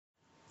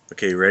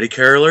Okay, ready,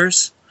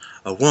 carolers?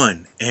 A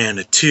 1 and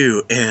a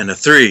 2 and a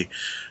 3.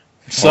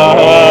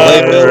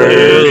 Silent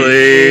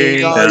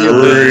Holy are you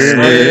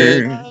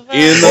listening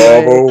in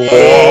the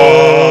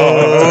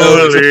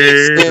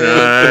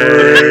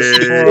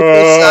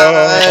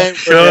night,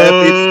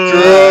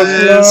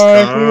 shows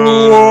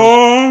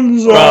come,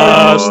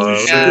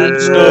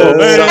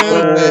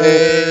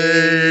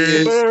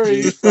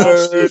 very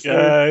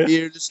guy.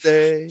 Here to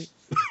stay.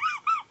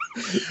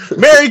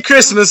 Merry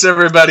Christmas,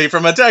 everybody,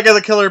 from Attack of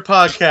the Killer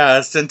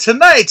Podcast, and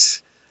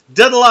tonight's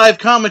Dead Alive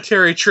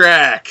commentary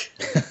track.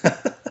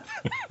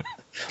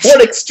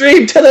 One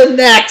extreme to the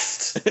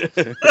next!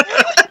 Attention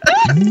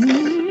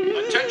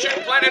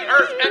planet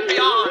Earth and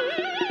beyond.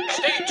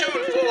 Stay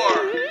tuned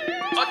for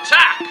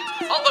Attack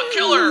of the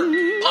Killer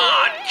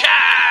Podcast.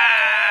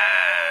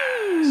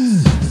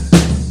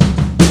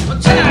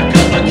 Attack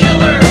of the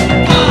Killer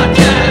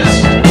Podcast.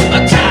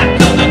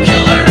 Attack of the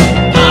Killer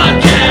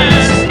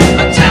Podcast.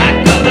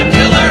 Attack of the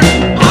Killer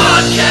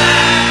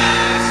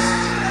Podcast.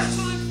 Time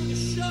for the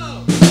show.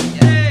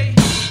 Yay.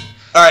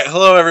 All right,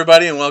 hello,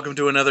 everybody, and welcome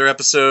to another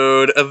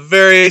episode, a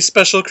very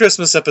special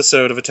Christmas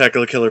episode of Attack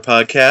of the Killer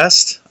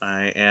Podcast.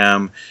 I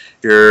am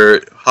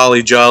your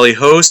holly jolly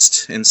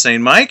host,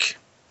 Insane Mike,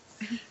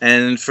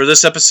 and for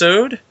this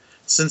episode,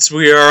 since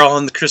we are all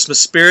in the Christmas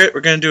spirit,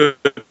 we're going to do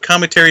a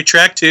commentary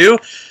track to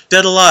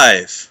Dead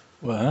Alive.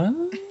 What?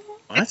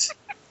 What?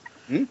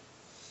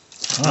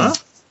 Huh?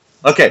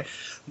 Okay,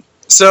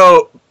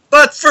 so,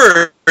 but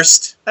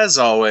first, as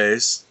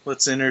always,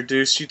 let's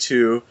introduce you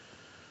to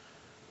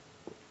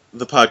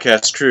the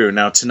podcast crew.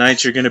 Now,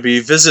 tonight you're going to be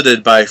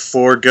visited by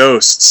 4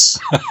 ghosts.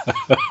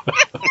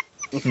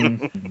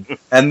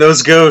 And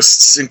those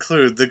ghosts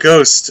include the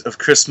ghost of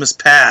Christmas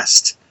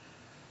past,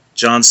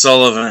 John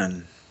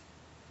Sullivan.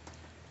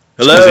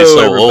 Hello, He's so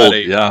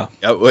everybody. old,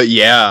 yeah.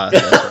 Yeah,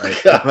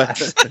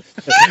 that's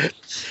right.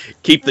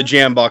 Keep the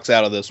jam box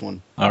out of this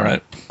one. All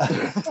right.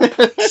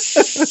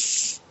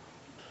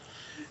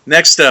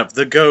 Next up,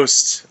 the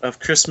ghost of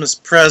Christmas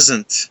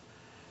present,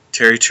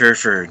 Terry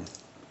Turford.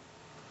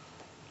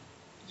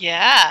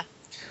 Yeah.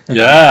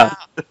 Yeah.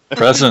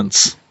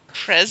 Presents.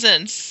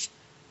 Presents.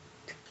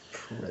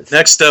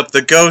 Next up,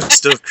 the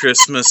ghost of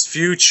Christmas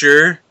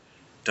future,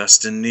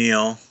 Dustin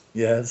Neal.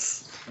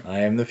 Yes, I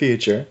am the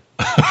future.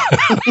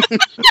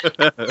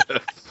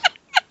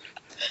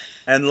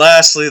 And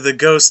lastly, the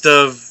ghost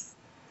of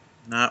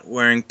not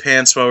wearing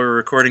pants while we're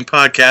recording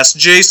podcast,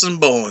 Jason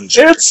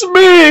Bollinger. It's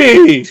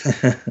me!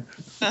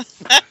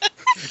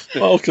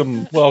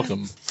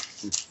 Welcome.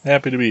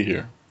 Happy to be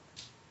here.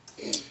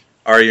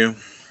 Are you?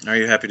 Are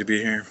you happy to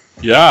be here?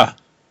 Yeah.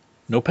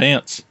 No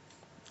pants.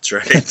 That's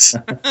right.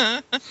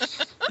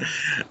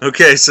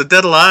 Okay, so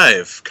Dead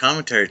Alive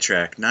commentary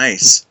track,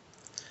 nice.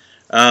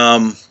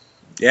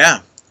 Yeah.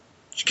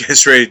 You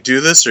guys ready to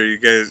do this, or you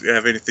guys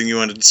have anything you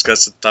want to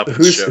discuss at the top of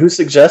the show? Who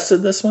suggested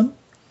this one?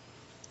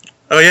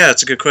 Oh yeah,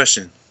 it's a good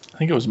question. I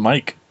think it was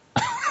Mike.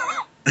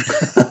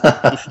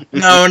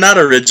 No, not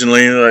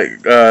originally.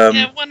 Like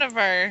Yeah, one of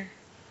our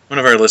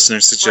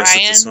listeners suggested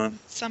Brian this one.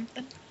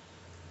 something.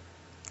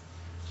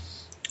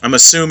 I'm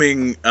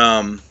assuming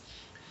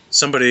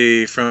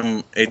somebody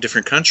from a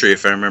different country,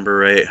 if I remember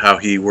right, how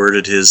he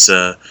worded his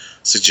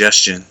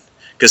suggestion.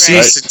 Because he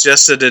Right.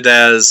 suggested it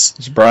as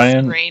It's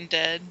Brian. Brain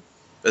dead.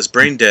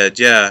 brain dead,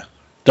 yeah.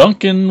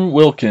 Duncan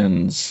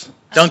Wilkins.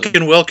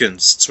 Duncan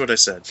Wilkins, that's what I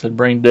said. Said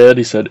brain dead.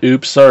 He said,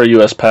 oops, sorry,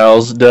 U.S.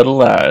 pals, dead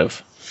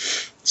alive.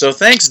 So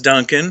thanks,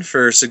 Duncan,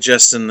 for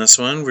suggesting this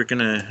one. We're going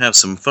to have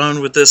some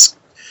fun with this.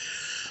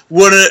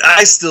 What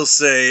I still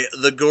say,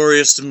 the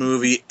goriest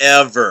movie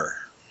ever.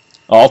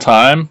 All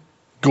time.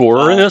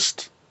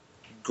 Goriest.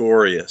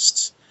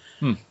 Goriest.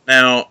 Hmm.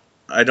 Now,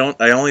 I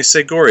only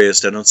say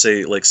goriest. I don't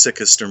say like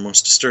sickest or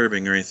most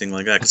disturbing or anything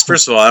like that. Because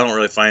first of all, I don't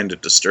really find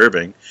it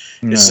disturbing.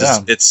 It's Yeah.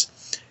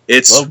 just,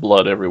 it's Love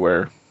blood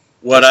everywhere.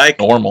 what I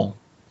Normal.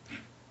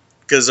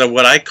 because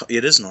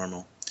it is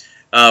normal.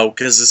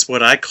 Because it's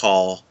what I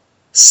call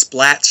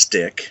splat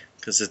stick.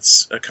 Because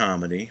it's a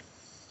comedy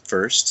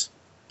first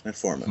and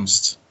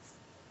foremost.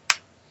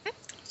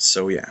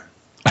 So yeah.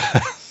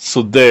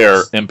 So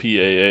there,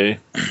 MPAA.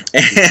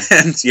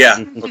 And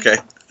yeah, okay.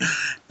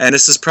 And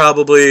this is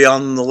probably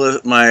on the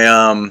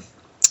my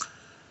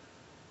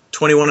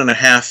 21 and a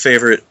half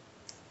favorite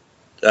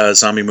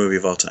zombie movie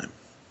of all time.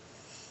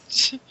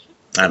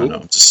 I don't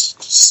know,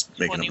 just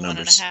making up 21 and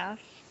numbers. a half.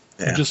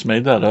 You Yeah. just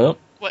made that up.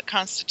 What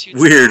constitutes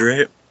Weird,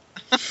 right?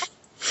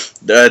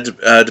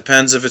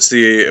 Depends if it's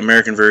the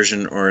American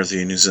version or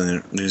the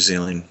New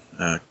Zealand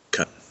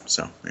cut.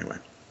 So anyway,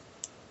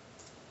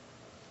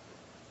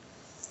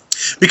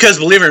 because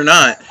believe it or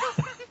not,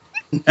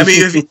 I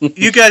mean, if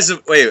you guys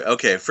wait,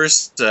 okay.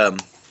 First,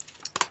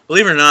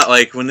 believe it or not,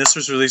 like when this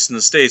was released in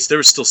the States, there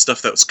was still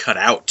stuff that was cut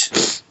out,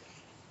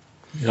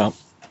 Yeah.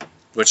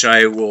 which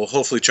I will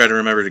hopefully try to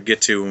remember to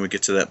get to when we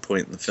get to that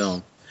point in the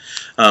film.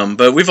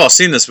 But we've all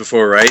seen this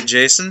before, right,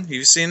 Jason?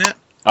 You've seen it?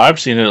 I've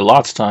seen it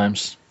lots of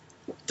times.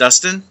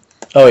 Dustin?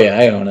 Oh yeah,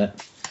 I own it.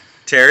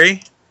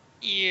 Terry?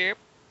 Yep.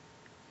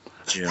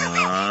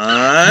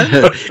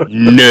 John?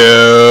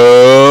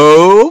 No.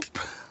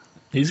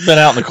 He's been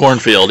out in the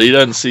cornfield. He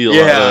doesn't see a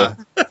lot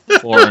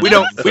of foreign We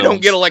don't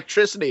films. get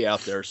electricity out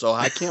there, so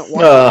I can't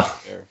watch Uh. it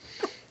out there.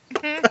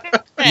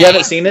 You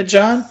haven't seen it,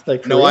 John?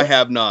 Like, for No, real? I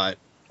have not.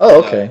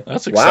 Oh, okay.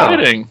 That's Wow.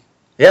 exciting.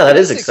 Yeah, that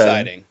is It's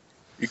exciting.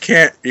 You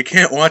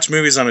can't watch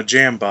movies on a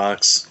jam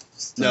box.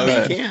 No,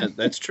 Right. you can't.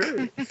 That's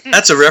true.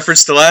 That's a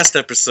reference to last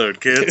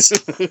episode, kids.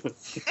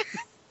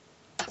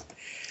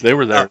 They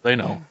were there. They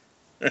know.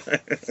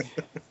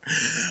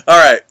 All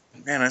right,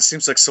 man. That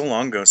seems like so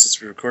long ago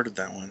since we recorded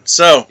that one.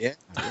 So, Yeah.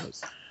 It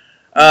was.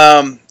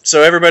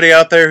 so everybody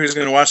out there who's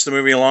going to watch the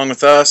movie along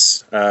with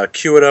us,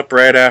 cue it up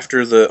right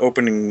after the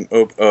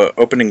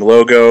opening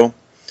logo,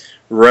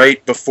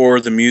 right before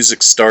the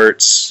music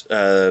starts,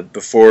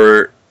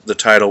 before the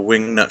title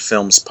Wingnut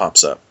Films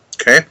pops up.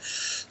 Okay,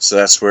 so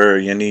that's where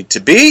you need to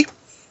be.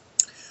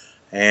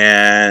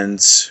 And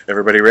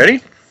everybody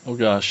ready? Oh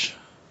gosh,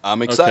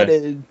 I'm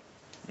excited.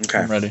 Okay.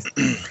 I'm ready.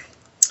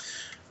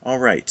 All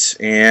right,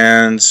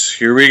 and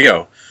here we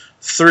go.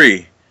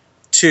 3,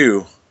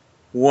 2,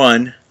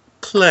 1,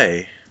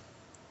 play.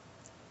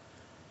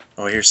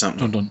 Oh, I hear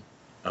something. Dun, dun.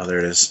 Oh, there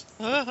it is.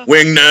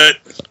 Wingnut.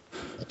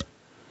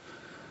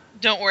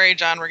 Don't worry,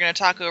 John. We're going to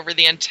talk over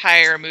the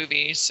entire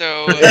movie,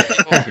 so You're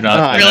you'll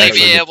not really actually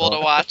be good able to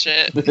talk. watch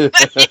it.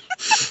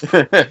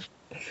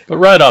 But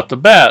right off the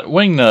bat,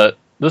 Wingnut.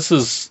 This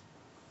is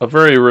a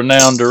very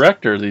renowned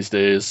director these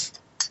days.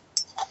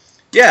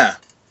 Yeah. Have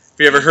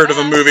you ever heard of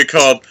a movie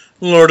called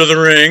Lord of the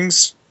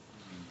Rings?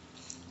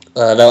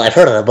 No, I've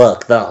heard of the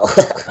book, no.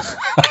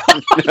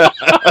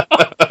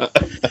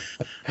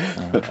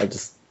 I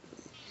just...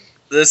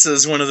 This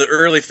is one of the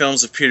early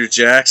films of Peter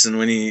Jackson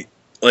when he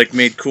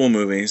made cool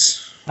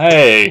movies.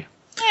 Hey,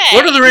 Hey,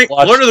 Lord of the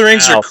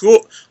Rings now. are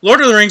cool.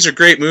 Lord of the Rings are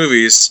great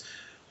movies,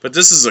 but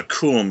this is a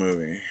cool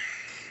movie.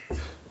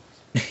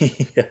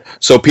 yeah.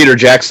 So Peter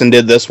Jackson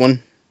did this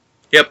one,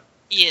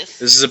 yes.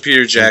 This is a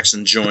Peter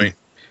Jackson joint.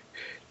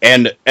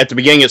 and at the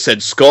beginning it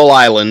said Skull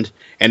Island,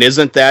 and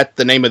isn't that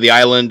the name of the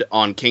island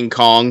on King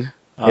Kong?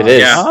 It is.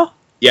 Yeah.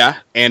 Yeah,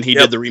 and he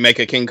Yep. did the remake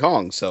of King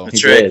Kong. So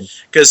That's He right. did.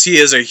 Because he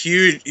is a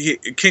huge...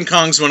 King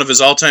Kong's one of his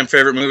all-time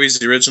favorite movies,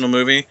 the original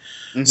movie.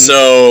 Mhm.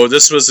 So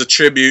this was a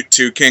tribute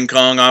to King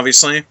Kong,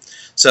 obviously.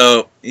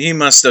 So he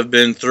must have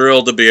been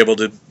thrilled to be able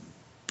to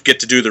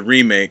get to do the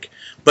remake.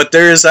 But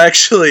there is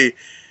actually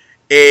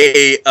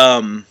a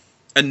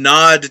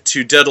nod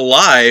to Dead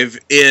Alive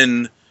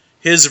in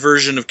his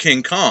version of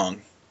King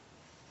Kong.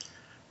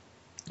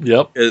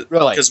 Yep.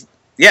 Really?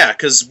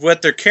 Because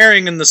what they're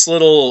carrying in this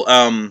little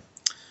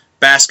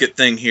basket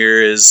thing here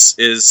is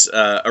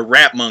a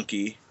rat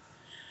monkey,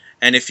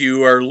 and if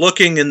you are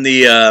looking in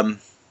the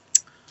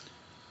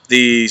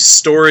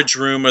storage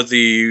room of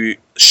the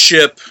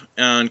ship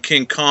on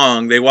King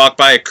Kong, they walk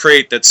by a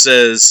crate that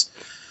says,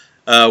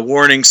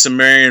 "Warning: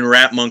 Sumerian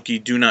rat monkey,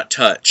 do not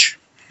touch."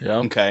 Yeah.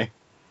 Okay.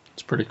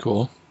 It's pretty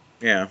cool.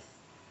 Yeah.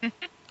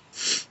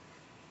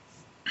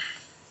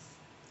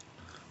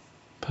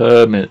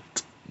 Permit.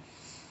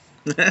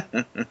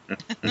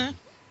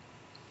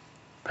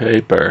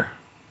 Paper.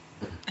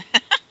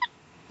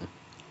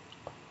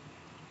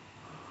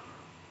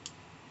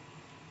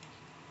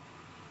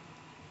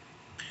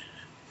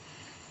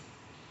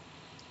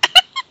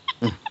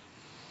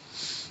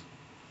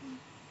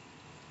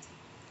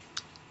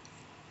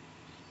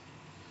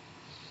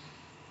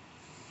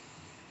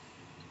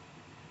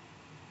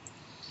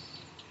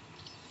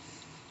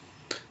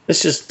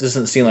 This just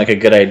doesn't seem like a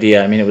good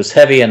idea. I mean, it was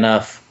heavy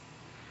enough.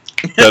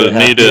 That it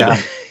needed.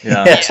 Yeah.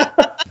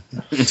 Yeah.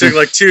 It took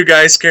like two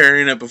guys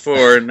carrying it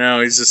before, and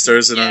now he just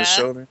throws it on his Yeah.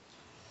 shoulder.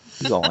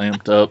 He's all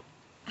amped up.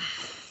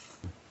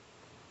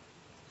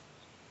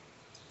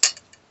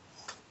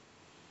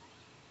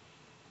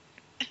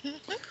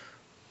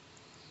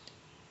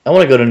 I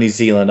want to go to New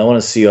Zealand. I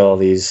want to see all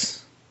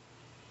these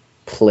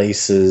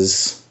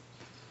places.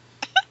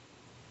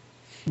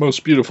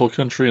 Most beautiful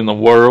country in the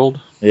world.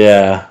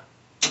 Yeah.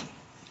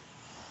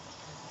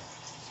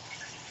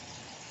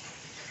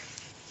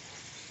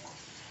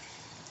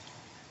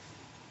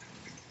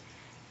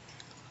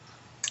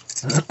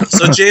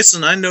 So,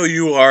 Jason, I know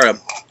you are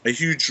a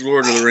huge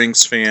Lord of the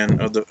Rings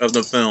fan of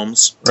the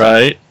films.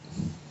 Right?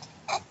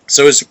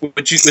 So, was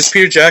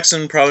Peter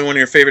Jackson probably one of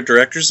your favorite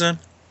directors then?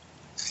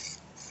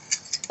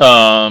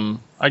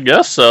 I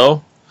guess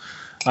so.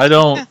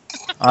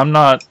 I'm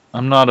not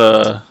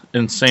a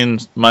insane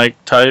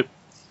Mike type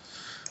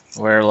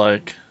where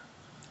like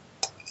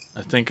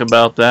I think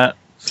about that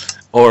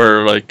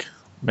or like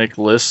make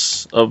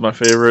lists of my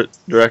favorite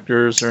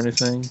directors or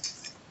anything.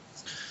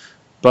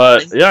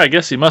 But yeah, I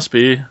guess he must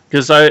be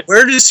because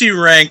Where does he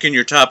rank in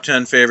your top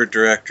 10 favorite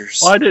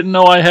directors? I didn't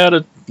know I had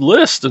a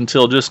list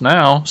until just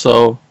now.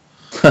 So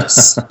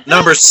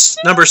Number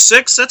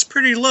 6? That's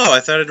pretty low. I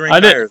thought it'd rank I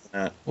did- higher than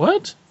that.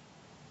 what?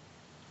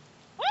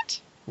 What?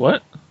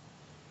 What?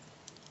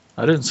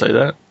 I didn't say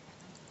that.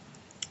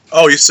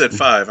 Oh, you said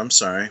 5. I'm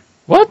sorry.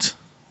 What?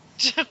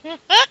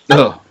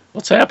 Ugh.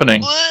 What's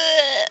happening?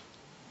 What?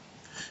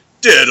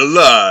 Dead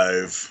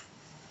Alive.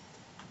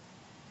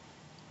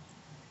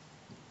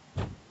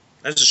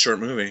 That's a short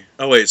movie.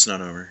 Oh wait, it's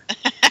not over.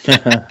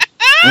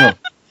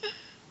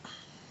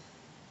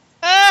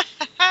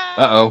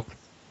 Uh-oh.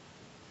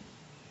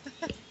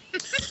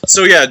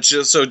 So yeah,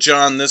 so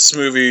John, this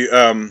movie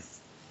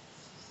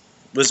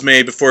was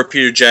made before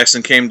Peter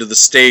Jackson came to the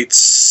States,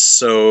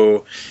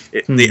 so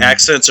the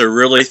accents are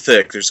really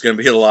thick. There's going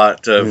to be a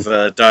lot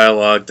of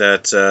dialogue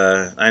that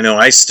I know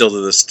I still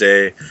to this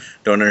day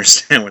don't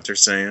understand what they're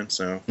saying.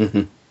 So.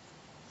 Mm-hmm.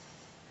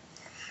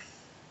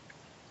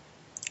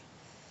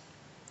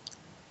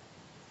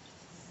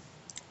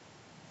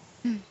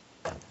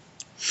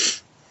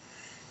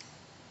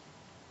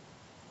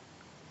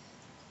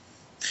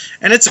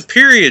 And it's a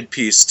period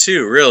piece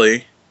too,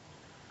 really.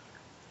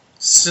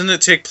 Doesn't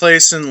it take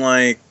place in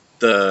like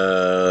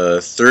the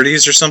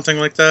 30s or something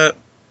like that?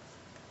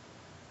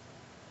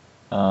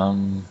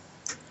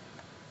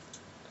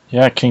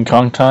 Yeah, King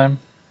Kong time.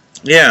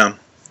 Yeah.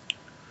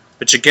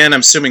 Which again, I'm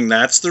assuming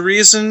that's the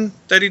reason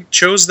that he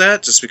chose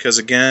that, just because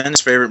again,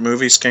 his favorite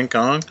movie is King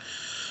Kong.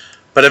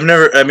 But I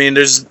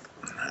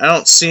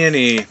don't see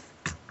any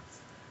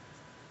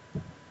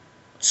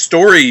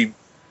story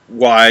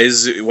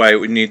wise why it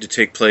would need to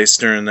take place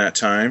during that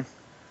time.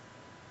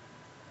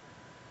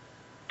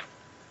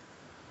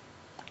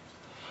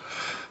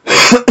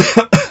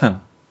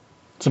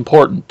 It's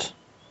important.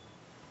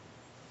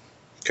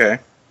 Okay.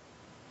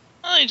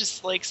 Well, he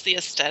just likes the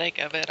aesthetic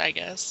of it, I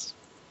guess.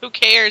 Who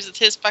cares? It's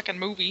his fucking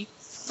movie.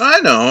 I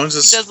know.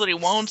 It's He does what he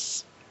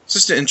wants.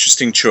 just an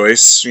interesting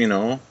choice, you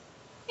know.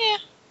 Yeah.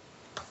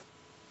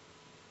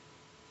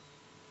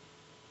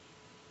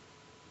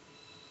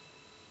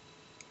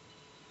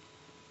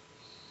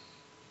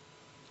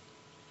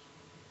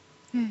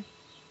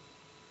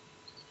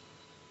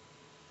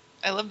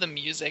 I love the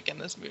music in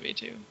this movie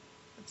too.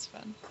 It's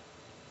fun.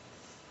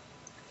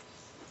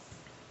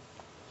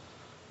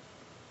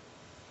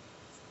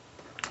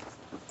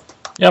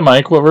 Yeah,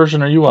 Mike, what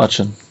version are you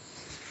watching?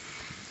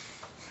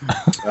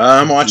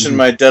 I'm watching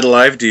my Dead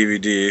Alive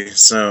DVD,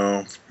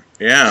 so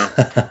yeah.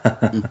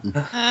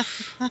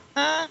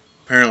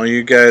 Apparently,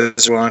 you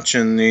guys are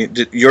watching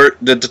did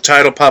the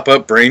title pop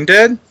up? Brain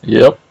Dead?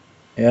 Yep.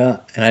 Yeah,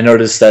 and I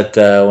noticed that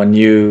when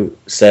you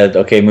said,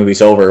 okay,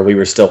 movie's over, we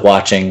were still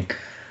watching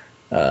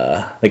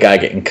the guy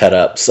getting cut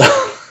up. So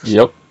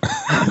Yep.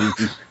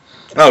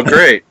 Oh,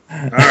 great!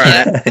 All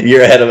right.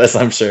 You're ahead of us,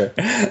 I'm sure.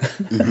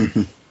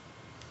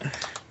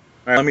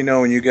 All right, let me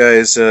know when you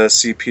guys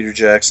see Peter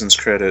Jackson's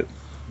credit.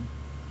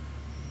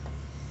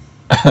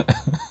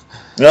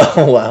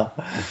 Oh, wow.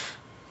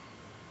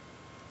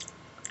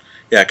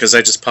 Yeah, because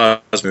I just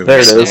paused the movie. There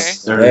it so-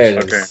 is. There it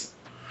is. Okay.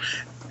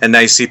 And now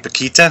you see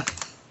Paquita?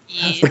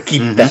 Yeah.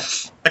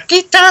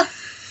 Paquita!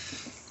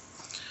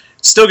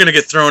 Still going to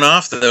get thrown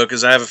off, though,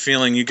 because I have a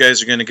feeling you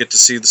guys are going to get to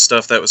see the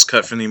stuff that was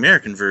cut from the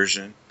American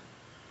version.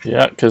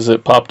 Yeah, because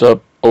it popped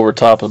up over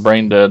top of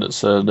Brain Dead. It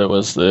said it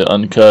was the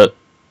uncut,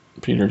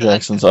 Peter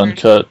Jackson's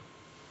uncut.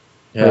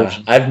 Yeah,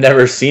 version. I've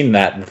never seen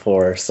that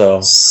before,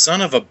 so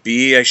Son of a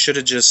bee, I should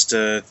have just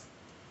Yeah.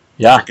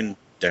 freaking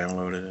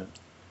downloaded it.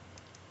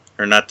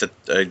 Or not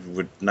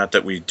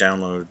that we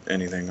download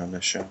anything on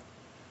this show.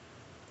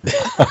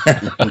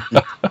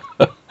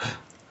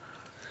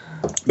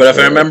 But if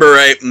I remember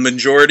right,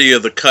 majority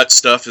of the cut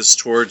stuff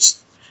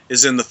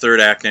is in the third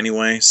act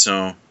anyway,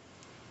 so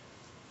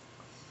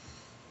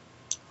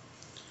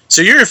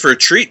you're in for a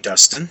treat,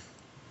 Dustin.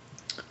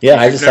 yeah,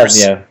 I You've just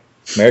never have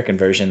the American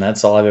version.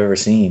 That's all I've ever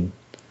seen.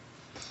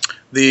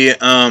 The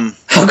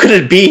How could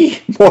it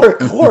be more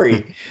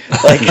gory?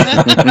 Like,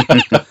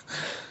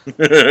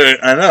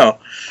 I know.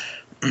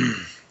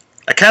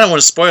 I kind of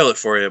want to spoil it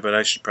for you, but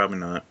I should probably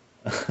not.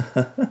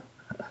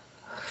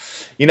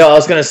 you know, I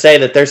was going to say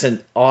that there's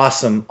an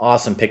awesome,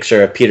 awesome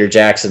picture of Peter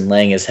Jackson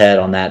laying his head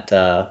on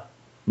that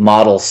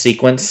model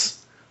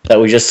sequence that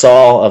we just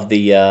saw of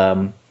the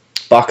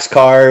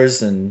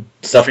boxcars and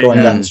stuff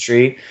going down the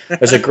street.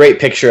 There's a great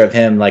picture of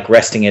him like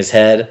resting his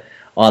head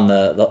on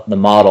the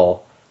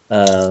model,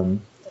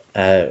 and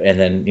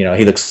then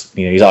he looks,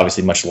 he's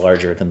obviously much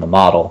larger than the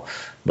model,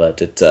 but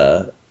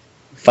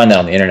find that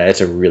on the internet.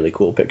 It's a really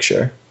cool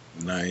picture.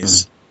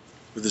 Nice.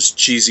 With his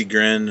cheesy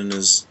grin and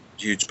his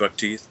huge buck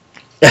teeth.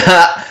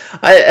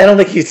 I don't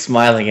think he's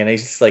smiling, and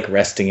he's just like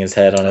resting his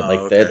head on it like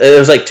okay. that. It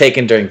was like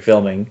taken during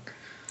filming.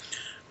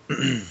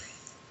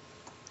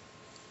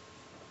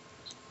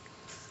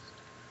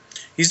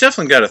 He's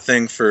definitely got a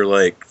thing for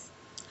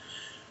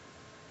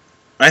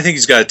I think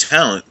he's got a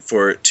talent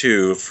for it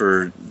too,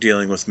 for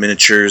dealing with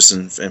miniatures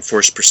and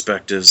forced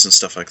perspectives and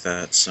stuff like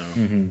that. So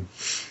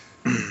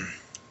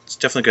he's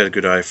definitely got a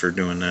good eye for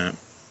doing that.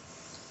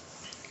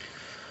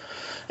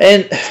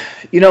 And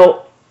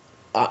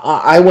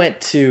I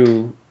went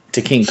to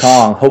King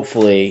Kong.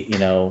 Hopefully, I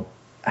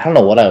don't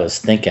know what I was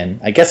thinking.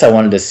 I guess I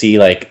wanted to see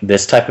like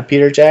this type of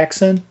Peter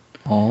Jackson.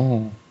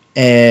 Oh.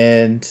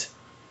 And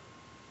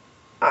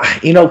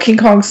King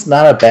Kong's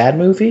not a bad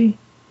movie,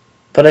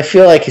 but I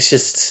feel like it's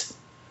just,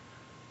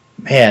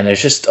 man,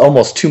 there's just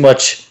almost too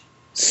much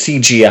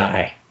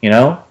CGI.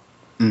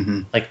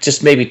 Mm-hmm. Like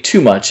just maybe too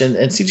much. And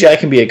CGI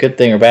can be a good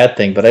thing or bad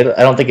thing, but I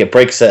don't think it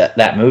breaks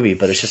that movie.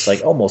 But it's just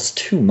like almost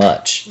too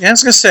much. Yeah, I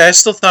was gonna say I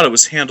still thought it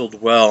was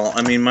handled well.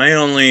 I mean,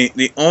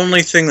 the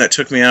only thing that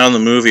took me out of the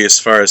movie as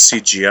far as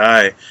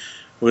CGI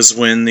was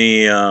when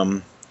the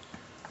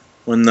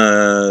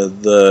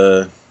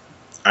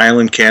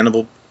island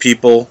cannibal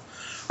people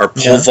are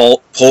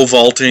pole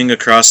vaulting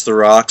across the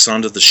rocks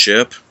onto the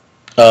ship.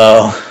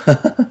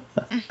 Oh.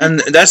 And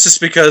that's just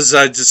because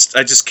I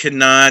just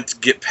cannot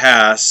get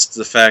past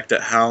the fact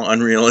that how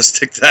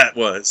unrealistic that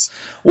was.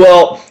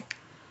 Well,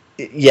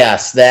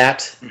 yes,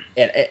 that.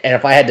 And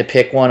if I had to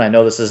pick one, I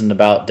know this isn't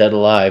about Dead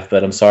Alive,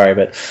 but I'm sorry,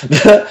 but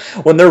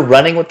when they're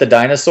running with the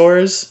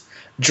dinosaurs,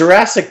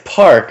 Jurassic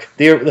Park,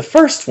 the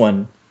first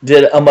one,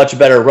 did a much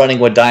better running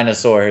with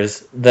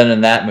dinosaurs than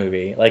in that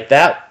movie. Like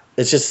that,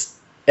 it's just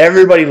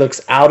everybody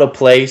looks out of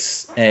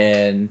place,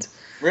 and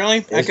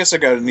Really? I guess I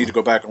need to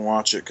go back and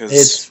watch it because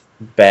it's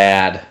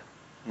bad.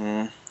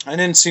 I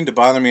didn't seem to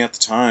bother me at the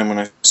time when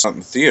I saw it in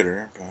the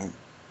theater. But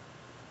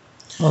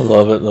I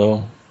love it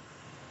though.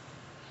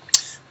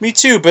 me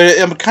too, but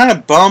I'm kind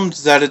of bummed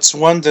that it's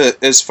one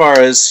that, as far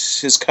as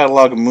his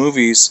catalog of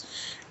movies,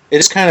 it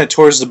is kind of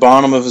towards the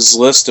bottom of his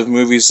list of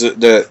movies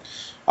that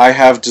I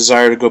have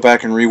desire to go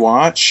back and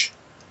rewatch.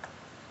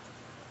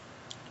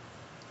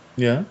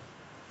 Yeah.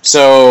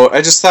 So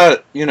I just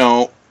thought,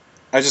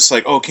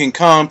 oh, King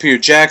Kong, Peter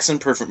Jackson,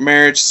 Perfect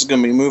Marriage. This is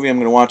going to be a movie I'm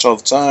going to watch all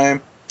the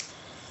time.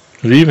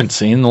 Have you even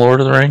seen The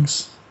Lord of the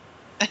Rings?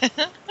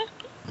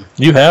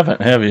 You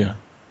haven't, have you?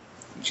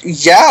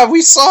 Yeah,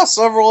 we saw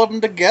several of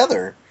them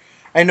together.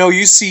 I know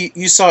you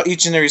saw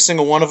each and every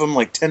single one of them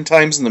like 10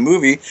 times in the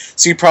movie,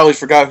 so you probably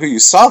forgot who you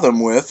saw them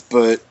with,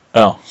 but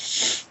Oh,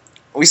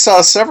 we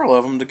saw several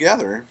of them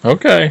together.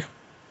 okay.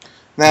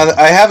 Now,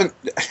 I haven't...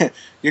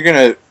 You're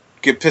going to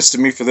get pissed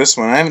at me for this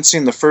one. I haven't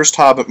seen the first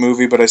Hobbit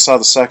movie, but I saw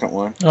the second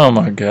one. Oh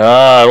my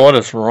God, what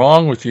is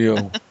wrong with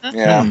you?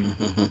 Yeah.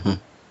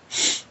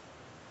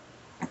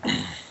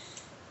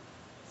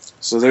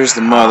 So there's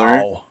the mother.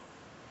 Ow.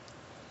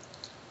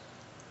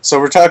 So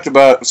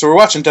we're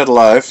watching Dead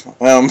Alive.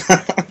 I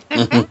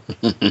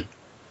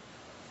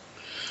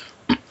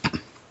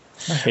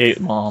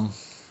hate Mom.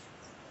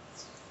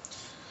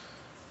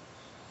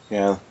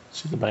 Yeah.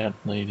 She's a bad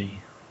lady.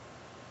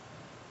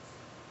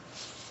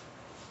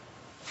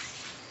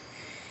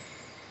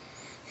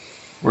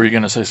 Were you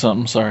gonna say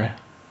something? Sorry.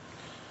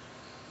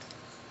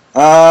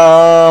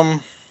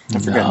 I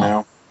forget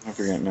No.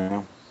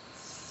 now.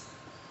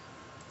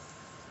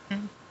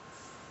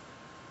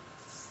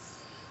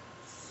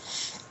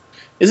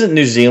 Isn't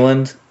New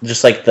Zealand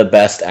just like the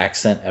best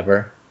accent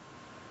ever?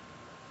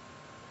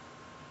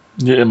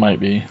 Yeah, it might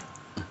be.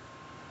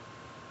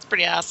 It's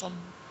pretty awesome.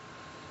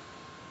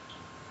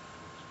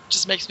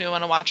 Just makes me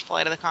want to watch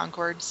Flight of the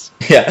Conchords.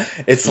 Yeah,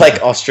 it's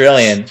like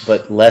Australian,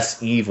 but less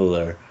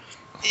eviler.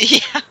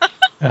 Yeah.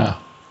 Yeah.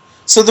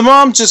 So the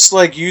mom just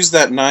like used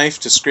that knife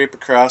to scrape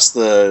across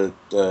the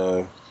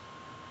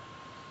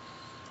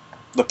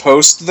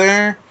post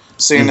there,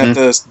 saying that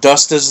the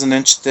dust is an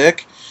inch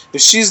thick. If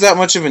she's that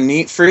much of a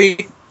neat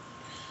freak,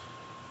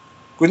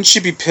 wouldn't she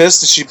be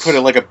pissed if she put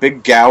like a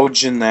big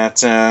gouge in that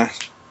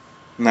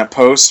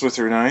post with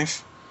her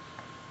knife?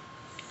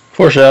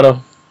 Foreshadow.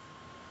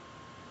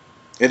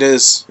 It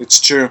is.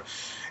 It's true.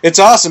 It's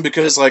awesome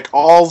because like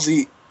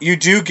you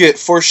do get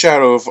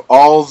foreshadow of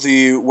all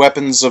the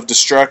weapons of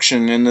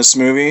destruction in this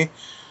movie.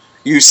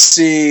 You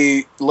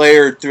see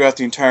layered throughout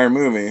the entire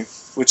movie,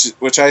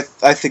 which I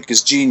think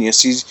is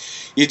genius.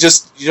 You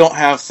don't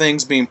have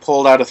things being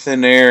pulled out of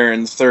thin air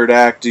in the third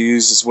act to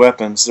use as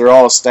weapons. They're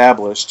all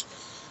established.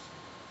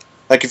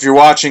 Like if you're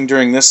watching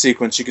during this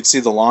sequence, you could see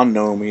the lawn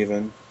gnome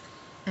even.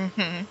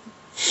 Mm-hmm.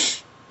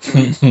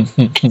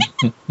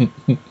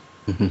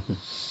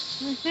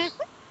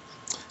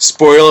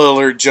 Spoiler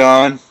alert,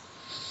 John.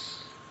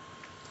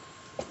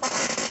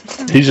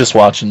 He's just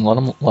watching. Let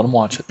him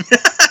watch it.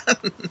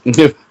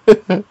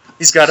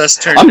 He's got us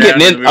turned I'm down.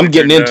 getting in. I'm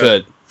getting into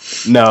it.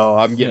 No,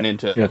 I'm getting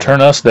into it. Yeah,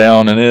 turn us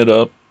down and it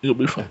up. It'll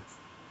be fine.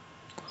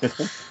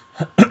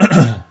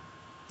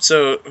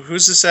 So,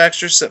 who's this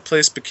actress that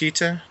plays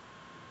Paquita?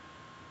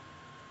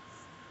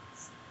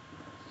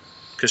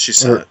 Because she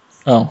said it.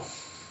 Oh.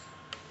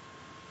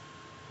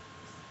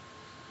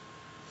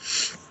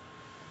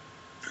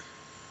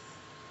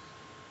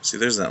 See,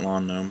 there's that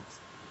lawn gnome.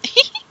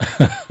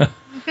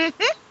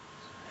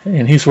 Hey,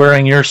 and he's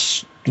wearing your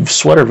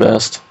sweater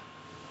vest.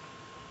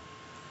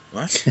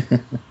 What?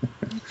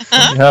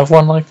 You have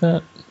one like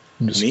that?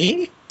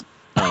 Me?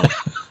 Oh. I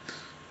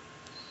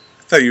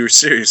thought you were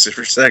serious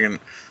for a second.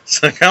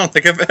 It's like, I don't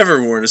think I've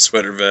ever worn a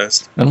sweater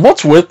vest. And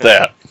what's with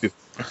that?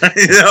 I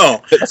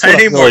know. That's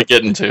what I'm really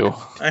getting to.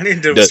 I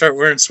need to start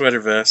wearing sweater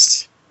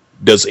vests.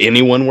 Does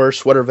anyone wear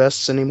sweater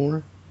vests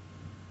anymore?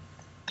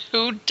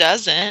 Who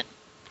doesn't?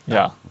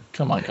 Yeah.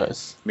 Come on,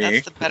 guys. Me?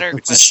 That's the better We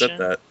just said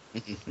question.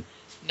 that.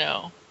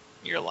 No,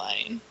 you're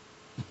lying.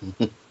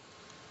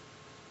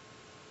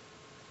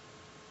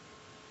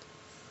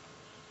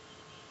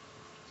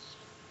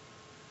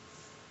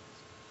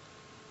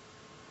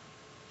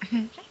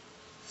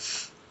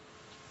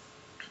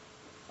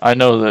 I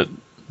know that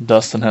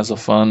Dustin has a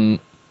fun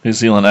New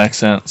Zealand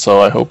accent,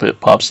 so I hope it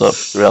pops up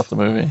throughout the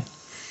movie.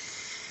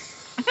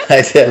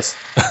 I just,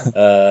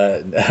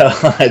 no,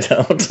 I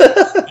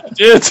don't.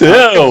 Yeah, too.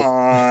 Come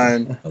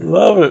on. I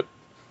love it.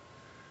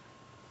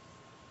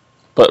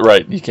 But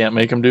right, you can't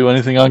make him do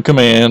anything on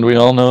command. We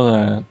all know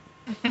that.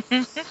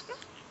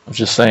 I'm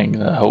just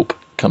saying, I hope it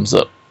comes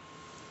up.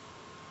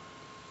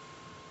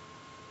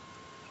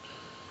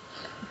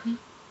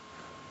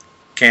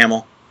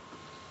 Camel.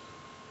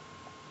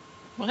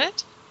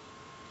 What?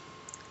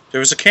 There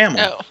was a camel.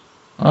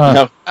 Oh.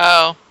 No.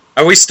 Oh.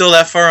 Are we still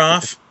that far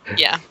off?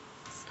 Yeah.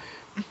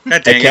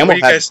 God dang it. camel What do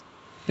you had- guys...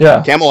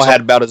 Yeah. Camel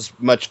had about as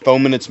much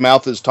foam in its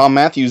mouth as Tom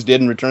Matthews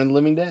did in Return of the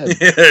Living Dead.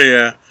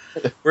 Yeah.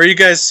 Where are you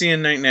guys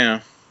seeing right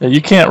now? Yeah,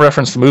 you can't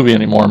reference the movie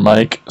anymore,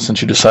 Mike,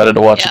 since you decided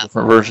to watch Yeah. a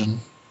different version.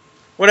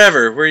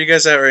 Whatever. Where are you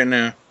guys at right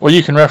now? Well,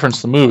 you can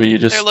reference the movie. You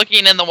just They're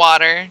looking in the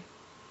water.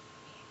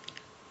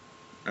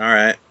 All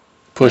right.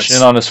 push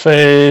That's- in on his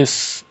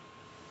face,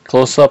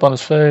 close up on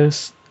his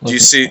face. Do you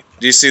see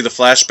the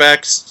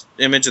flashbacks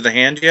image of the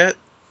hand yet?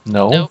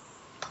 No. Nope.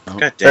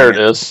 God There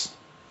damn it is.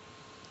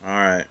 All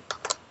right.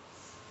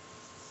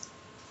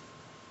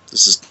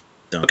 This is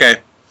done. Okay.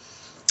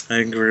 I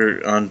think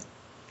we're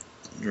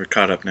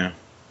caught up now.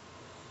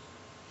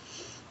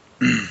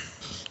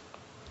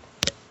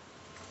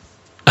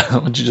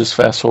 Would you just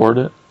fast forward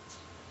it?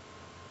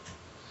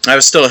 I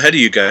was still ahead of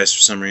you guys for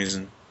some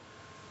reason.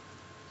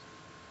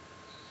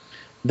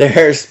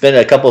 There's been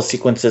a couple of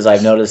sequences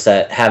I've noticed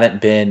that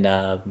haven't been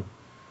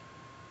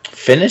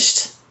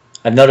finished.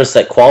 I've noticed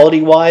that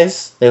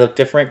quality-wise, they look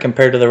different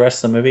compared to the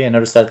rest of the movie. I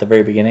noticed that at the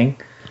very beginning.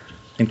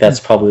 I think that's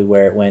probably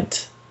where it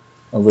went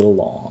a little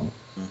long.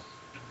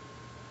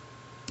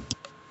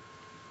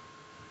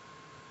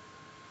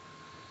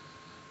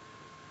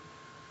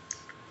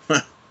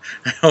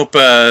 I hope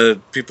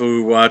people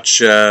who are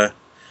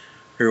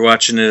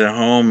watching it at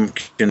home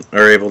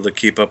are able to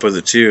keep up with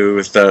it too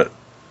without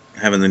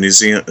having the New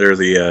Zealand or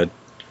the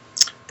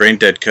brain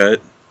dead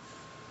cut.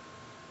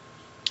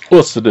 Well,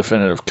 it's the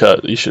definitive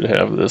cut. You should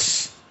have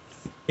this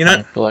You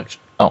know,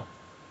 collection. Oh,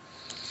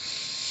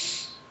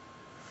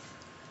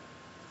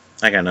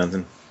 I got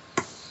nothing.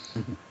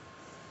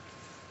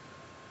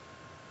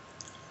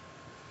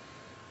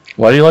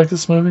 why do you like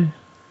this movie?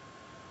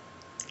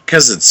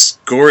 Because it's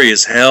gory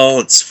as hell.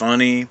 It's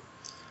funny.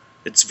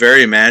 It's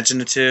very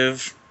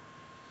imaginative.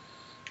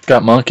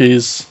 Got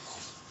monkeys.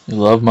 You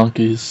love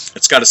monkeys.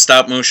 It's got a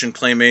stop motion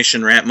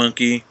claymation rat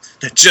monkey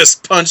that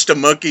just punched a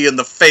monkey in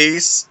the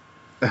face.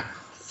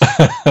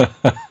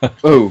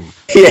 Ooh.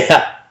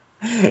 Yeah.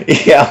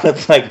 Yeah,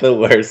 with like the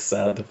worst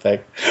sound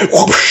effect.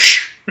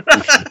 Whoosh.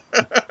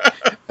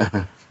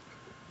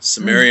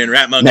 Sumerian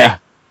rat monkey. Nah.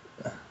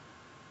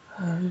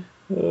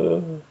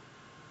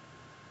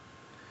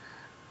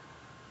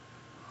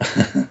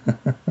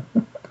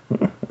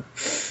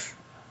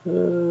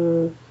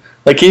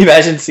 Like, can you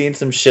imagine seeing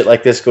some shit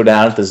like this go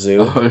down at the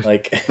zoo?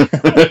 Like,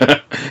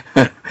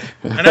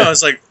 I know. I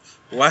was like,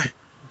 why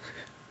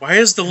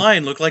does the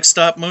lion look like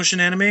stop motion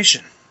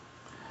animation?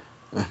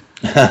 Oh,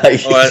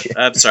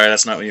 I'm sorry.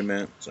 That's not what you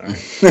meant. Sorry.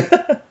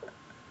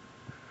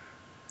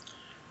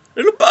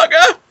 Little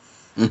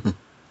bugger.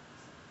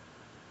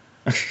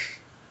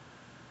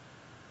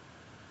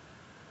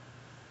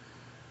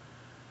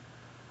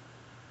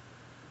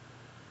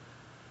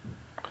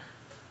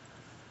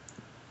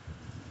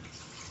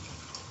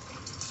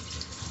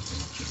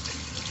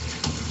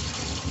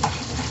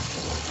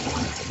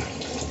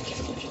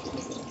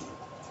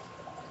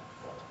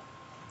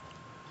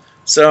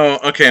 So,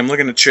 okay, I'm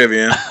looking at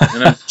trivia,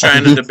 and I'm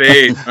trying to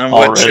debate on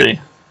what... Already.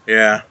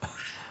 Yeah,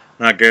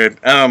 not good.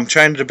 I'm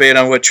trying to debate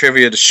on what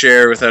trivia to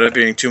share without it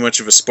being too much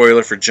of a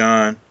spoiler for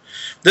John.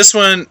 This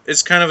one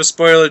is kind of a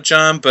spoiler,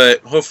 John,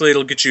 but hopefully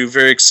it'll get you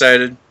very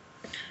excited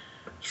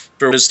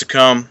for what is to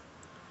come.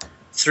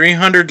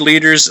 300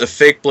 liters of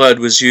fake blood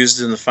was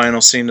used in the final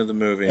scene of the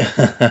movie.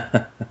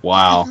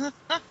 Wow.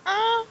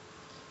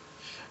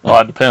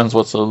 Well, it depends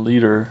what's a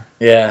liter.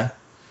 yeah.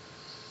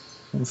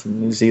 That's some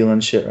New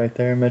Zealand shit right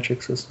there,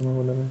 metric system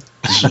or whatever.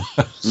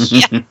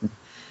 Yeah.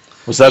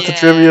 Was that the Yeah.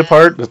 trivia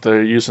part, that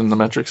they're using the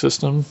metric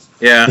system?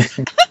 Yeah.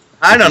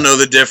 I don't know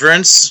the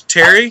difference,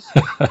 Terry.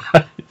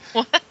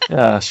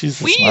 Yeah, she's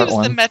the We smart use the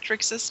one.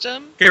 metric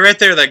system. Okay, right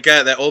there, that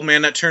guy, that old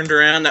man that turned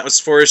around, that was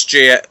Forrest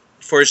J.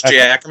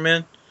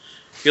 Ackerman.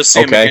 You'll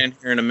see him Okay. again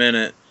here in a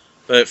minute.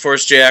 But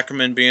Forrest J.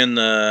 Ackerman being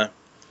the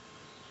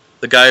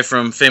guy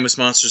from Famous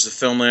Monsters of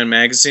Filmland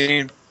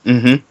magazine.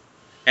 Mm-hmm.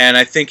 And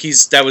I think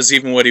that was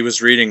even what he was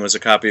reading was a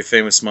copy of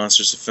Famous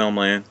Monsters of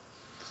Filmland.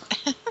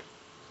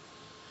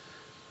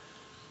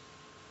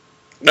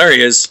 There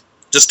he is.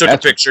 Just took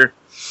That's- a picture.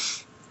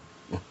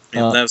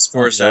 Yeah, that was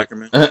Forrest okay.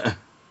 Ackerman.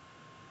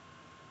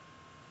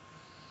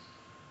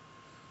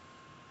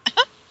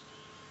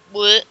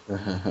 What? Ew,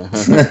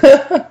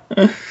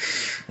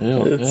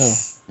 ew.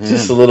 It's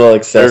just a little There's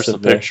excessive. the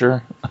there.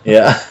 picture.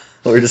 Yeah.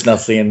 We're just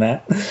not seeing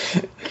that.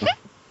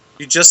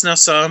 You just now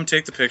saw him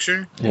take the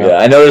picture? Yeah,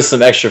 I noticed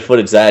some extra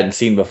footage that I hadn't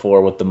seen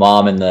before with the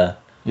mom and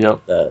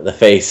Yep. the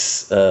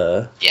face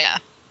Yeah.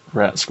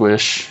 Rat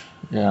Squish.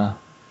 Yeah.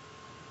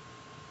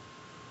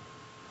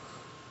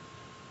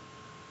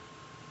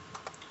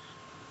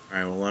 All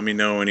right, well, let me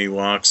know when he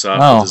walks off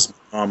Oh. with his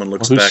mom and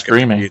looks Well, who's back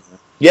screaming? at me.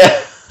 Yeah.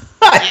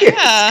 I hear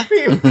Yeah.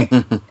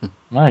 screaming.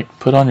 Mike,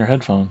 put on your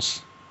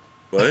headphones.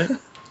 What?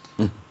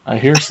 I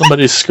hear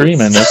somebody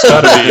screaming. It's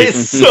gotta be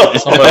It's so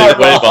somebody's far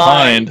way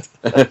behind.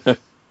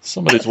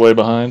 Somebody's way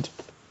behind.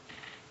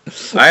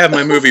 I have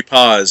my movie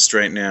paused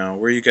right now.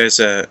 Where are you guys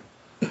at?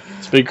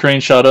 It's big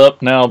crane shot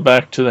up. Now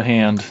back to the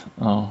hand.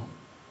 Oh.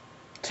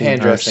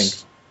 Hand dressing.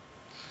 Nurse.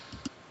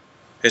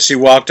 Has he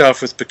walked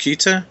off with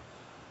Paquita?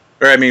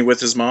 Or, I mean, with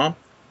his mom?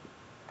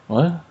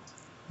 What?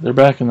 They're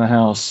back in the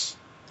house.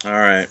 All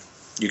right.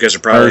 You guys are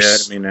probably Nurse.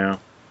 ahead of me now.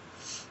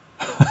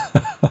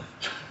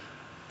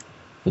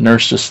 The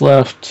nurse just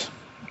left.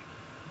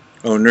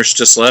 Oh, nurse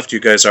just left. You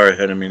guys are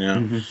ahead of me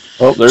now.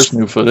 Oh, there's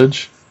new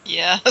footage.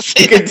 Yeah.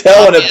 You can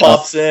tell when it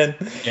pops in.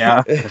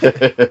 Yeah.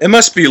 It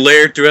must be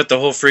layered throughout the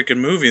whole freaking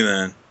movie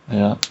then.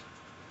 Yeah.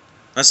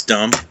 That's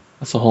dumb.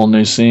 That's a whole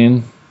new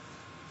scene.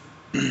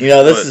 You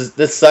know,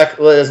 this suck.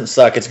 Well, it doesn't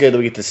suck. It's good that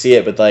we get to see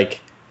it, but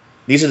like,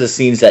 these are the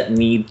scenes that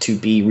need to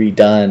be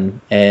redone,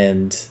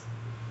 and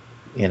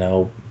you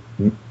know,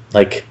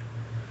 like,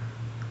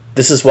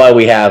 this is why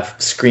we have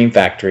Scream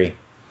Factory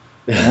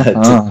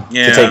to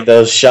Yeah. take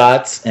those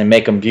shots and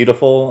make them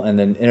beautiful, and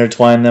then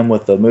intertwine them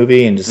with the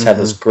movie, and just have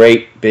this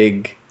great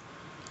big,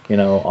 you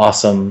know,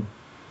 awesome.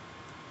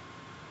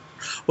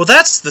 Well,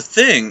 that's the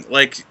thing.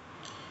 Like,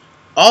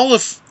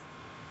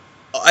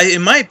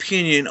 in my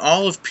opinion,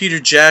 all of Peter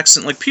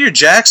Jackson, like, Peter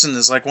Jackson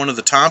is like one of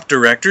the top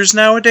directors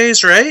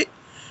nowadays, right?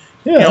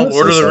 Yeah, You know, I'd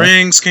Lord of say the so.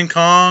 Rings, King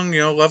Kong, you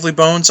know, Lovely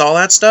Bones, all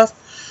that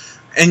stuff.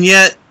 And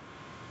yet,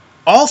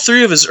 all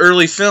three of his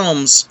early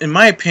films, in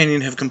my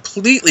opinion, have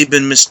completely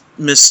been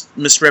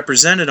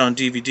misrepresented on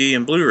DVD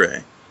and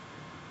Blu-ray.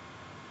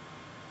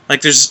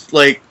 Like, there's,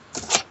 like,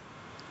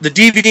 the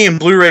DVD and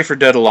Blu-ray for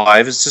Dead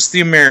Alive is just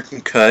the American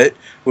cut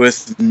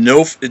with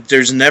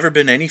there's never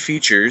been any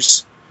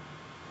features.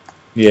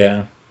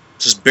 Yeah.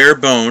 Just bare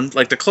bone.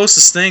 Like, the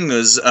closest thing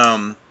was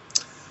the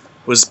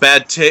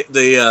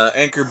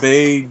Anchor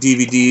Bay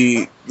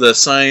DVD,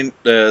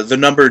 the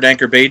numbered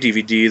Anchor Bay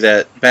DVD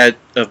that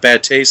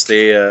Bad Taste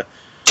they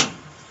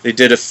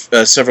did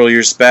several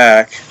years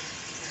back,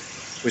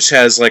 which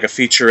has like a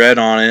featurette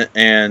on it,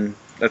 and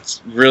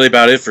that's really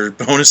about it for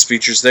bonus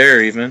features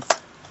there even.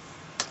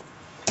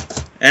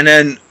 And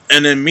then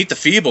Meet the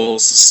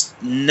Feebles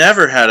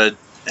never had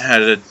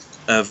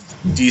a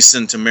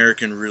decent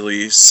American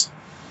release.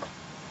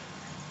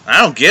 I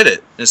don't get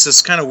it. It's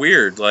just kind of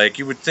weird. Like,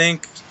 you would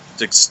think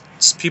the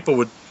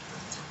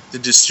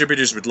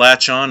distributors would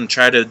latch on and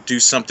try to do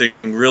something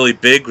really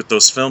big with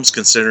those films,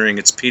 considering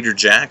it's Peter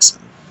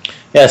Jackson.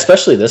 Yeah,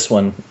 especially this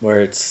one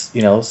where it's,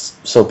 you know,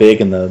 so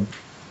big in the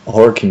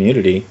horror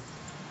community.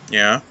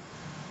 Yeah.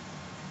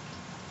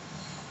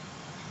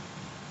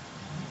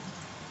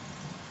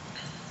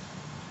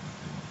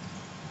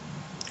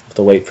 Have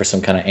to wait for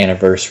some kind of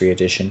anniversary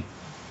edition.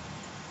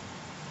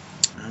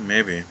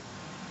 Maybe.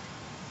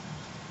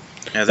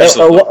 Yeah, there's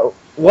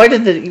Why do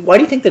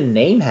you think the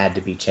name had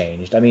to be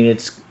changed? I mean,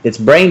 it's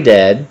Brain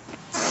Dead.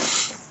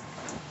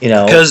 You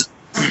know,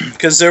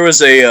 because there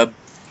was a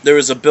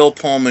Bill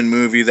Pullman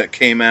movie that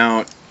came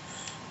out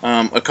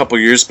a couple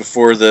years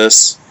before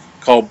this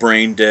called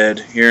Brain Dead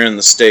here in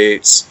the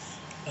States,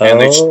 and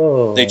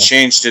they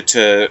changed it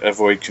to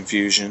avoid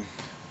confusion.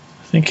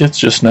 I think it's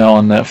just now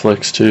on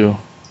Netflix too.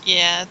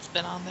 Yeah, it's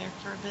been on there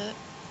for a bit.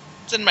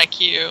 It's in my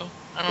queue.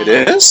 I don't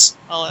It know. is?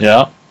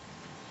 Yeah.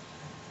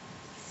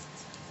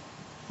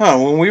 Huh,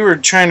 when we were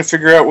trying to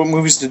figure out what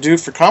movies to do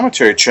for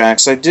commentary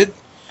tracks, I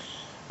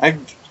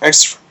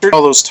searched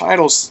all those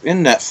titles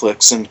in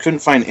Netflix and couldn't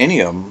find any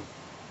of them.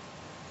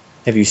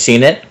 have you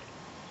seen it?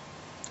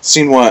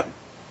 Seen what?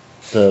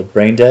 The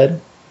Brain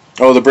Dead?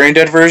 Oh, the Brain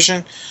Dead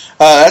version?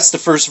 That's the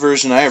first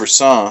version I ever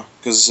saw.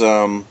 Because,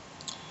 No,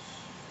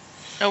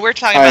 we're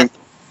talking about the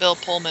Bill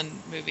Pullman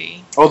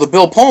movie. oh, the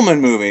Bill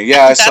Pullman movie.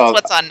 Yeah, I saw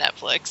That's what's on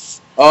Netflix.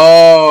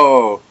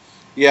 Oh,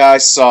 yeah, I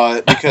saw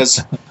it because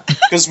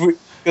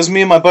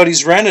me and my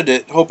buddies rented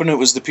it, hoping it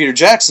was the Peter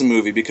Jackson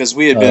movie, because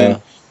we had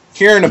been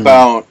hearing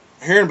about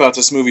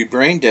this movie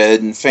Brain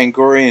Dead and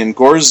Fangoria and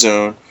Gore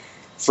Zone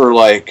for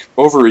like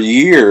over a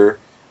year,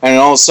 and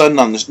all of a sudden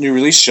on the new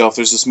release shelf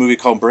there's this movie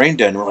called Brain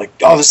Dead, and we're like,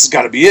 oh, this has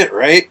got to be it,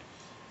 right?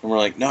 And we're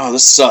like, no,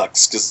 this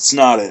sucks because it's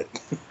not it.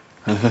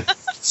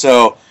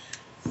 So,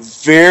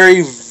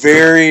 very,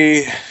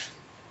 very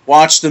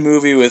watched the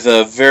movie with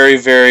a very,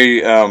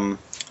 very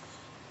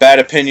bad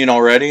opinion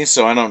already,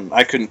 so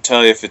I couldn't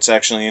tell you if it's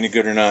actually any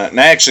good or not. And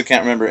I actually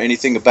can't remember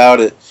anything about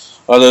it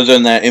other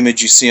than that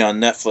image you see on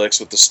Netflix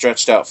with the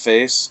stretched out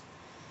face.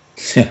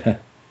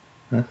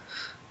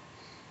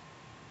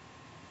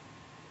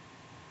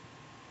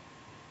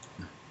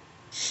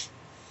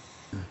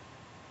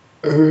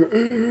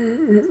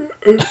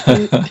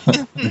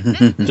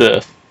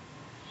 Death.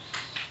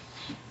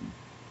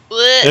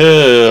 Blech. Ew.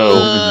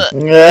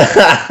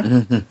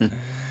 Ugh.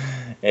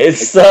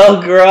 It's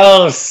so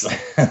gross.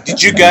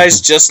 Did you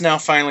guys just now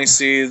finally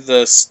see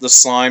the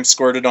slime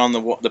squirted on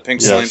the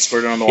pink slime Yes.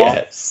 squirted on the wall?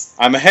 Yes.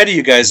 I'm ahead of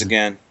you guys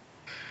again.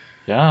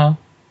 Yeah.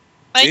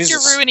 Mike, Jesus.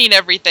 you're ruining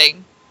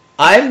everything.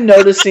 I am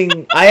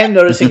noticing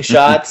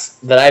shots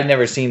that I've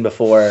never seen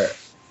before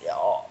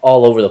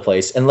all over the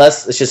place.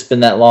 Unless it's just been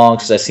that long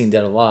since I've seen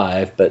Dead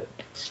Alive, but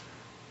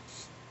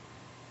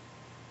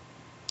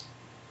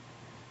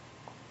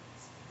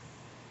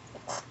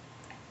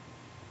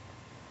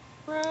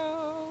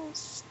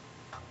Gross.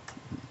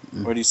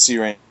 What do you see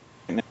right?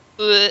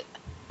 Ugh.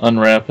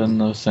 Unwrapping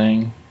the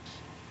thing.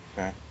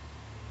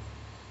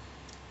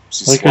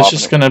 She's Like, it's swapping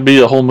just it. going to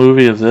be a whole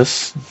movie of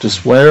this.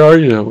 Just, where are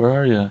you? Where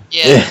are you?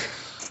 Yeah.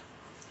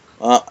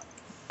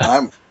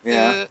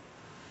 Yeah.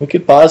 we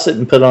could pause it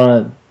and put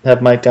on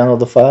have Mike download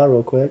the file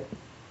real quick.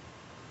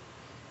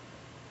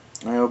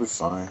 It'll be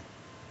fine.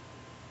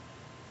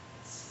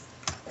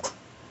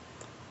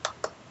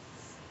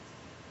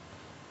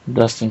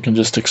 Dustin can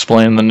just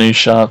explain the new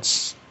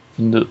shots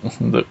and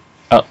the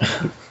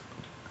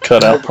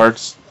cut out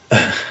parts.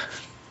 I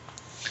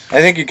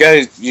think you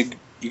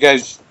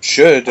guys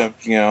should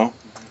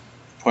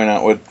point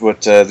out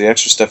what the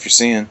extra stuff you're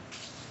seeing.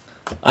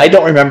 I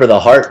don't remember the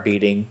heart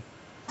beating.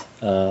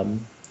 No,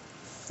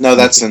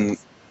 that's in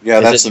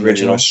that's it in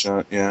original? the US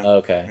shot. Yeah,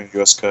 Okay,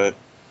 US cut.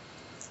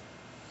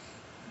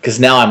 because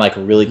now I'm like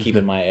really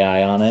keeping my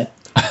eye on it.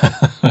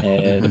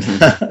 And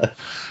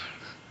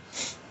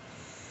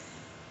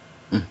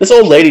this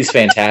old lady's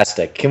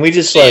fantastic. Can we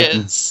just She like?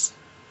 is.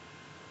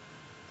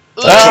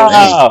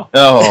 Ah!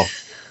 Oh,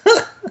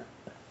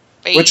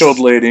 Face. Which old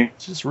lady?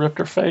 Just ripped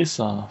her face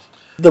off.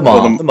 The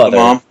mom, the mother. The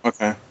mom.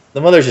 Okay.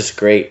 The mother's just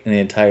great in the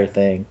entire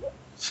thing.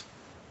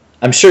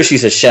 I'm sure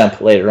she's a shemp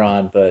later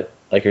on, but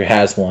like her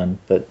has one.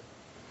 But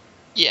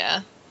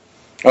Yeah.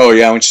 Oh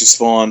yeah, when she's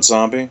full on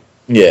zombie.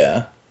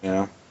 yeah,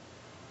 Yeah.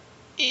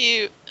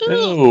 Ew.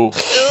 Ew.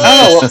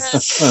 Oh,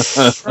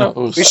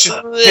 Gross. we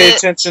should pay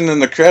attention in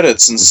the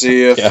credits and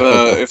see if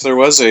Yeah. if there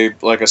was a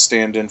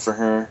stand-in for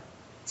her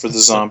for the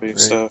zombie Great.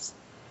 stuff.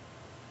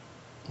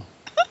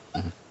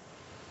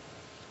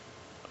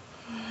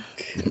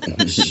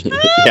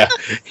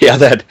 yeah.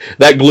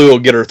 That glue will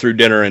get her through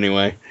dinner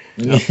anyway.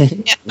 Well,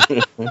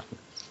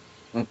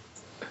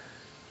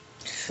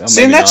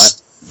 Seeing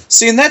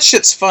maybe that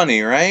shit's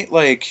funny, right?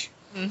 Like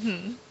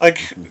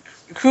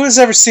who has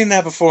ever seen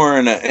that before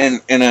in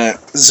a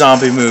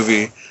zombie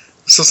movie?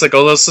 It's just like,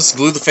 oh, let's just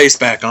glue the face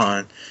back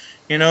on.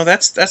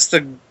 That's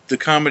the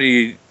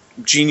comedy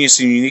genius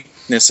and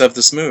uniqueness of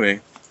this movie.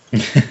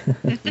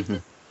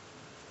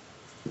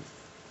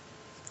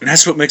 And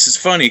that's what makes it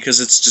funny, because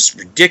it's just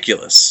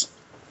ridiculous.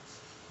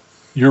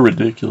 You're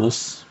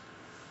ridiculous.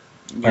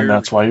 And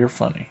that's why you're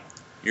funny.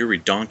 You're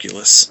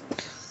redonkulous.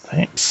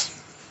 Thanks.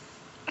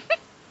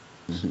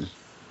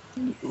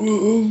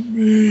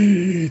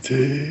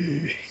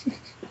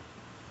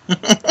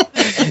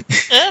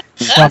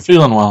 She's not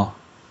feeling well.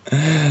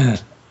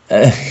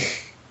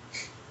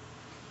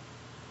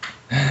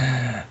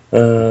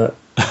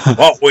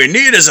 What we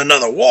need is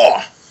another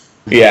war.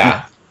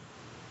 yeah.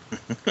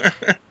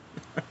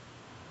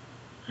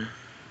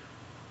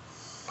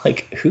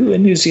 Like, who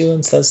in New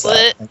Zealand says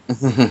that?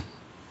 What?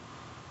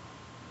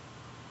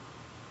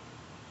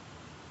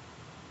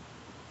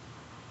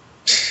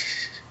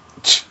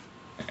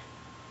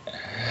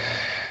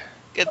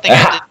 Good thing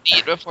I didn't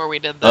eat before we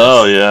did this.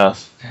 Oh, yeah.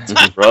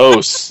 It's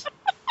gross.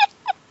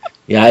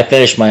 Yeah, I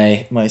finished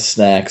my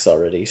snacks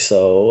already,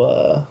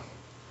 so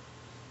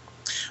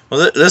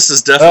Well, this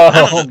is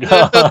definitely.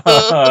 Oh,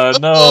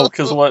 God. No,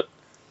 because what?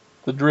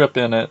 The drip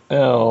in it.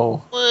 Oh.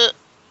 What?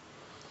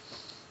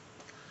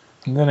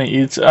 And then he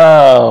eats.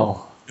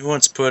 Oh. Who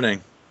wants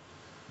pudding?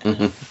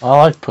 I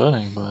like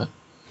pudding, but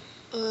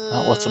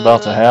not what's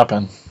about to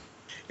happen.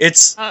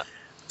 It's Uh.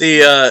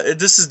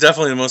 this is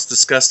definitely the most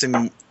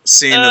disgusting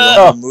scene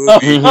of the whole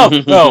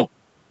movie. No.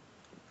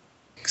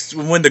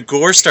 When the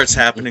gore starts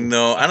happening,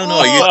 though, I don't know.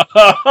 I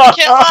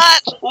can't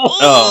watch.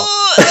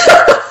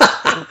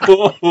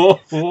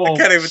 I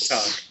can't even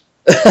talk.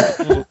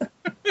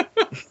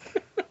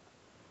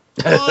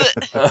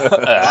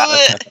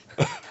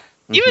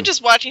 Even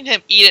just watching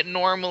him eat it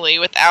normally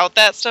without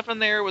that stuff in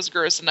there was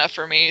gross enough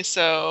for me,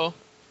 so.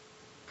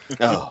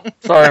 Oh.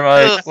 Sorry,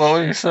 Mike. What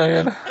were you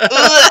saying?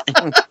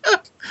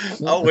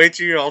 I'll wait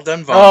till you're all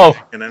done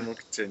vomiting, and then we'll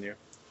continue.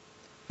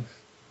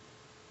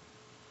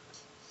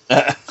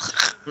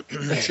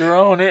 It's your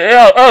own.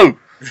 Yeah. Oh.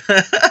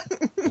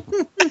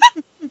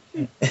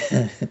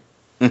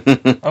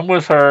 I'm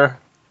with her.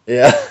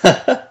 yeah.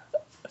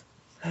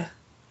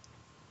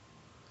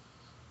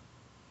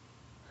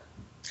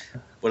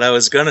 What I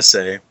was gonna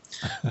say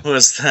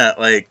was that,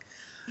 like,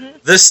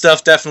 this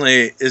stuff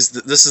definitely is.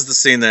 This is the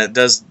scene that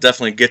does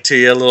definitely get to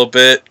you a little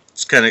bit.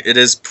 It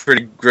is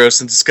pretty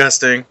gross and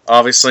disgusting.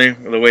 Obviously,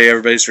 the way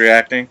everybody's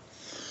reacting.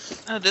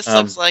 Oh, this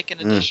looks like an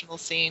additional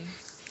scene.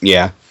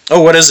 Yeah.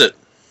 Oh, what is it?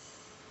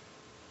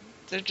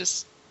 They're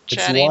just It's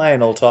chatting.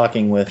 Lionel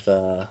talking with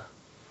the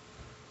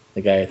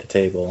guy at the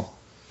table.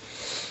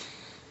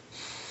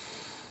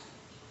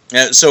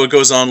 So it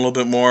goes on a little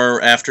bit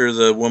more after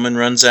the woman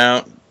runs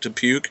out to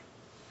puke.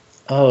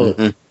 Oh,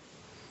 Mhm.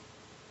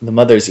 the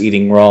mother's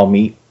eating raw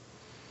meat.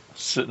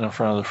 Sitting in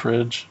front of the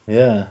fridge.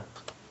 Yeah.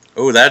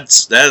 Oh, that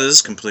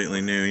is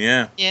completely new.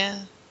 Yeah. Yeah.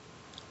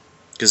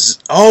 Because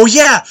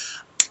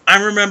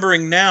I'm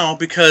remembering now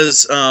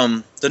because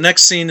the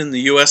next scene in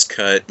the U.S.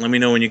 cut. Let me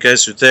know when you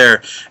guys are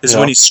there. Is Yeah.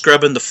 when he's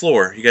scrubbing the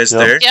floor. You guys Yeah.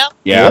 there? Yep.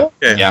 Yeah.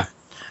 Okay. Yeah.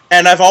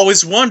 And I've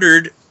always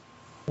wondered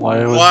Why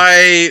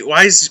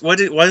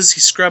is he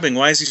scrubbing?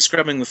 Why is he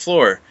scrubbing the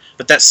floor?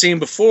 But that scene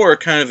before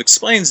kind of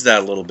explains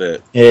that a little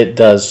bit. It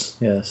does,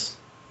 yes.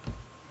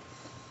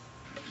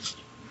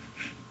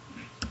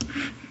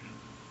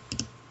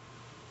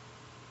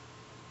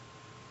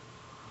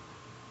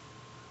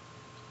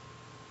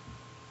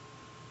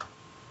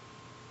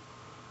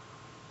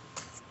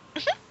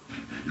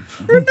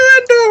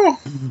 Fernando.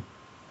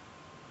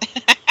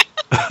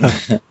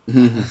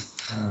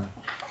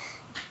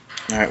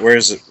 All right,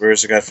 where's it?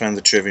 Where's the guy find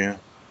the trivia?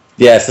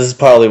 Yes, this is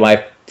probably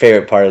my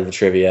favorite part of the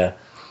trivia.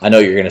 I know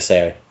what you're going to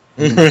say.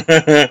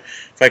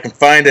 If I can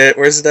find it,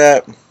 where's it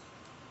at?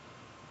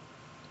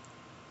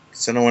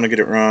 Because I don't want to get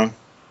it wrong.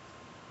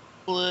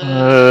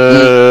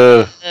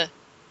 Blue.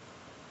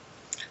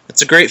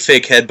 It's a great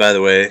fake head, by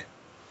the way.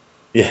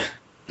 Yeah.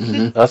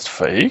 Mhm. That's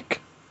fake?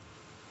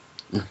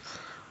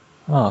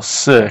 Oh,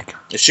 sick.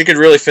 If she could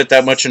really fit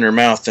that much in her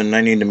mouth, then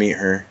I need to meet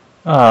her.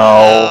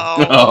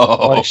 Oh.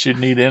 Oh. Like she'd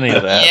need any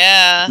of that.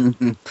 Yeah.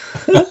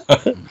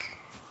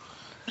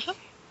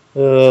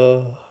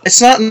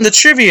 It's not in the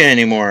trivia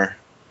anymore.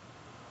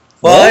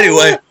 Well, What?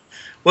 anyway,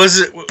 was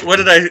it?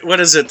 What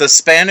is it? The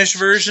Spanish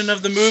version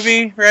of the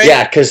movie, right?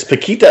 Yeah, because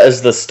Paquita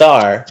is the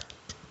star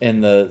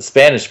in the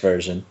Spanish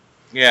version.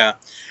 Yeah.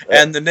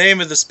 And the name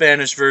of the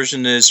Spanish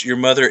version is "Your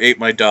Mother Ate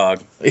My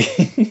Dog."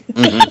 That's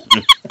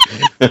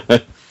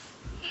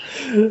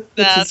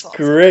That's awesome.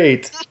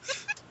 great.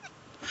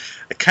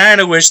 I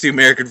kind of wish the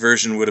American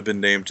version would have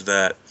been named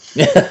that.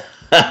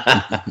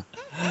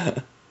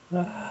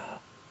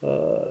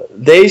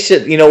 They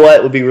should, you know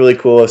what would be really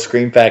cool if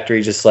Scream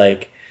Factory just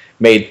like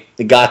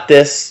got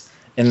this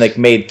and like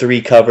made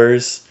 3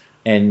 covers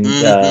and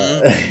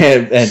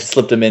and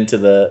slipped them into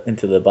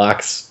the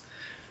box.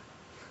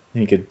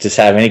 You could just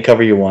have any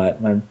cover you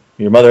want.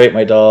 Your Mother Ate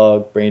My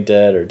Dog, Brain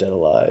Dead, or Dead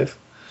Alive.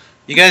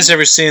 You guys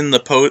ever seen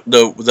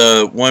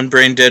the one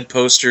Brain Dead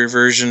poster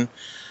version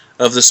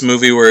of this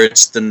movie where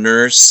it's the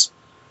nurse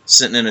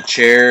sitting in a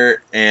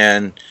chair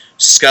and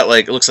she's got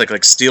it looks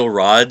like steel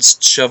rods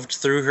shoved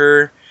through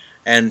her,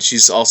 and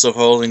she's also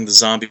holding the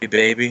zombie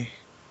baby?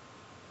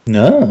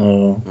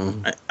 No.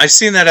 I've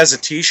seen that as a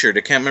T-shirt.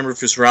 I can't remember if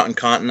it was Rotten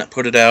Cotton that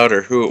put it out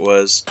or who it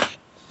was.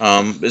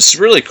 It's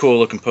a really cool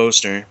looking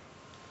poster.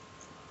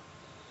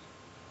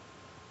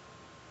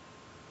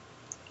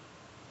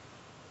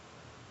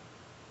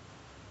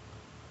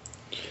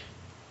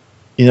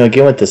 You know,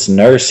 again with this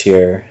nurse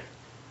here.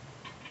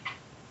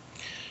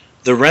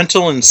 The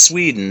rental in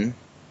Sweden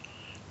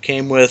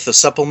came with a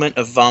supplement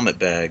of vomit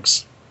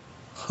bags.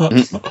 Ugh.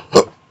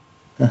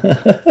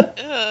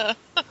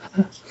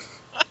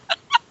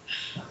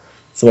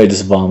 Somebody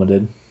just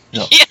vomited.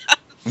 Yeah,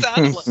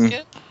 sounds like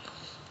it.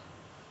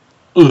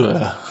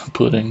 Ugh,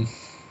 pudding.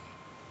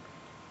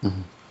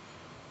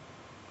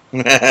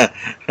 Okay.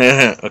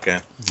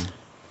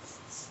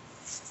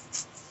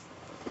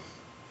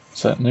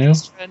 Is that new?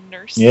 Extra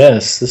nurse.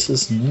 Yes, this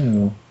is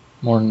new.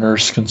 More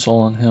nurse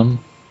consoling him.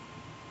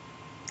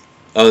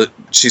 Oh,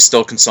 she's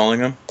still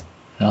consoling him?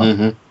 Yeah.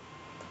 Mhm.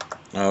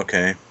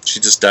 Okay. She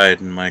just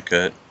died in my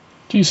cut.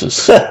 Jesus.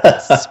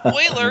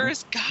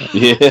 Spoilers. God.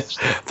 Yeah.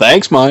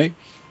 Thanks, Mike.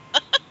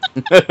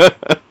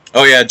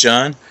 Oh, yeah,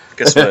 John?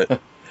 Guess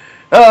what?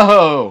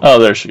 Oh. Oh,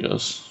 there she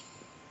goes.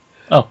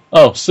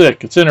 Oh,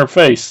 sick. It's in her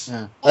face.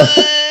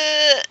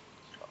 What?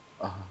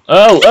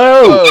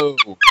 Oh.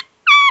 Oh.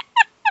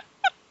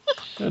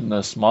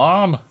 Goodness,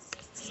 Mom.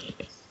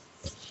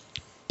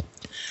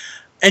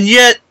 And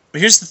yet,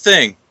 here's the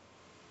thing.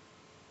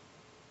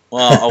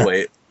 Well, I'll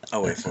wait.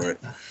 I'll wait for it.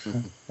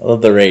 I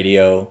love the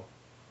radio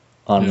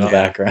on the Yeah.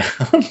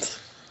 background.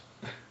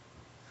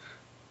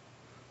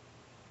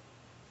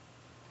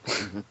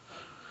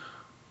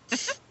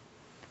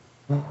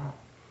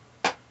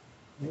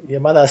 Yeah,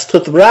 man, that's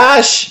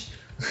toothbrush.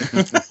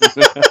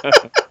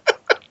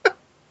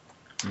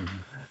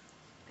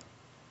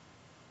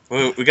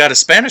 We got a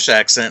Spanish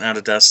accent out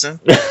of Dustin.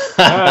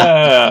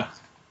 Ah.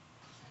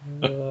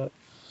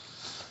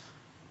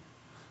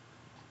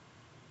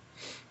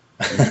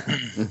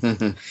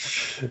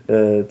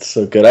 It's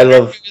so good. I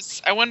love.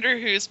 I wonder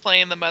who's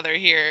playing the mother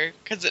here,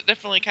 because it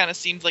definitely kind of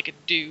seems like a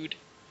dude.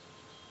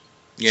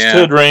 Yeah.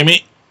 Ted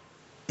Raimi.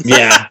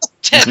 Yeah.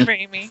 Ted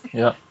Raimi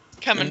Yep.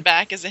 coming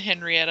back as a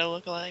Henrietta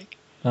lookalike.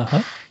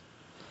 Uh-huh.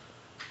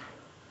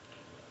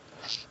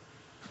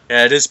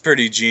 Yeah, it is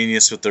pretty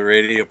genius with the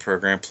radio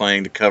program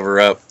playing to cover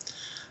up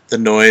the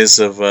noise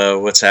of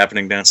what's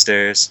happening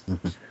downstairs.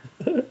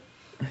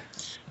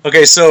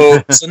 Okay,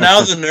 so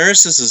now the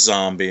nurse is a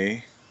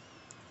zombie,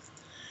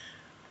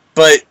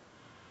 but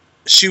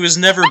she was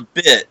never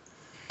bit.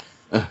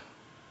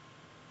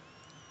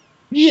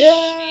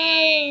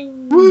 She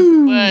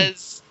Woo.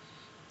 was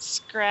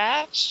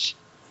scratched.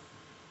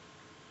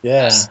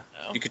 Yeah. So,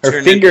 You could Her turn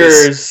into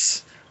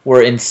fingers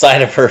were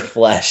inside of her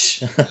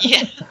flesh.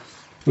 yeah,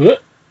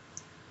 What?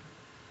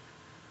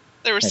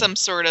 there was some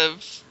sort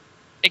of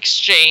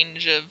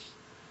exchange of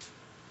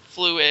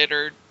fluid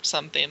or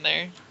something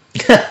there.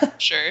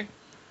 Sure.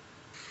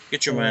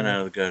 Get your mind out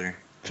of the gutter.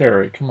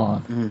 Terry, come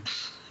on.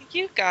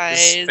 You This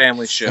guys. is a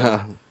family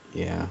show.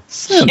 Yeah.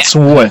 Since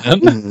when? They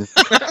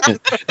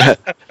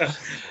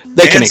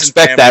can Manson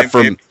expect family, that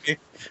from baby.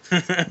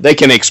 they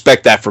can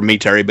expect that from me,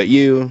 Terry, but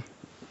you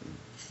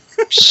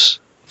She's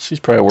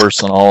probably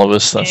worse than all of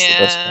us. That's the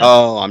best Yeah. part.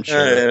 oh, I'm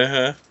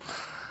sure.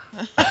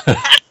 Uh-huh.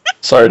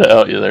 Sorry to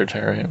out you there,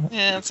 Terry.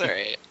 Yeah, that's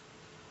alright.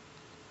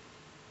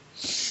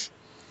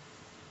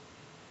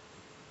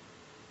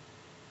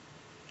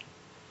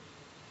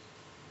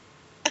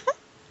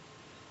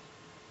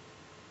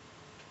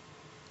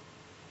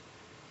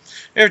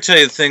 Ever tell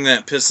you the thing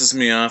that pisses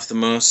me off the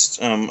most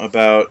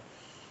about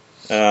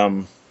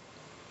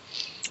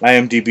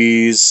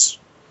IMDb's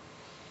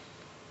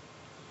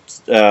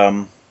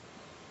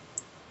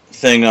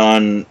thing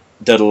on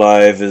Dead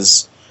Alive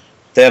is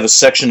they have a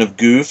section of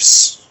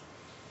goofs,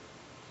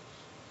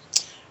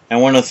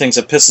 and one of the things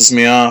that pisses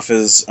me off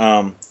is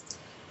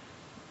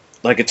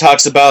like it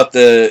talks about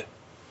the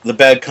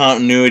bad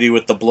continuity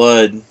with the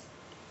blood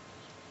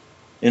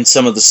in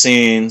some of the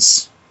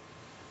scenes,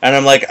 and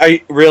I'm like,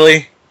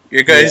 really?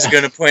 You guys are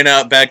going to point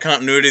out bad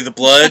continuity of the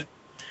blood?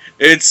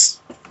 It's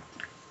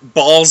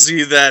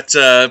ballsy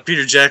that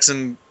Peter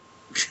Jackson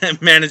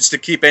managed to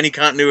keep any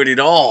continuity at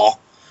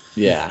all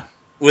Yeah.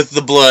 with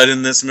the blood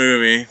in this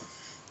movie.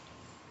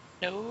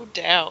 No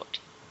doubt.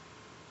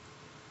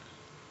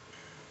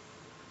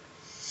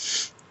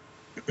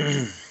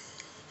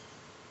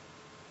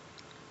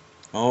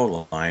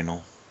 Oh,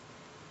 Lionel.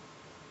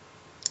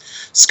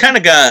 It's kind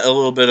of got a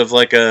little bit of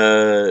like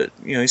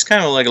he's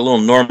kind of like a little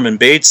Norman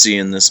Batesy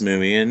in this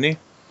movie, isn't he?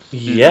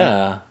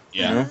 Yeah.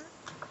 Yeah. You know?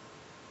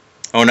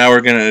 Oh, now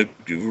we're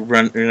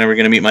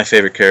gonna meet my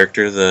favorite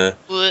character, the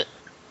What?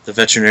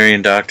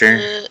 veterinarian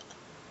doctor.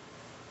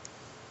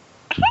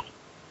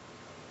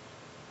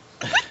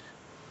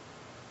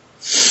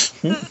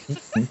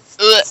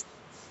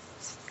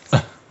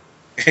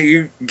 Are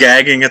you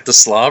gagging at the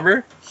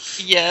slobber?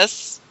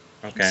 Yes.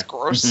 Okay. It's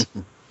gross.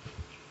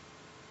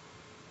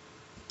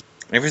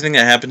 Everything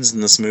that happens in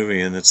this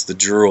movie, and it's the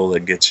drool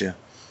that gets you.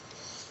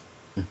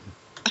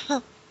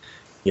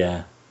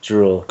 Yeah.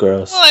 Drool.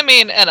 Gross. Well, I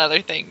mean, and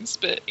other things,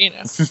 but, you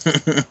know.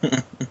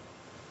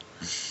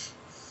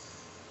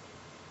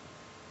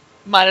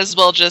 Might as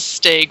well just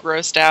stay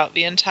grossed out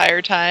the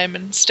entire time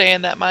and stay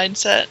in that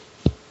mindset.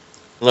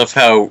 I love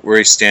how where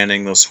he's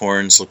standing, those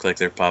horns look like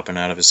they're popping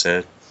out of his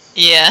head.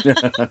 Yeah.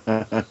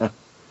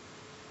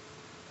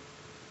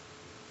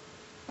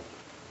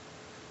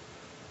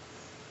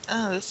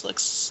 Oh, this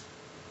looks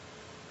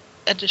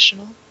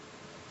additional.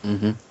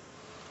 Mm-hmm.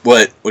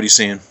 What are you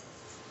seeing?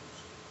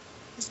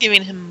 He's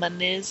giving him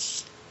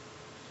monies.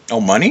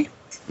 Oh, money?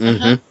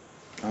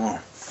 Mm-hmm.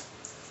 Oh.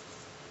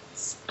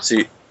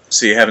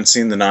 So you haven't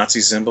seen the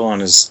Nazi symbol on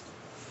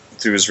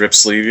through his ripped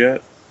sleeve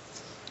yet?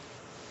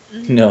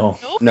 No.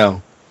 Nope.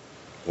 No.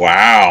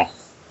 Wow.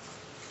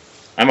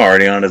 I'm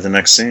already on to the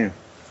next scene.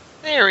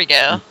 There we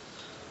go.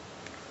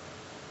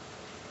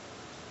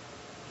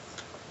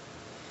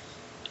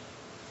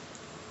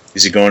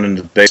 Is he going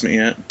into the basement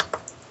yet?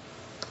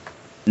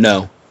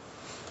 No.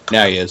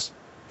 Now he is.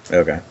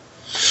 Okay.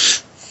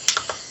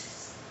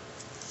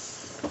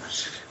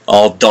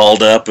 All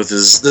dolled up with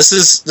his. This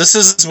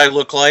is what I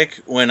look like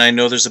when I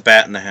know there's a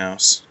bat in the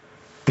house,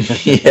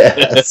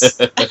 Yes.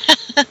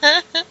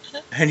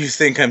 and you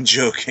think I'm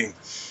joking.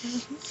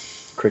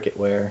 Cricket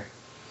wear.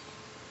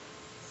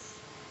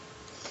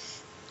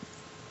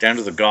 Down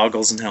to the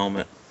goggles and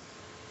helmet,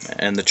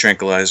 and the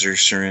tranquilizer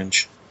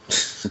syringe.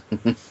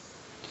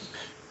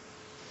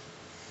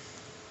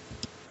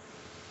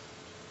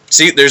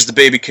 See, there's the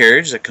baby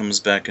carriage that comes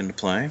back into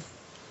play.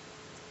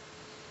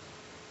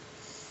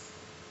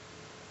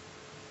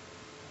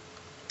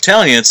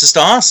 Telling you, it's just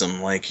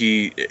awesome. Like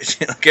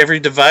like every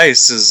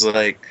device is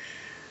like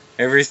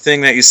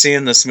everything that you see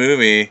in this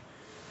movie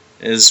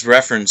is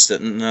referenced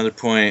at another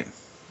point.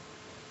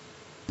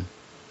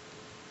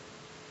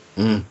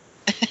 Mm.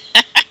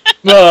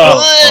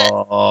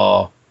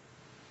 Oh,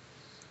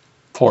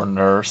 poor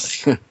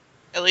nurse.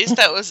 At least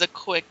that was a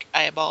quick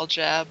eyeball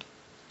jab.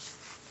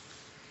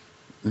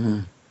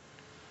 Mm-hmm.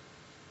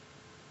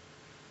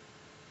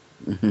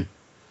 Mm-hmm.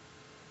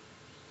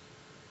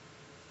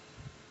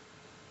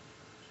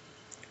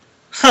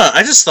 Huh,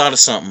 I just thought of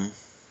something.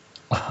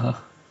 Oh,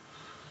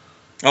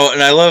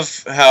 and I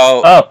love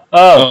how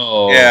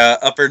Oh. yeah,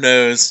 upper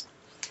nose.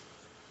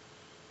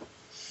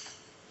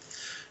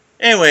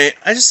 Anyway,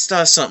 I just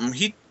thought of something.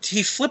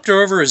 He flipped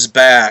her over his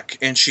back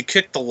and she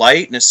kicked the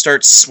light and it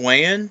starts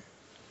swaying.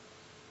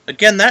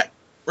 Again, that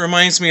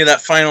reminds me of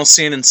that final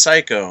scene in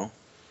Psycho.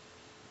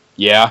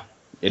 Yeah,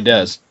 it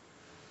does.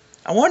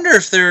 I wonder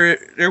if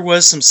there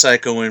was some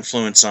Psycho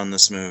influence on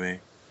this movie.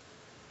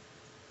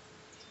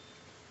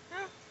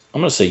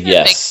 I'm gonna say It makes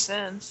yes.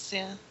 sense,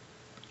 yeah.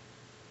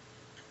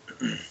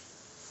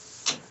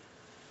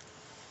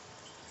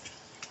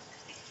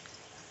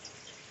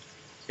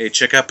 Hey,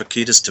 check out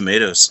Paquita's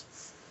tomatoes.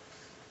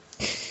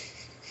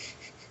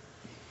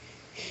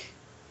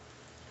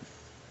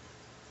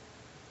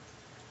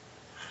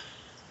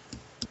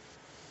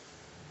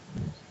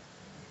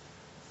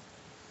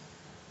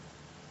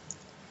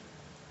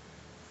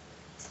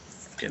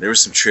 Okay, there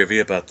was some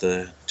trivia about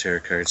the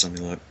tarot cards. Let me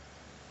look.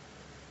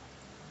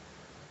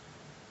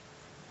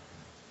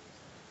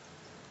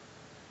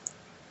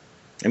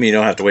 I mean, you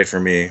don't have to wait for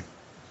me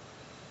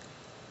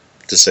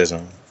to say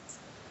something.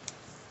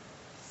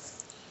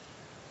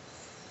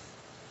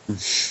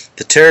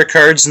 The tarot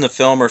cards in the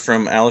film are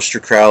from Aleister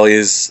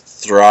Crowley's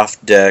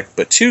Throth deck,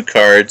 but two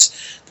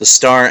cards, the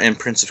Star and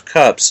Prince of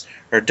Cups,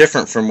 are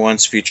different from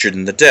ones featured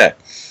in the deck.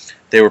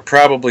 They were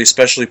probably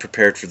specially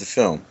prepared for the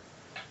film.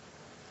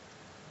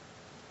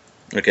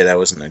 Okay, that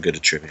wasn't that good a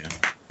trivia.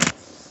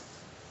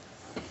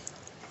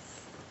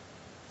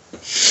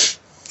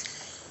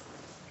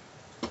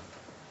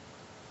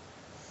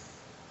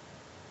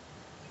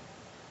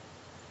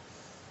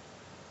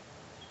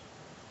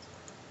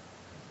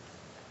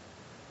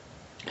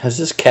 Has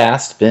this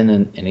cast been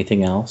in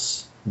anything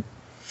else?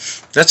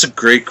 That's a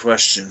great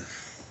question.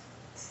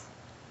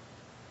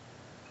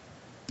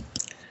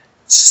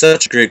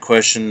 Such a great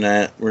question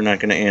that we're not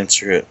going to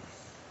answer it.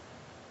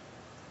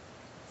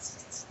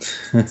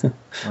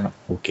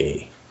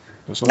 Okay.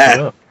 Just look it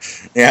up.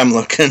 Yeah, I'm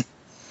looking.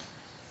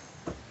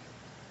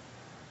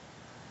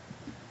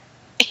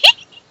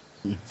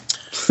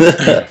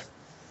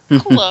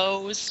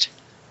 Closed.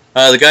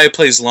 The guy who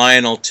plays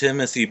Lionel,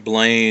 Timothy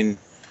Blaine,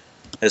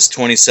 has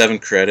 27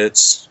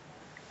 credits.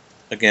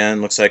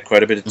 Again, looks like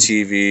quite a bit of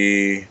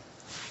TV.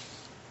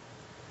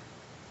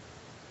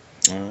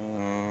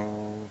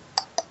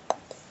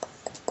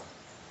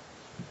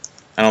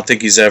 I don't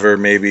think he's ever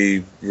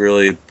maybe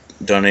really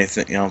done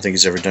anything. I don't think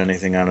he's ever done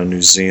anything out of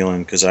New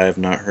Zealand because I have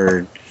not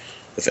heard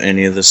of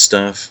any of this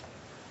stuff.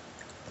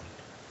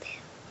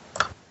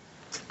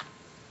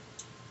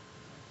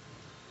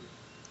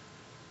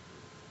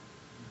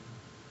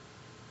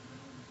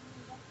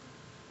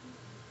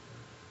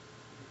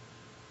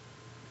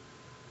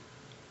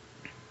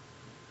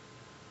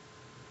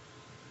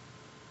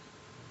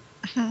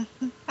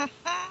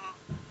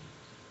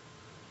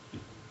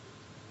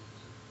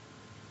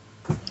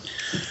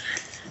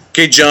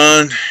 Okay,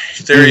 John,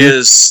 there he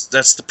is.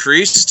 That's the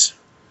priest.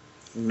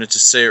 I'm going to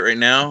just say it right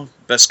now.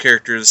 Best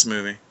character of this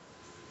movie.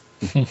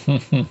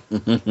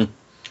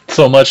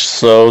 So much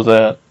so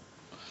that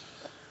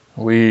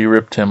we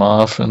ripped him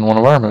off in one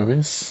of our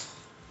movies.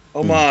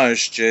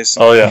 Homage,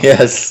 Jason. Oh, yeah.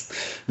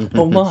 Yes.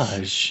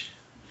 Homage.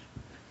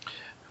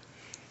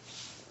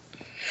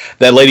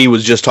 That lady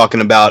was just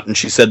talking about, and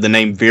she said the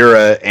name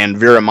Vera, and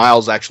Vera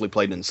Miles actually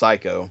played in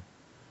Psycho.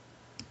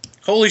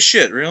 Holy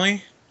shit,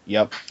 really?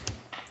 Yep.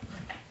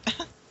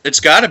 It's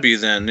got to be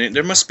then.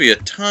 There must be a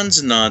tons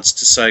of nods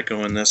to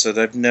Psycho in this that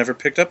I've never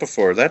picked up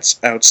before. That's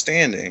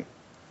outstanding.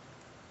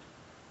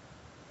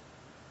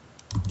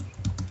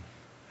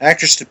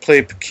 Actress to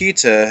play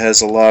Paquita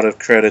has a lot of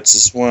credits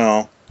as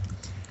well.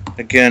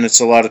 Again,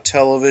 it's a lot of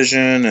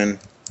television, and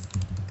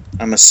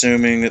I'm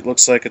assuming it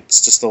looks like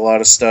it's just a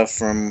lot of stuff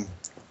from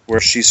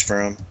where she's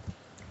from.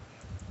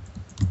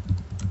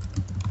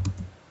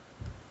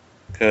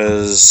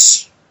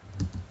 Because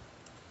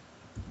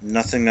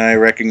nothing I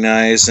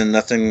recognize and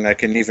nothing I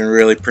can even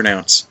really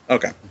pronounce.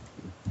 Okay.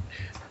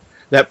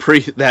 That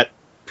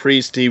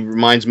priest, he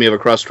reminds me of a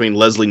cross between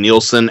Leslie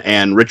Nielsen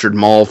and Richard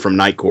Mall from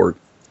Night Court.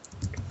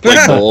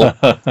 Played Bull.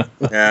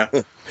 Yeah.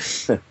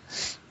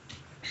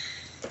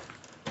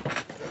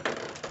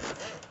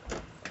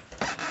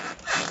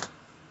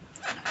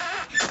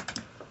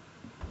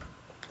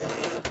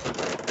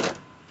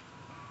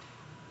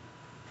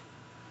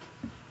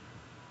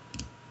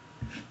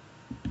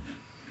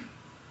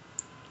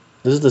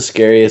 This is the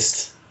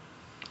scariest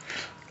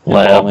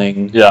Lab.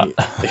 embalming. Yeah.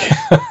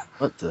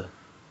 What the?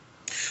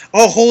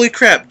 Oh, holy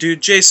crap,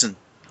 dude, Jason.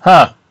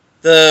 Huh.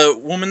 The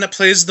woman that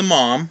plays the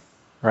mom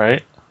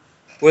Right?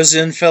 was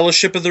in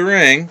Fellowship of the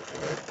Ring.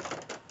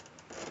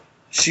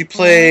 She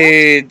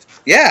played...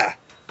 Yeah.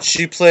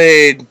 She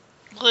played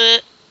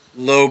Blech.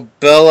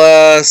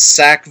 Lobella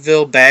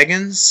Sackville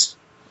Baggins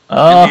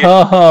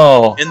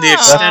Oh. in the Oh.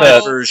 extended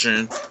That's-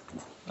 version.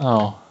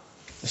 Oh.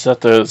 Is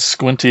that the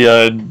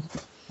squinty-eyed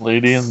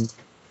lady in...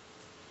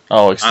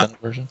 Oh, extended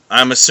version?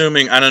 I'm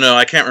assuming, I don't know,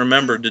 I can't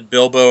remember. Did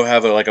Bilbo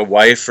have a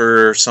wife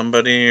or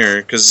somebody?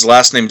 Or because his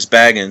last name's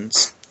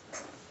Baggins.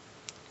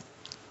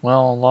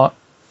 Well, a lot...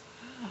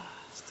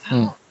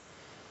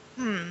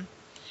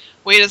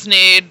 We just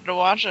need to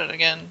watch it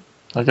again.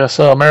 I guess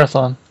so.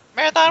 Marathon.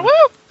 Marathon,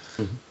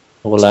 woo!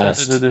 Will last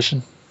Extended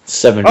edition.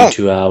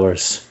 72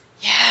 hours.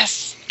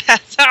 Yes!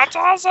 That sounds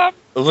awesome!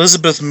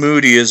 Elizabeth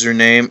Moody is her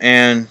name,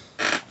 and...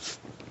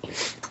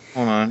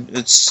 Hold on.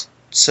 It's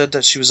said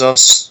that she's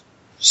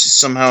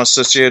somehow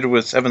associated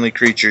with Heavenly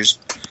Creatures.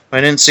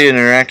 I didn't see it in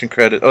her acting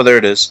credit. Oh, there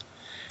it is.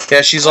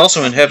 Yeah, she's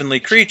also in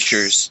Heavenly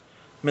Creatures.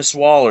 Miss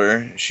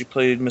Waller. She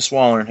played Miss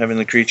Waller in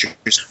Heavenly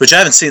Creatures, which I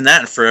haven't seen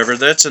that in forever.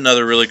 That's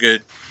another really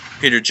good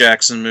Peter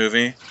Jackson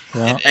movie.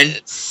 Yeah.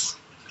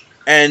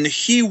 And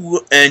he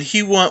won.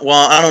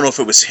 Well, I don't know if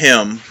it was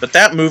him, but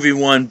that movie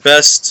won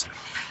best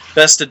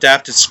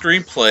adapted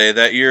screenplay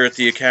that year at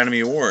the Academy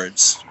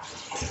Awards.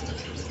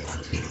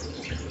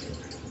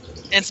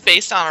 It's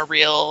based on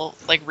real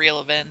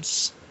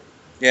events.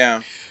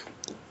 Yeah.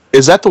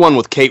 Is that the one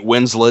with Kate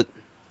Winslet?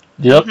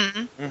 Yep.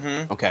 Mm-hmm.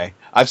 Mm-hmm. Okay,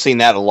 I've seen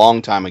that a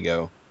long time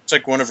ago. It's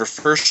like one of her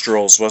first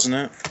roles, wasn't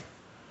it?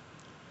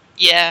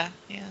 Yeah.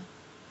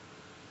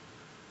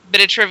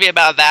 Bit of trivia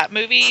about that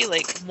movie,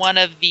 like one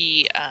of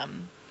the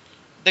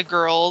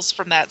girls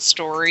from that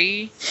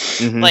story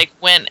Mhm. like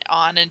went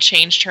on and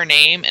changed her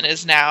name and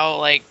is now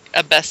like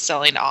a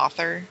best-selling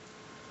author.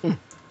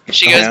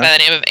 She goes yeah. by the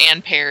name of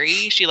Anne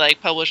Perry. She like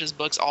publishes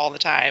books all the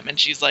time and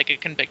she's like a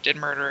convicted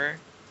murderer.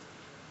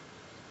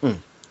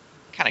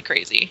 Kind of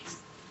crazy.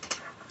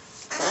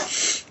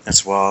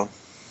 That's wild.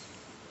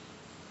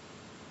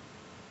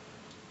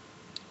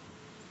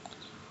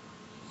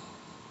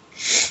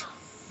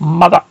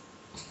 Mother.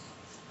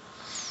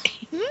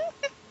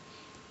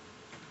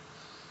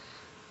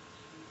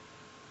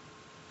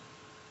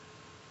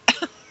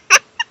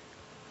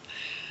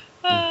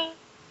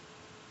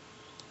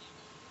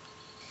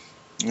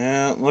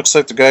 Yeah, it looks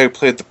like the guy who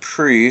played the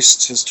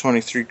priest has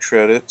 23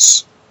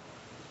 credits.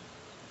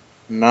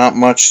 Not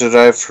much that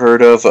I've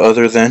heard of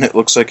other than it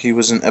looks like he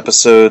was in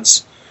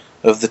episodes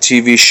of the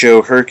TV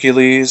show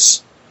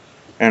Hercules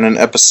and an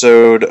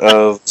episode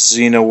of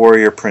Xena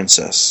Warrior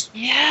Princess.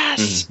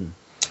 Yes. Mhm.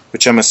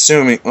 Which I'm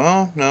assuming...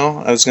 Well, no,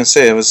 I was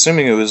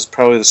assuming it was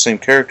probably the same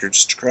character,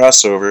 just a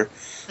crossover,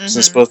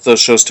 since Mhm. both those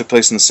shows took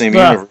place in the same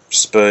Yeah.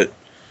 universe, but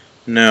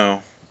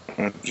no.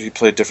 He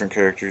played different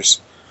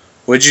characters.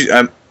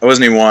 I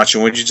wasn't even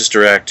watching. What'd you just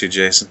react to,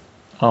 Jason?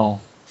 Oh,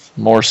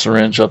 more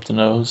syringe up the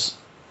nose.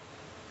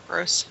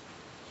 Gross.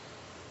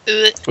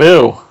 Ugh.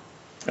 Ew.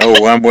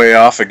 Oh, I'm way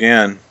off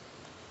again.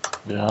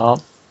 Yeah.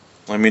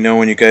 Let me know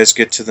when you guys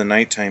get to the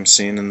nighttime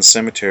scene in the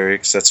cemetery,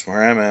 because that's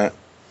where I'm at.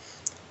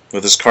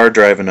 With his car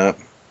driving up.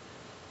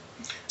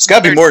 It's got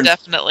to be There more than...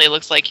 definitely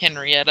looks like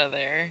Henrietta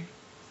there.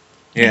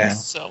 Yeah.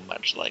 So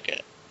much like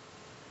it.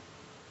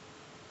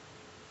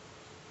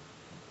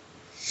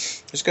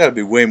 There's got to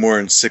be way more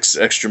than 6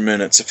 extra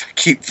minutes if I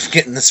keep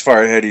getting this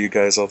far ahead of you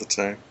guys all the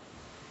time.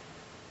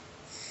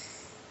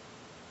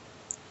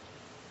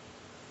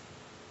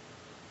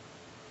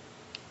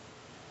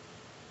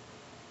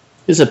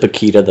 Isn't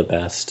Paquita the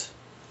best?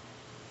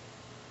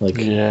 Like,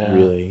 Yeah.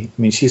 really? I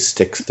mean, she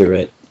sticks through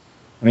it.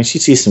 I mean, she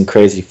sees some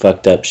crazy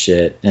fucked up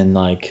shit, and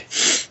like,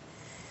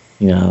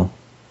 you know,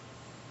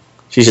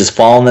 she's just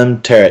following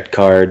them tarot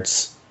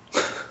cards.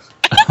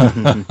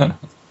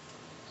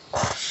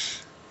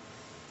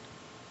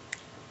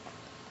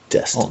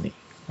 Destiny.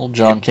 Well,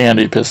 John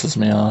Candy pisses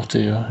me off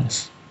too.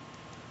 He's-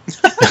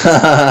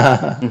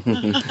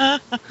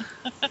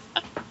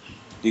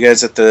 You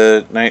guys at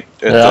the night...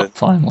 At yeah,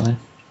 finally.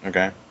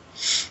 Okay.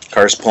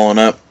 Car's pulling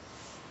up.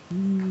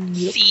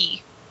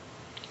 C.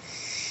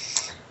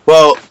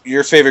 Well,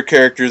 your favorite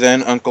character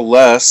then, Uncle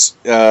Les,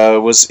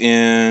 was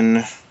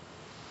in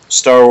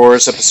Star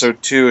Wars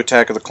Episode 2,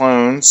 Attack of the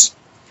Clones.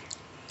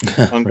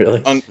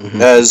 Really?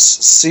 As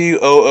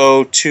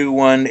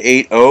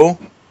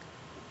COO2180.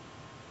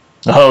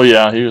 Oh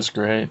yeah, he was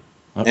great.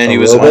 And he A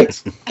was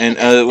robot? and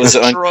it was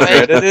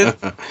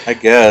uncredited, I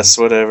guess,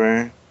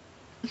 whatever.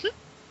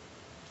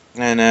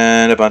 And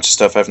then a bunch of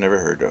stuff I've never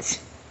heard of.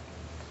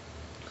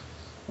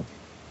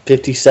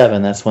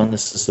 57. That's when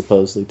this is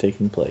supposedly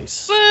taking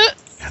place. But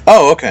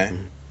Oh, okay.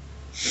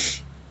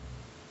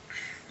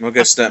 Well, I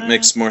guess that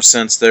makes more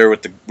sense there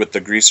with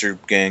the greaser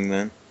gang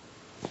then.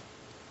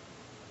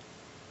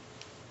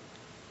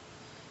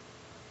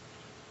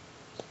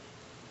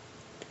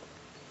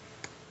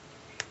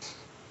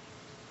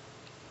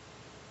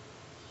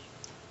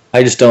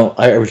 I just don't.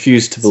 I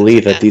refuse to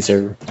believe that these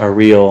are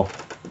real.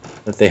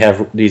 That they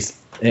have these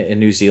in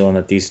New Zealand.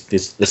 That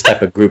this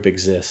type of group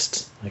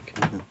exists. Like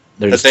they're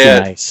But just they too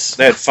had- nice.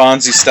 They had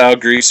Fonzie style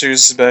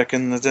greasers back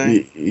in the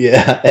day.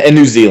 Yeah, and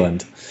New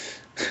Zealand.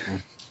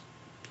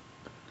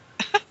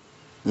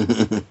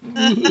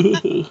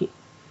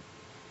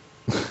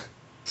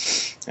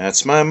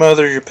 That's my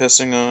mother you're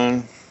pissing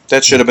on.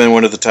 That should have been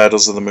one of the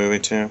titles of the movie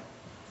too.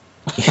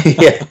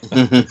 Yeah.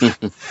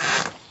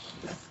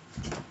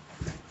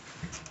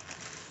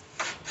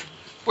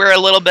 we're a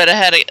little bit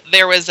ahead.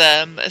 There was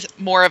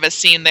more of a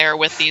scene there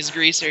with these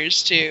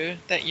greasers too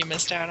that you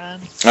missed out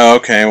on. Oh,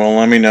 okay. Well,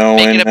 let me know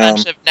Making when. a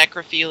bunch of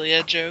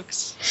necrophilia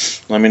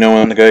jokes. Let me know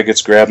when the guy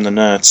gets grabbed in the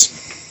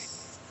nuts.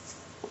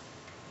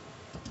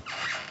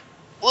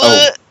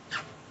 What?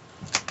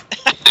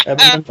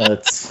 Having the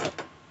nuts.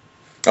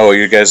 Oh,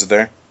 you guys are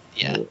there.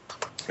 Yeah.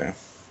 Okay.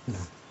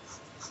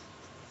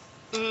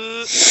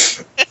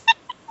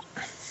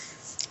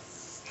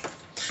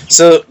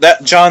 So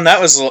that John,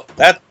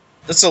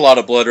 that's a lot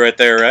of blood right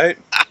there, right?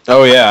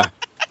 Oh yeah.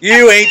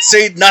 You ain't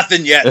seen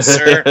nothing yet,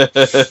 sir.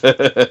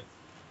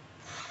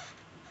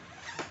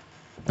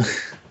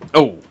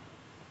 Oh.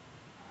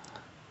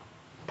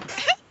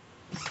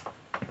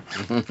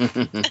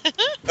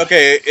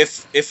 Okay,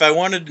 if I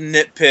wanted to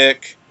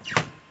nitpick,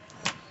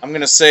 I'm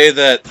gonna say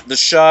that the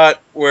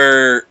shot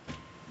where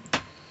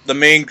the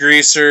main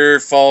greaser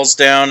falls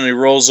down and he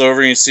rolls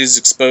over and you see his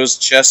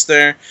exposed chest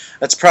there,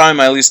 that's probably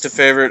my least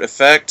favorite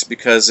effect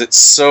because it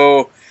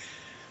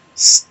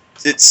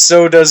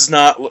does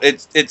not,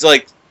 it's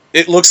like,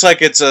 it looks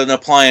like it's an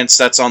appliance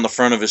that's on the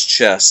front of his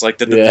chest. Like,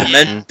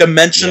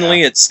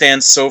 dimensionally, it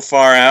stands so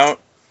far out.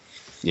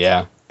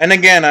 Yeah. And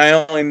again, I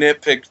only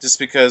nitpick just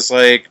because,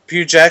 like,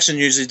 Peter Jackson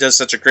usually does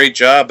such a great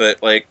job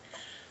at, like,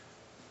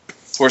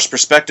 force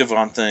perspective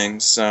on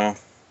things, so.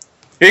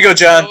 Here you go,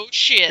 John. Oh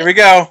shit. Here we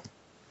go.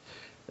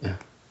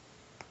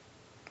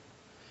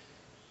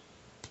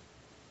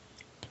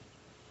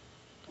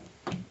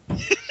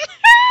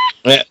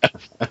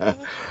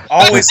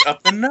 Always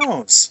up the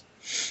nose.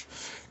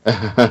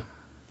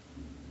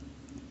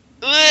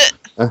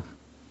 Ugh.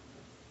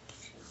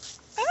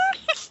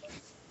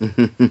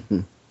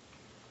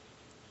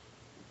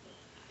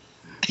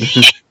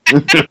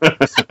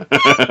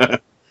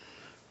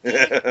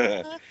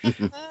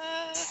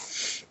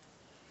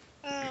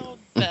 Oh,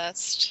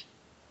 best.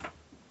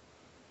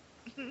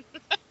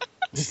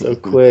 So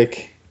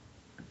quick.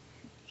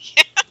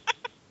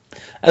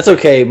 That's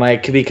okay,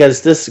 Mike,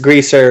 because this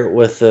greaser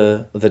with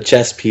the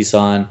chest piece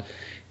on,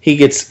 he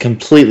gets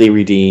completely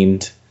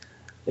redeemed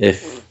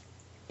if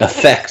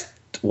effect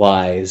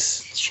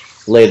wise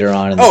later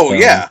on in the film.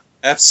 Yeah,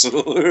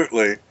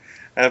 absolutely.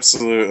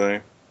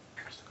 Absolutely.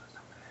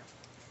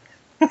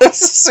 This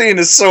scene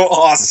is so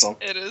awesome.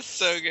 It is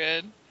so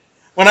good.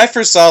 When I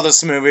first saw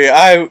this movie,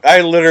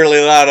 I literally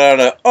let out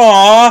a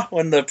 "aw"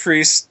 when the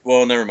priest.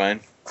 Well, never mind.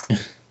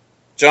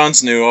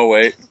 John's new. I'll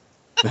wait.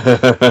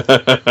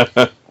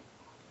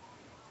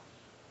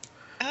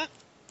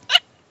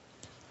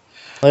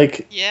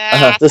 Like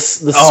Yeah. the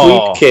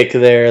sweep kick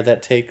there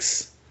that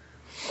takes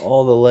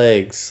all the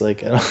legs.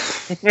 Like I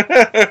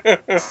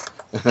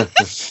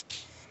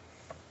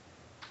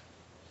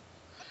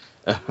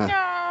don't,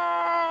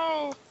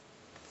 No.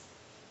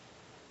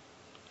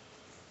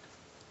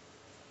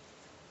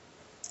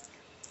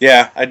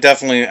 Yeah, I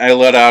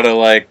let out a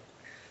like,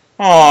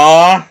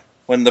 "aw"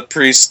 when the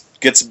priest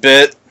gets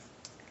bit.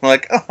 I'm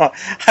like, oh,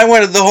 I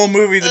wanted the whole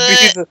movie to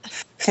be the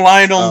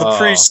Lionel and the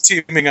priest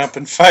teaming up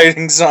and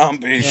fighting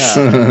zombies.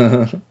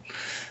 Yeah.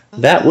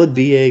 that would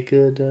be a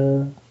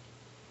good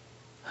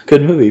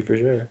movie for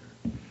sure.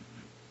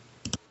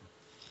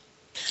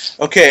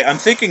 Okay, I'm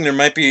thinking there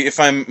might be,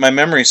 my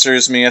memory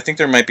serves me, I think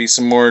there might be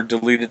some more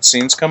deleted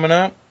scenes coming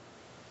up.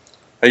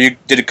 Did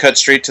it cut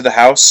straight to the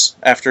house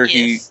after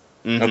Yes.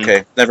 Mhm.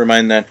 Okay, never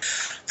mind then.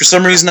 For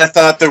some reason, I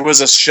thought there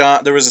was a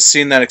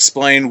scene that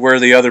explained where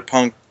the other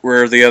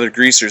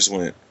greasers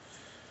went.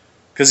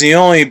 Because he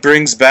only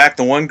brings back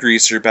the one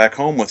greaser back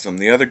home with him.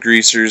 The other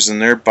greasers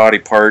and their body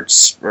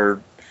parts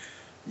are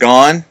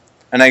gone.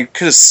 And I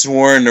could have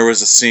sworn there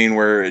was a scene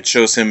where it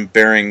shows him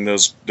burying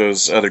those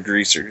other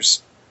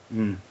greasers.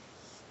 Mm.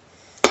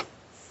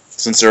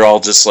 Since they're all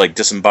just like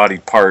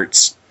disembodied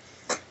parts.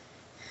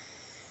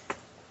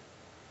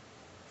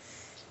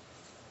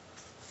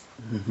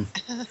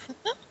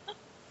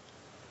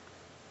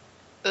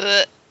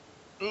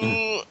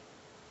 Ooh.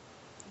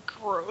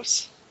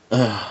 Gross.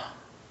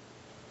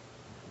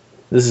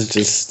 This is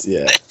just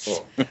I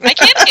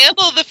can't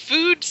handle the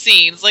food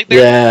scenes. Like, they're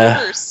Yeah.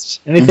 the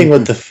worst. anything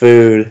with the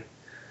food.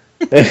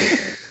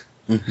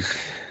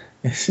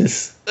 It's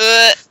just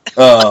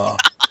Oh.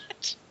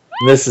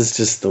 this is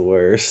just the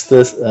worst.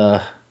 This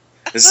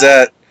Is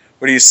that...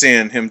 What are you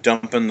seeing? Him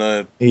dumping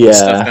the yeah.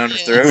 stuff down her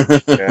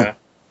throat? Yeah.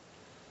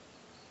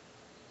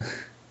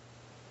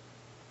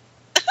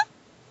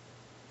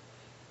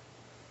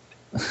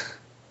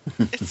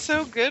 It's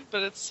so good,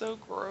 but it's so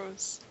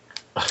gross.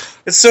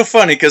 It's so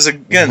funny because,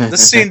 again,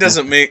 this scene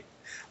doesn't make...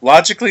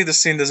 Logically, the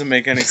scene doesn't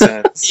make any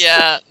sense.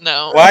 Yeah,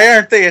 no. Why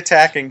aren't they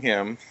attacking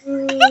him?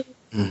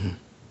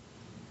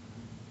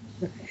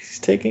 He's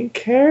taking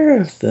care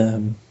of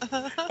them.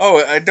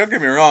 Oh, don't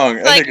get me wrong.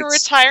 It's like a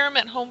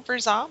retirement home for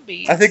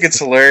zombies. I think it's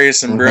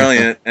hilarious and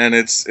brilliant, and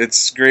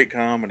it's great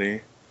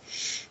comedy.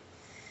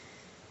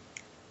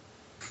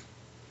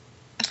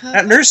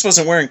 That nurse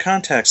wasn't wearing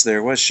contacts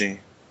there, was she?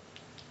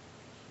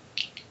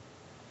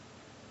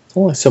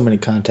 Only so many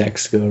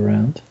contacts go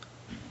around.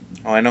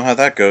 Oh, I know how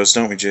that goes,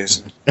 don't we,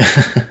 Jason?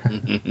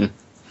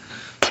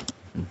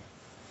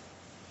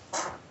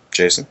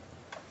 Jason?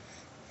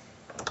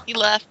 He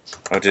left.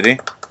 Oh, did he?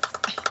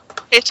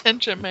 Pay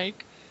attention,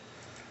 Mike.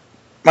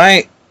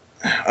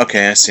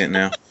 Okay, I see it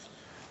now.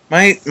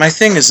 My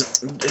thing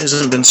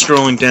hasn't been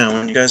scrolling down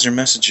when you guys are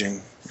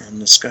messaging on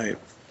the Skype.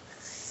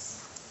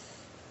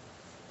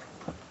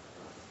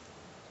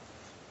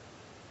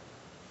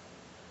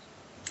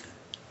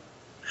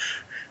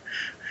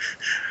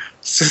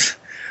 So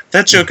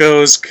that joke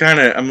goes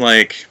I'm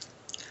like,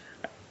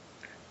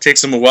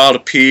 takes him a while to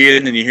pee,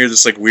 and then you hear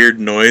this like weird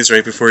noise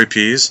right before he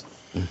pees.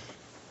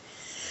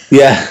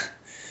 Yeah.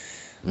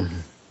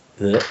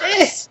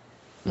 It's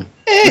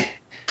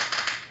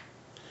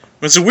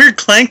a weird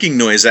clanking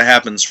noise that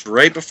happens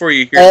right before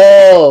you hear.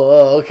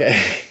 Oh,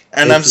 okay.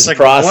 And It's I'm just his like,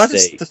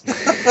 prostate. what is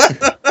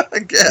the... I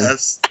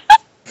guess.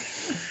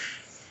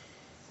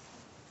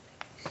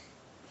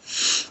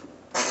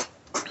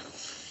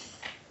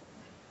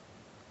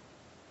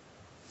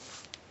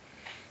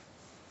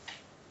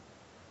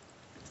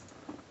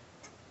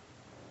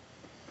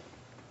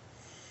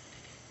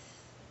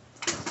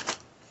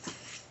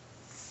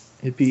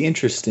 It'd be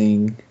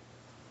interesting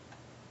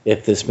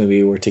if this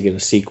movie were to get a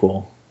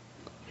sequel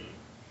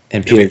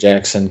and Peter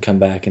Jackson come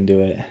back and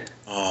do it.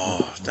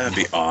 Oh, that'd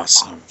be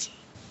awesome.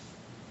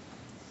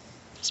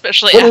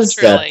 Especially What after is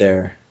that like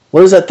there?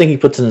 What is that thing he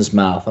puts in his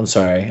mouth? I'm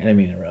sorry, I didn't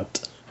mean to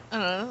interrupt. I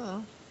don't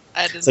know.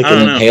 I didn't It's like I an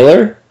don't know.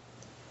 inhaler?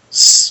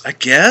 I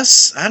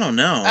guess? I don't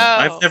know. Oh.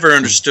 I've never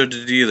understood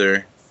it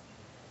either.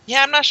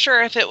 Yeah, I'm not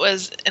sure if it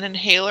was an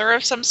inhaler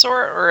of some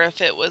sort or if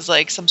it was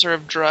like some sort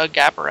of drug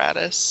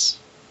apparatus.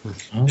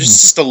 Oh.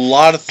 There's just a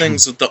lot of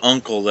things with the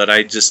uncle that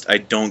I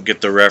don't get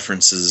the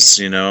references,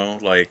 you know?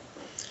 Like,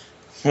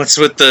 what's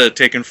with the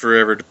taking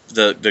forever,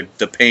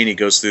 the pain he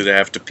goes through to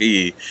have to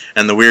pee,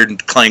 and the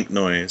weird clank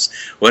noise?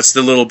 What's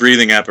the little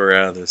breathing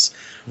apparatus?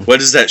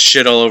 What is that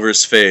shit all over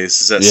his face?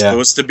 Is that Yeah.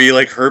 supposed to be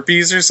like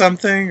herpes or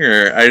something?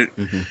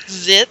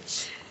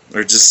 Zits.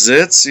 Or just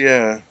zits?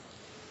 Yeah.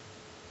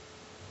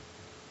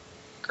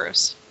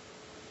 Gross.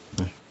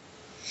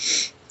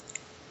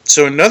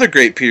 So another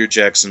great Peter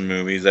Jackson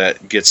movie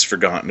that gets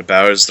forgotten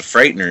about is The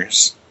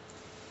Frighteners.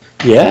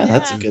 Yeah,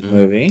 that's a good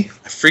movie.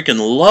 I freaking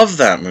love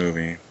that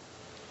movie.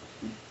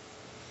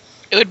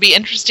 It would be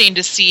interesting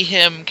to see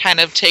him kind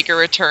of take a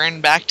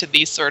return back to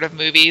these sort of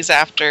movies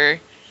after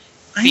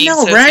I being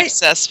know, so right?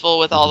 successful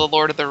with all the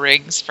Lord of the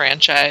Rings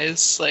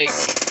franchise. Like,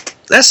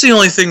 That's the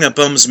only thing that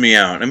bums me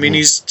out. I mean,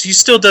 he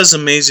still does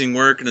amazing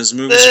work, and his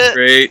movies are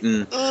great,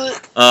 and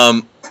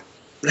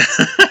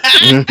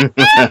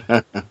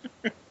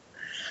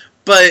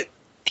but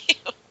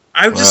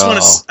I just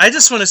want to. Wow. I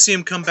just want to see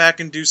him come back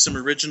and do some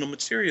original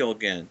material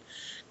again,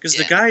 because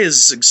the Yeah. guy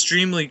is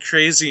extremely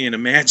crazy and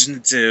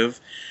imaginative,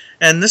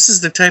 and this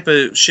is the type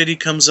of shit he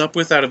comes up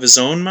with out of his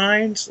own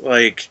mind.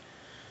 Like,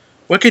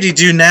 what could he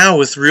do now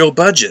with real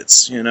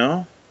budgets? You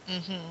know.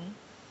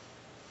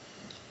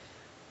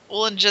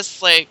 well, and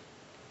just like,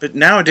 But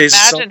nowadays,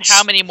 it's imagine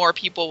how many more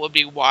people would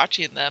be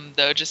watching them,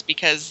 though, just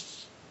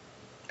because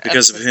of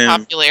his him.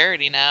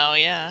 popularity now.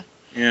 Yeah.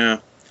 Yeah.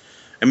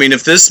 I mean,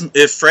 if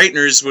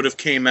Frighteners would have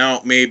came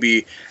out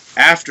maybe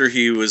after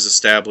he was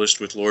established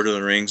with Lord of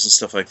the Rings and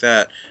stuff like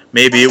that,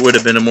 maybe it would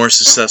have been a more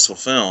successful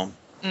film.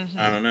 Mhm.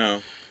 I don't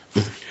know.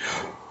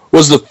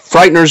 Was the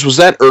Frighteners, was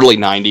that early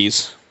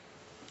 90s?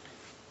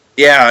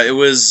 Yeah, it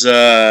was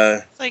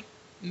It's like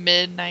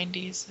mid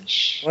 90s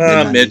ish.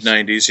 mid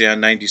 90s, yeah,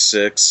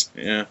 96.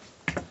 Yeah.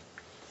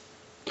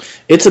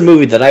 It's a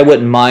movie that I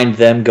wouldn't mind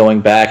them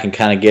going back and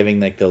kind of giving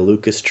like the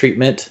Lucas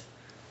treatment.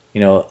 You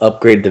know,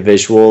 upgrade the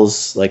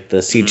visuals. Like the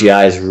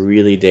CGI is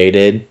really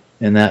dated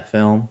in that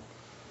film.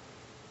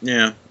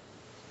 Yeah.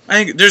 I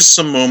think there's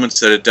some moments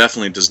that it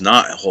definitely does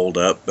not hold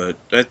up, but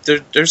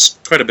there's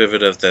quite a bit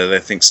of it that I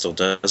think still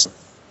does.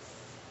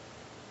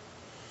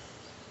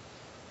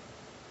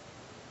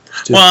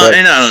 Well,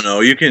 and I don't know.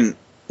 You can.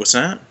 What's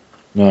that?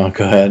 No,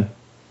 go ahead.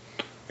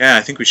 Yeah,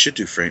 I think we should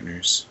do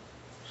Frighteners.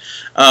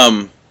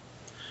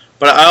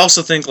 But I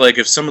also think, like,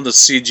 if some of the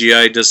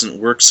CGI doesn't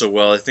work so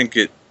well, I think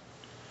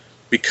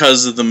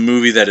because of the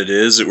movie that it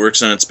is, it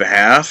works on its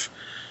behalf.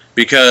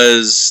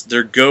 Because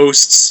they're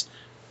ghosts,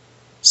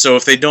 so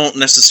if they don't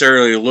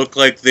necessarily look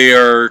like they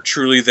are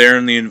truly there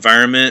in the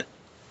environment,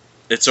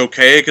 it's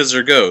okay because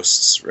they're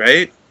ghosts,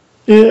 right?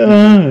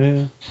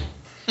 Yeah.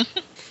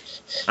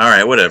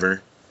 Alright,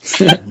 whatever.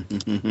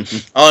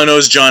 All I know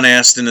is John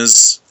Astin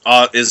is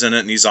in it,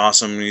 and he's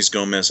awesome, and he's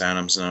Gomez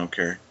Adams, and I don't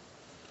care.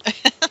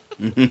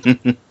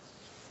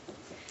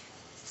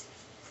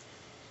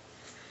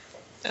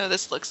 Oh,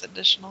 this looks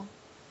additional.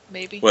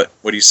 Maybe. What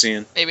are you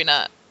seeing? Maybe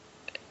not.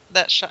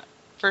 That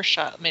first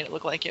shot made it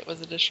look like it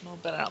was additional,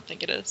 but I don't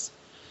think it is.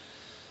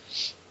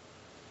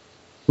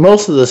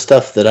 Most of the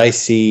stuff that I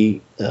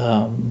see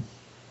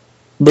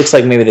looks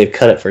like maybe they've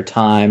cut it for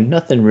time.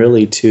 Nothing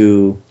really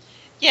too.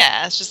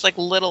 Yeah, it's just like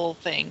little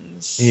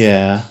things.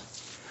 Yeah.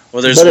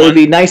 Well, there's But it one. would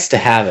be nice to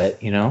have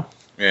it, you know?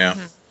 Yeah.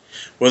 Mhm.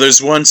 Well,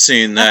 there's one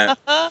scene that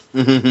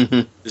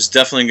is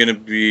definitely going to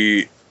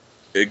be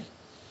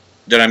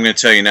that I'm going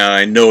to tell you now.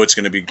 I know it's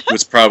going to be.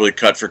 It's probably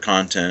cut for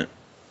content.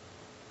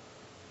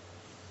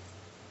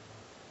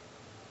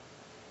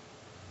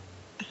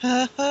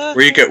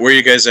 Where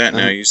you guys at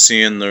now? You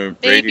seeing the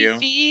Baby radio?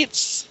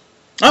 feet.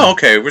 Oh,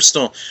 okay. We're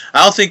still.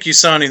 I don't think you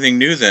saw anything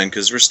new then,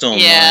 because we're still in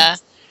Yeah. line.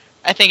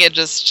 I think it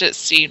just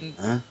seemed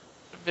Huh?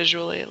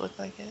 visually it looked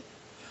like it.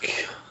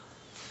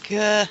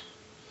 Gah.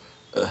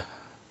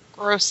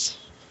 Gross.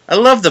 I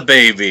love the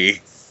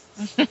baby.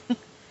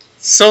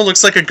 So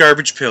looks like a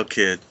Garbage Pail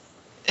Kid.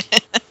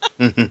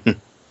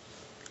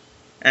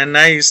 And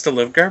I used to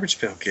love Garbage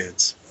Pail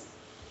Kids.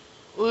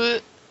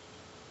 What?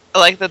 I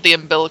like that the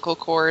umbilical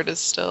cord is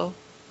still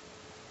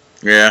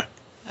Yeah.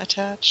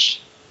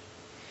 attached.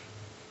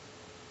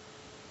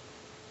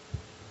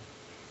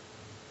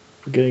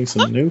 We're getting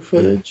some new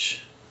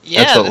footage.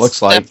 Yeah, That's what it this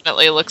looks like.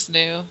 definitely looks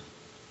new.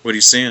 What are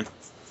you seeing?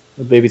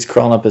 The baby's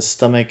crawling up his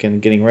stomach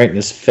and getting right in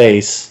his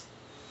face.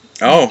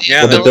 Oh,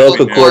 yeah, The that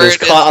umbilical would be cord new. is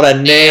caught on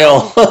a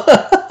nail.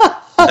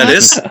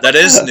 That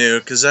is new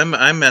because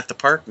I'm at the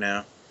park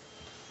now.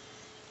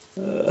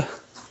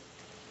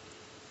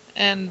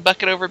 And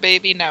Bucket Over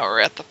Baby, now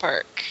we're at the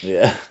park.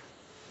 Yeah.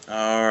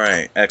 All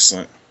right,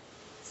 excellent.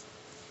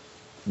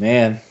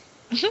 Man.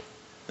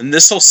 And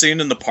this whole scene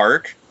in the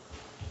park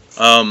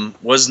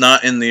was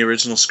not in the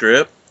original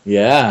script.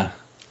 Yeah.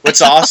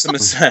 What's awesome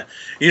is that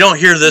you don't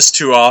hear this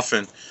too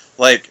often.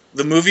 Like,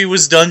 the movie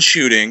was done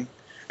shooting,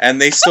 and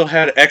they still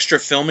had extra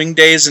filming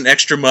days and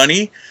extra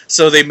money,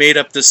 so they made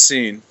up this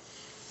scene.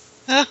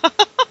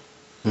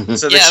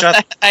 So they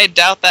shot. I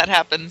doubt that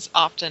happens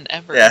often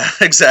ever. Yeah,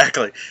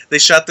 exactly. They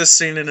shot this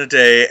scene in a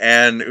day,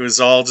 and it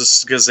was all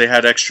just because they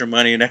had extra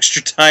money and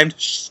extra time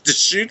to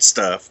shoot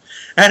stuff.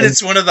 And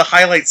it's one of the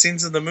highlight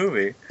scenes of the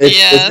movie.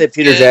 Isn't it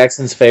Peter good.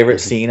 Jackson's favorite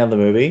scene of the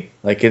movie?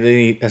 Like,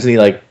 hasn't he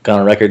like gone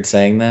on record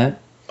saying that?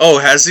 Oh,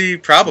 has he?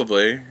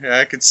 Probably. Yeah,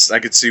 I could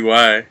see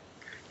why.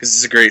 Because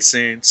it's a great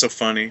scene. So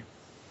funny.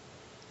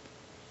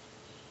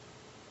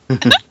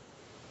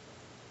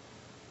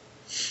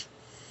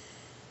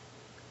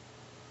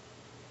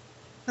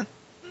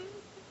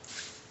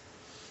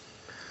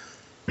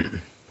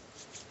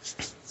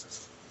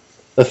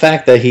 The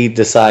fact that he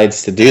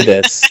decides to do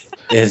this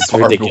is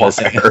Barbed ridiculous.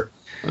 wire.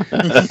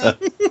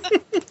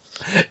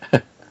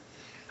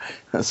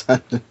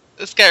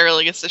 This guy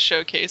really gets to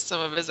showcase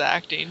some of his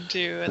acting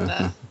too, and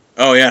that.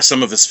 Oh, yeah,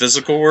 some of his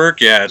physical work?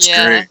 Yeah, it's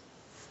Yeah. great.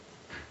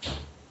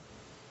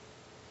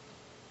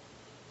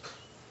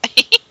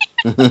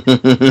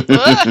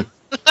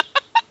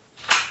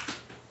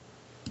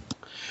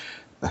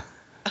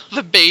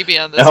 The baby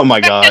on this. Oh my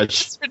gosh.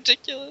 It's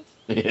ridiculous.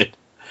 So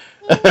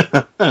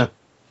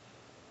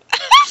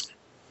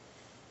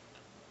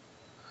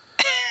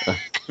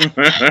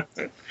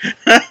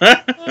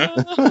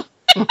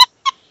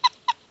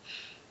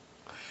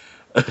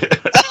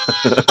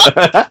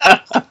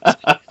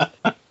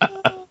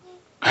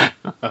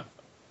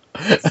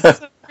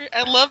great.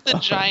 I love the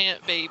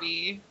giant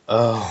baby.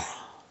 Oh.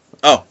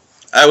 Oh,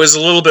 I was a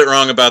little bit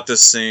wrong about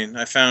this scene.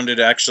 I found it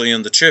actually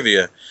in the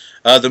trivia.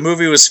 The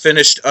movie was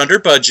finished under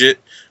budget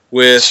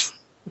with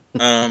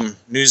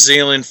New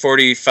Zealand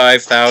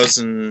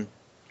 45,000.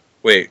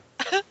 Wait,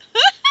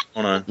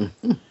 hold on.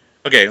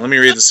 Okay, let me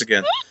read this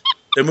again.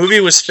 The movie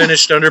was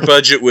finished under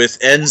budget with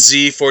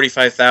NZ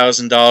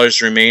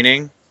 $45,000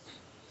 remaining.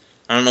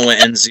 I don't know what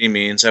NZ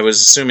means. I was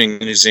assuming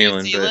New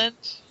Zealand, New Zealand.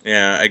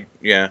 but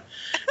yeah.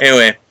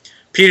 Anyway,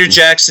 Peter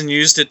Jackson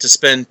used it to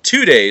spend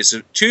 2 days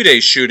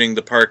shooting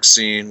the park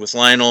scene with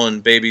Lionel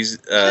and baby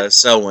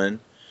Selwyn.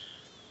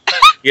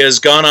 He has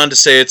gone on to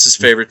say it's his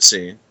favorite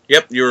scene.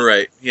 Yep, you were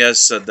right. He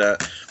has said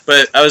that.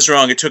 But I was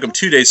wrong. It took him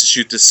 2 days to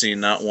shoot this scene,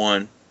 not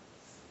one.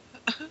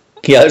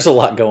 Yeah, there's a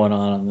lot going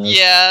on this.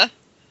 Yeah.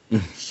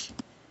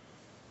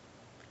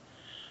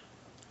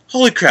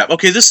 Holy crap.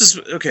 Okay, this is...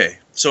 Okay,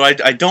 so I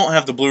don't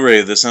have the Blu-ray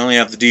of this. I only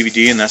have the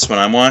DVD, and that's what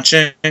I'm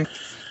watching. And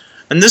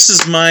this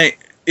is my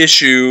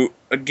issue,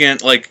 again,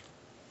 like,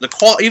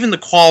 even the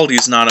quality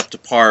is not up to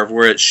par of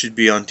where it should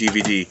be on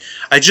DVD.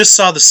 I just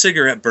saw the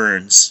cigarette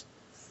burns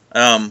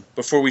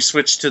before we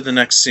switch to the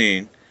next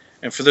scene.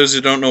 And for those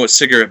who don't know what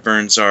cigarette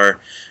burns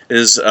are,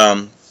 is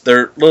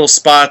they're little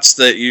spots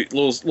that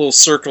little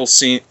circle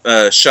scene,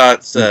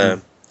 shots,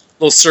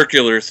 little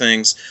circular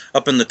things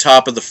up in the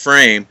top of the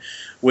frame,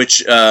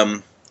 which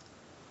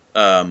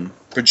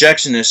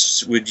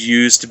projectionists would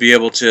use to be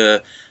able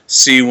to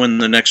see when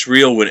the next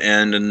reel would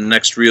end and the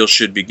next reel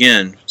should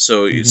begin.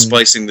 So you're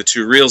splicing the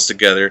two reels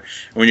together,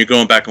 and when you're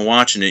going back and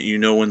watching it, you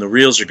know when the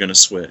reels are going to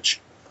switch.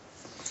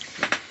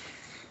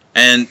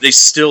 And they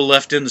still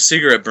left in the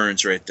cigarette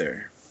burns right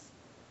there.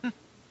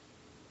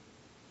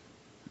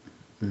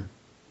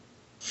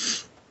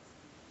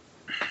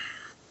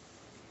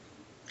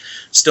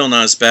 Still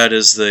not as bad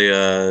as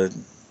the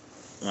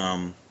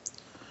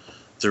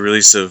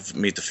release of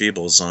Meet the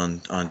Feebles on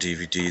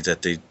DVD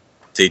that they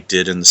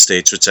did in the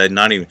States, which I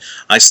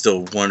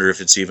still wonder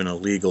if it's even a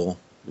legal,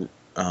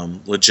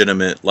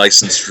 legitimate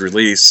licensed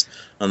release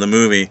on the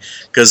movie,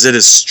 because it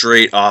is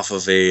straight off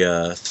of a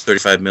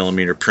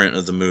 35mm print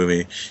of the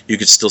movie. You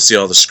could still see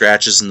all the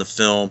scratches in the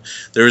film.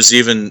 There's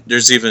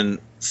even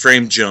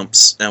frame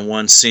jumps in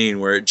one scene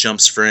where it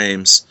jumps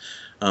frames,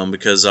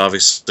 because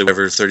obviously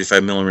whatever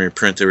 35mm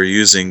print they were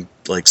using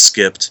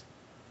skipped.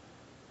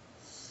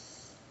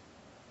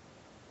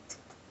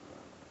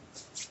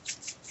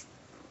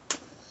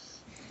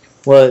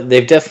 Well,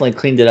 they've definitely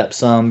cleaned it up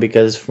some,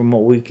 because from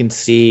what we can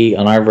see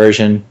on our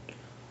version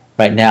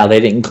right now,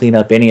 they didn't clean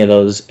up any of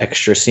those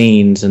extra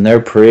scenes, and they're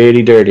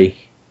pretty dirty.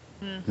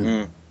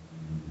 Mm.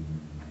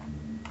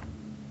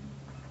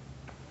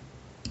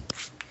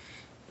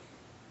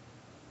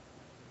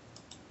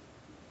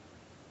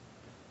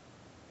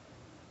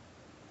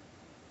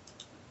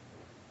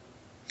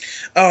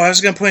 Oh, I was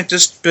going to point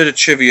this bit of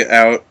trivia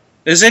out.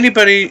 Has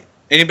anybody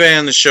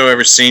on the show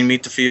ever seen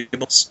Meet the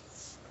Feebles?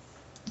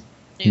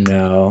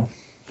 No.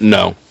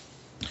 No.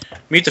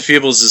 Meet the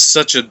Feebles is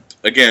such a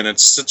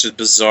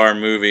bizarre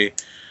movie,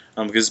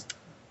 because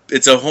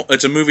it's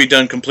a movie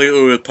done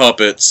completely with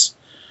puppets,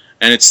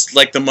 and it's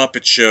like the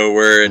Muppet Show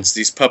where it's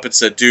these puppets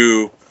that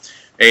do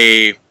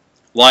a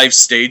live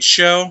stage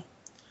show,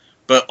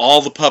 but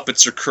all the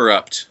puppets are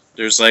corrupt.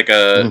 There's like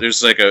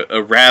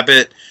a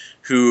rabbit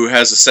who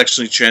has a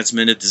sexually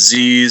transmitted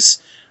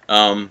disease.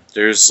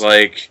 There's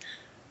like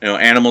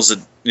animals that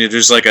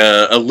there's like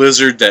a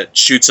lizard that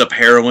shoots up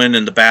heroin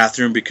in the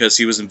bathroom because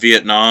he was in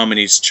Vietnam and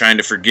he's trying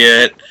to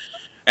forget.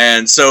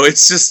 And so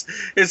it's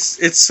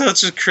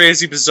such a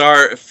crazy,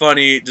 bizarre,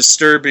 funny,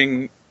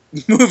 disturbing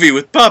movie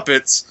with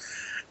puppets.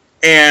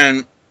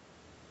 And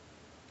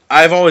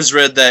I've always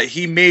read that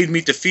he made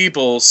Meet the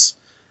Feebles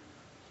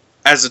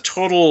as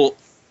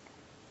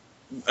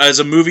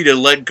a movie to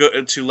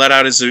let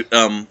out his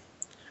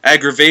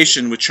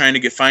aggravation with trying to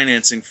get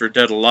financing for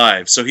Dead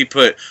Alive. So he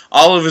put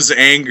all of his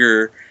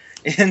anger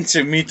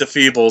into Meet the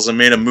Feebles and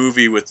made a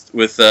movie with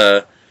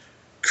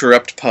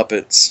corrupt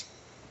puppets.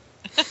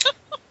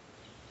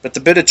 But the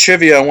bit of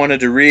trivia I wanted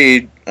to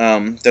read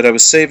that I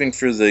was saving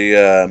for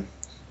the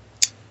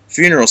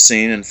funeral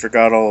scene and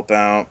forgot all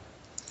about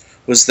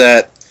was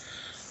that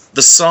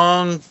the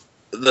song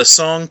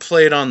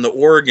played on the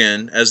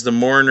organ as the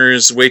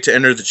mourners wait to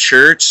enter the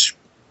church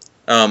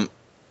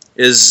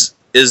is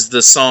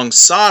the song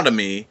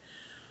Sodomy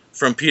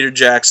from Peter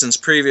Jackson's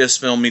previous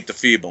film Meet the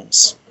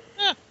Feebles.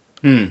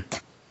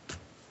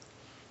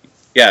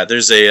 Yeah,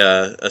 there's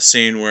a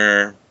scene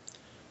where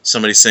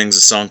somebody sings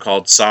a song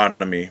called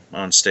Sodomy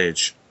on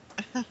stage.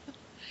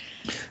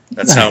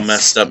 That's how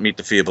messed up Meet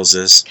the Feebles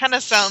is. Kind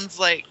of sounds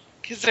like,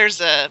 because there's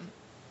a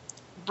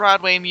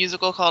Broadway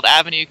musical called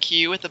Avenue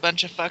Q with a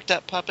bunch of fucked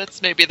up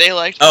puppets. Maybe they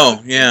liked.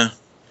 Oh yeah,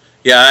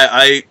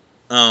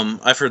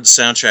 I've heard the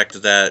soundtrack to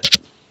that.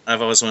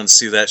 I've always wanted to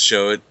see that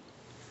show. Meet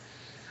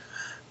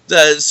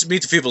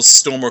the Feebles is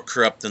still more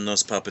corrupt than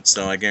those puppets,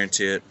 though. I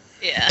guarantee it.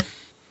 Yeah.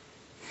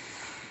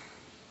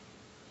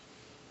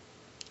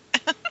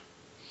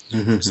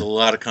 There's a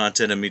lot of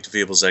content in Meet the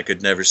Feebles I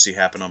could never see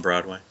happen on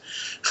Broadway.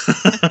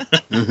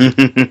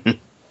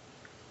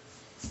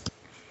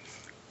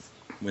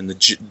 When the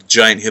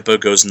giant hippo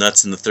goes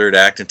nuts in the third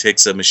act and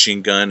takes a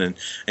machine gun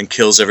and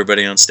kills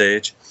everybody on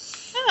stage.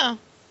 Oh.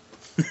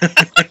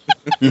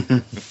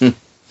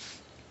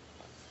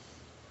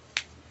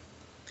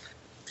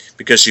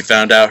 Because she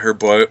found out her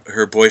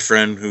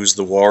boyfriend, who's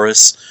the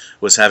walrus,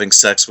 was having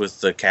sex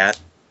with the cat.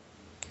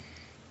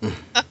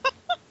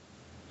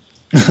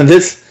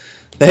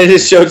 They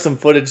just showed some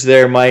footage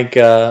there, Mike,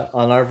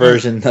 on our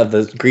version of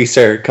the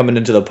greaser coming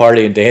into the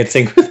party and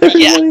dancing with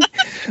everybody. Yeah.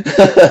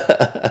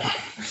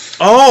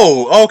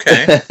 Oh,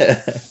 okay.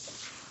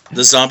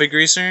 The zombie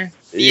greaser?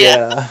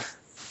 Yeah.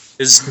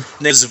 His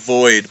name is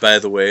Void, by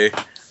the way.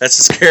 That's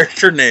his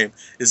character name,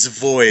 is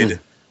Void.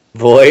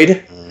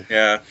 Void?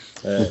 Yeah.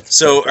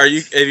 So, have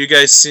you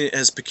guys seen,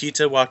 has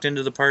Paquita walked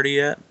into the party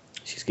yet?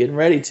 She's getting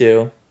ready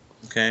to.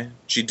 Okay.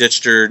 She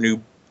ditched her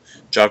new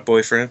jock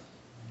boyfriend?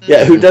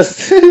 Yeah, who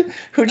just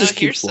Here's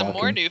keeps some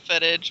walking. more new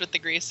footage with the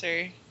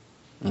greaser.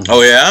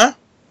 Oh, yeah?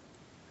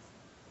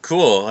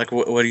 Cool. Like,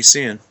 what are you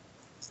seeing?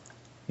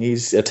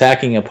 He's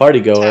attacking a party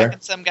goer.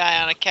 Attacking some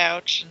guy on a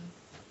couch and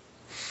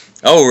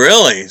Oh,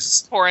 really?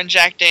 pouring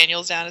Jack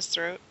Daniels down his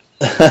throat.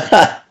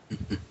 Oh,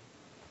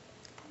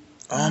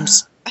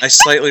 I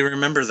slightly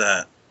remember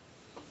that.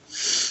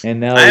 And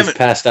now I he's haven't-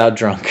 passed out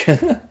drunk.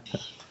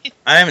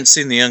 I haven't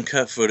seen the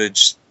uncut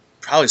footage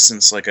probably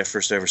since I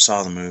first ever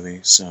saw the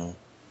movie, so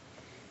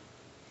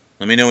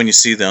let me know when you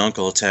see the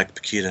uncle attack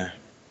Paquita.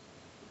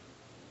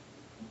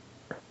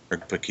 Or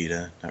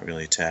Paquita, not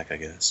really attack, I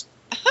guess.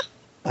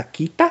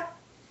 Paquita?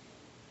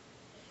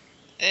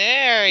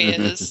 There he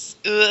is.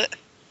 Ugh.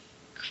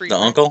 Creeper.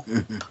 The uncle?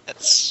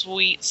 That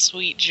sweet,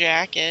 sweet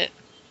jacket.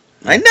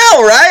 I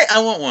know, right?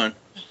 I want one.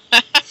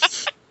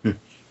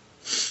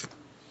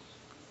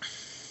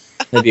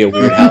 That'd be a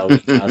weird Halloween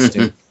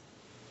costume.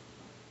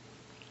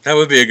 That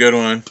would be a good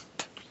one.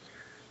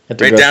 At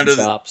the Right down to grocery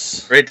the-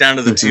 shops. Right down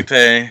to the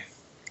toupee.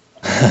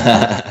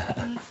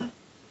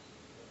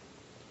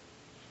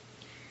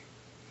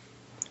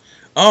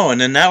 Oh,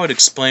 and then that would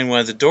explain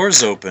why the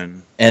door's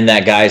open. And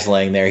that guy's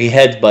laying there. He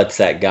headbutts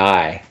that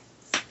guy.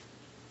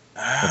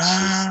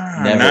 Ah,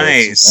 Never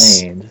nice.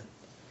 explained.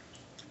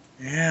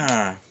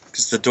 Yeah,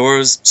 because the door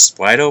was just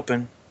wide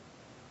open.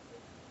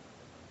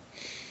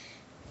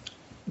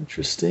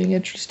 Interesting.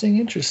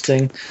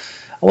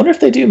 I wonder if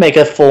they do make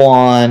a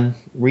full-on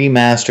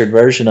remastered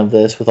version of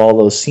this with all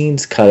those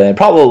scenes cut in.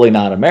 Probably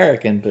not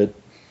American, but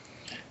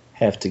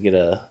have to get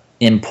a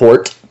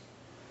import.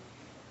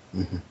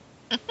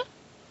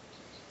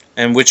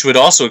 And which would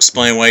also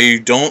explain why you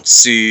don't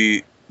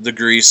see the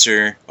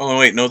greaser. Oh,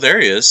 wait, no, there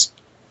he is.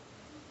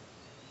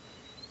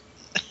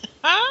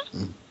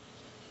 Huh?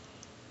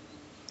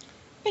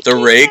 The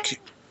rake.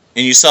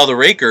 And you saw the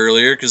rake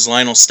earlier because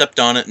Lionel stepped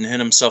on it and hit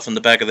himself in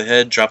the back of the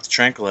head, dropped the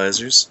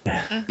tranquilizers.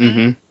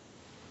 Mm-hmm.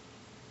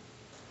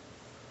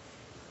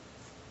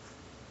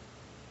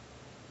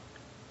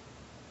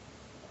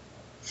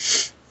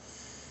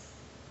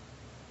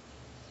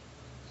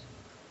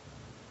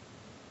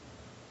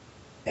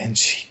 And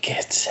she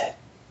gets it.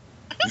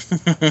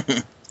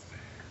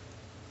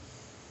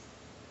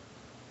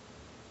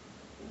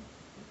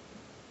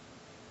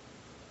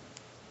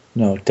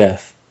 No,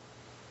 death.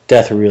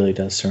 Death really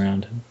does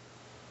surround him.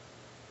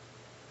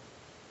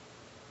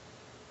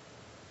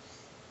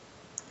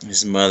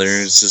 His mother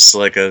is just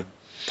like a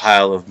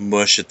pile of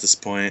mush at this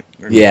point.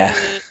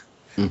 Yeah.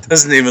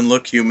 Doesn't even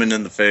look human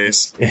in the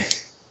face.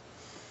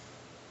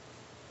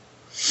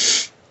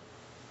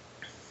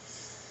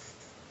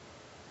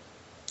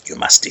 You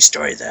must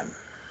destroy them.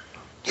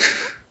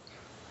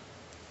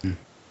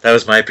 That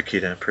was my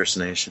Paquita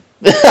impersonation.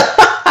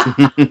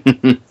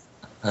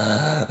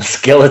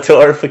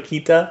 Skeletor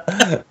Fakita.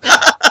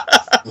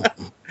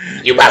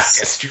 You must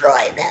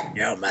destroy them.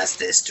 You must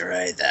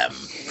destroy them.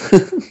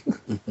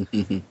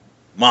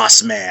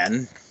 Moss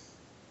Man.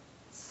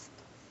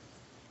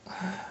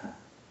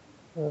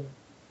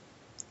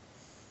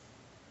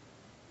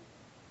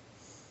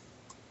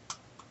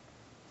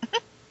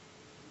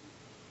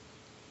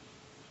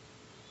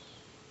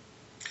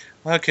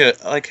 I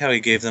like how he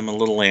gave them a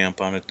little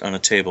lamp on a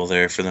table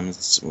there for them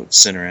to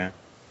sit around.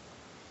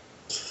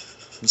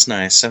 It's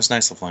nice. That was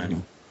nice of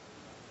Lionel.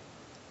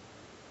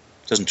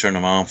 Doesn't turn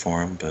them on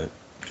for him, but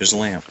there's a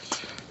lamp.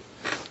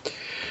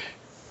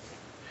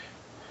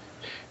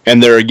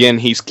 And there again,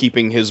 he's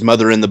keeping his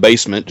mother in the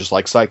basement, just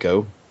like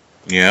Psycho.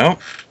 Yeah.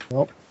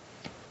 Yep.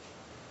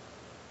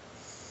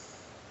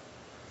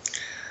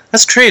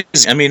 That's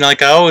crazy. I mean,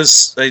 like I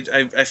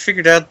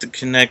figured out the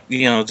connect.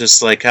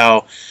 Just like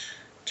how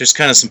there's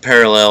kind of some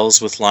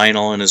parallels with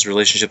Lionel and his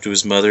relationship to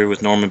his mother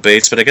with Norman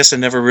Bates, but I guess I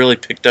never really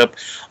picked up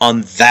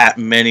on that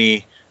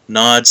many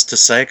nods to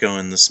Psycho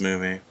in this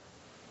movie.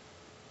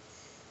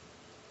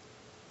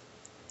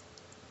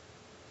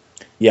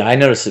 Yeah, I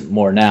notice it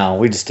more now.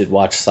 We just did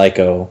watch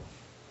Psycho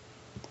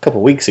a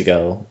couple weeks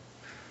ago.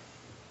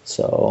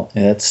 So,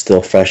 yeah, it's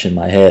still fresh in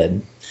my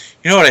head.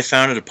 You know what I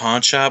found at a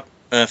pawn shop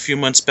a few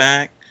months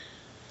back?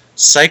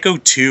 Psycho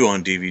 2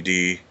 on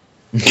DVD.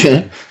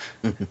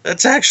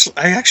 I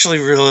actually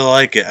really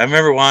like it. I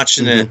remember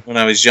watching it when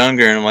I was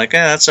younger, and I'm like,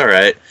 that's all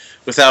right.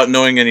 Without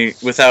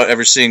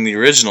ever seeing the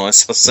original, I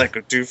saw Psycho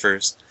 2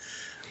 first.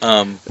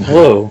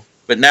 Whoa.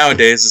 But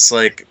nowadays, it's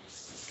like,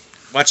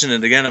 watching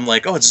it again, I'm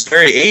like, oh, it's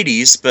very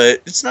 80s,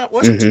 but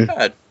wasn't too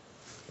bad.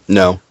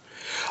 No.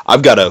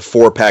 I've got a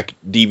 4-pack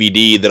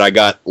DVD that I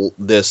got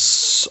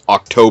this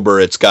October.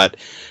 It's got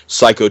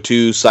Psycho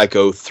 2,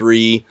 Psycho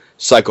 3,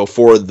 Psycho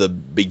 4, the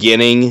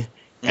beginning,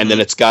 and then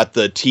it's got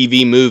the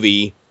TV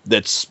movie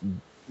that's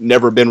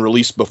never been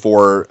released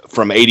before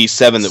from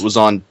 87 that was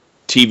on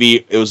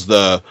TV. It was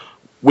the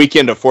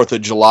weekend of 4th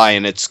of July,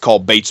 and it's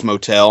called Bates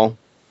Motel.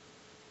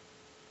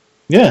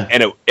 Yeah.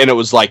 And it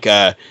was like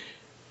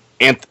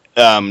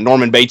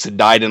Norman Bates had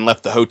died and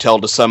left the hotel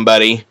to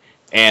somebody.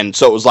 And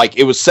so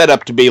it was set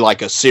up to be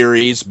like a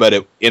series, but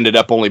it ended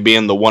up only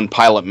being the one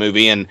pilot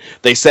movie. And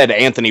they said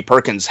Anthony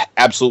Perkins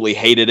absolutely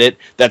hated it.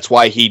 That's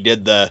why he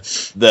did the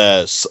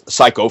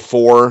Psycho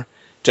 4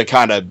 to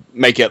kind of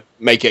make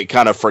it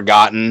kind of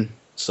forgotten.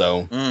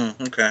 So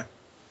okay.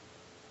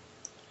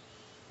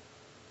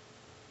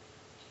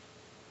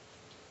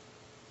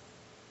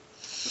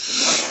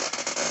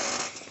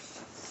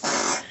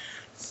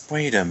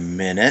 Wait a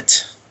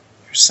minute.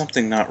 There's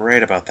something not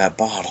right about that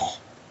bottle.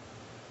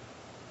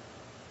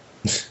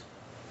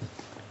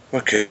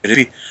 What could it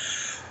be?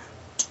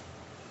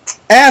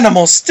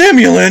 Animal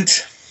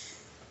stimulant!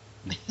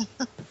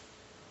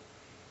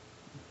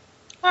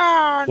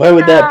 Why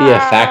would that be a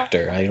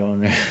factor? I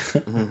don't know.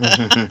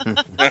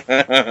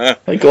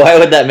 Like, why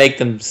would that make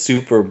them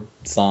super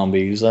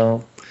zombies?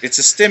 It's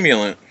a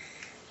stimulant.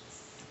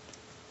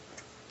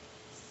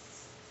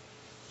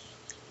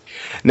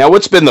 now,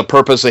 what's been the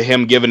purpose of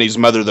him giving his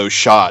mother those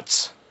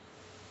shots?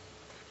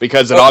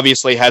 Because it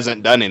obviously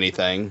hasn't done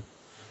anything.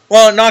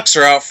 Well, it knocks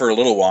her out for a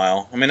little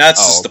while. I mean, that's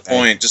just the okay.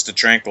 point, just to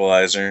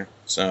tranquilize her.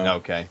 So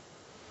Okay.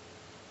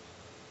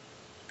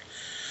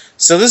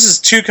 So this is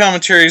 2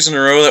 commentaries in a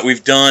row that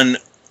we've done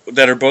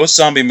that are both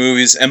zombie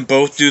movies and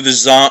both do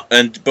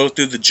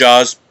the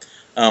Jaws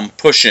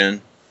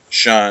push-in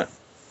shot.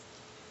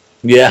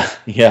 Yeah.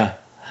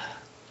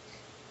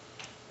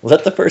 Was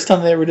that the first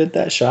time they ever did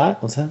that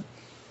shot? Was that?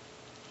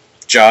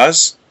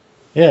 Jaws?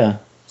 Yeah.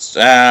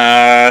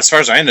 As far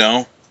as I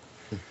know.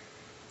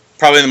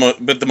 Probably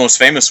the most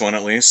famous one,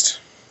 at least.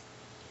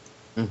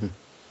 Mm-hmm.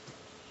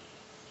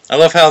 I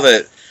love how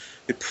they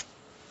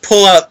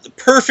pull out the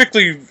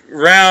perfectly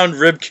round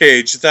rib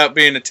cage without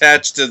being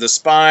attached to the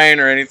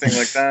spine or anything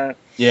like that.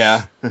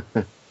 Yeah.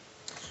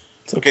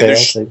 It's okay. Okay, I'll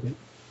take it.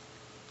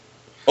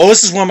 Oh,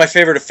 this is one of my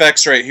favorite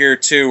effects right here,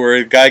 too, where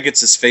a guy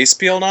gets his face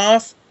peeled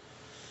off.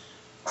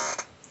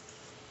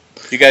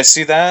 You guys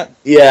see that?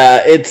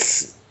 Yeah,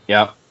 it's...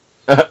 Yeah.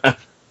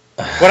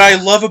 What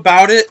I love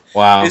about it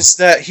Wow. is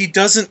that he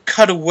doesn't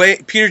cut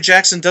away. Peter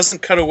Jackson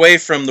doesn't cut away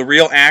from the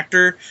real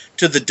actor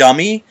to the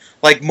dummy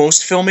like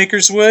most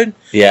filmmakers would.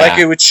 Yeah. Like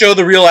it would show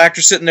the real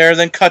actor sitting there,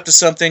 then cut to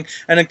something,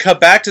 and then cut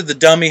back to the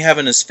dummy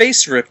having his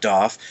face ripped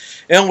off.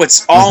 And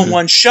it's all in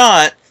one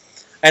shot.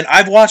 And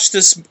I've watched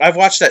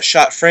that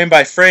shot frame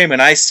by frame,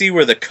 and I see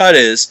where the cut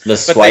is. The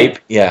swipe,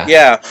 yeah.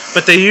 Yeah,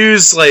 but they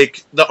use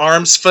like the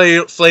arms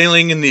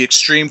flailing in the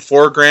extreme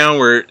foreground,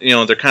 where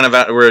they're kind of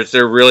where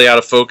they're really out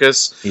of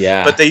focus.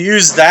 Yeah. But they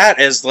use that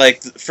as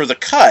like for the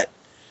cut,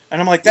 and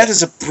I'm like, that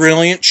is a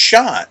brilliant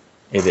shot.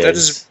 It That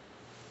is.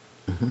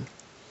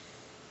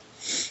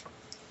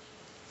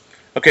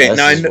 Okay, This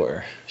now is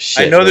where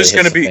shit I know there's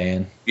really gonna hits be- the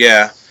fan.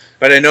 Yeah,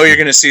 but I know you're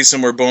going to see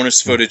some more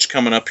bonus footage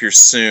coming up here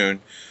soon.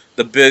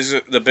 The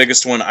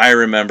biggest one I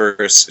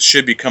remember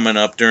should be coming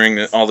up during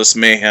all this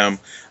mayhem.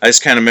 I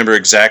just can't remember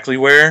exactly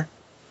where.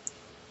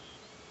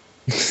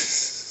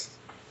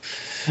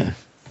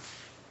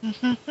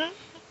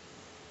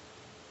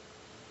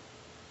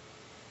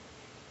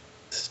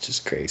 It's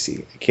just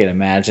crazy. I can't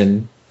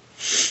imagine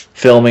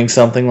filming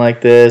something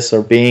like this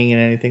or being in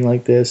anything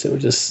like this. It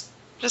would just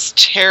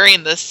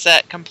tearing the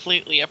set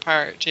completely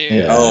apart too.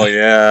 Yeah. Oh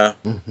yeah,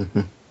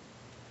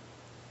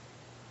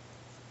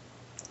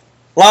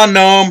 lawn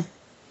gnome.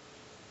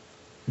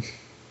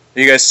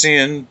 You guys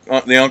seeing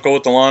the uncle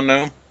with the lawn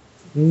gnome?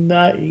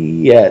 not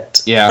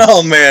yet. Yeah.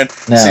 Oh man,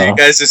 No. so you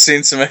guys have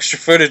seen some extra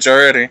footage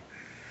already.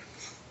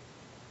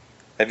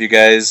 Have you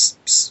guys?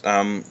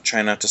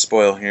 Try not to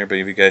spoil here, but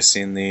have you guys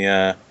seen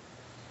the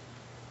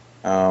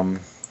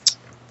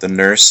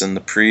nurse and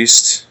the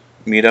priest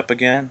meet up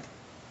again?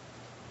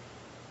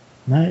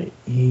 Not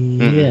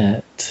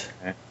yet.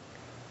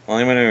 Well,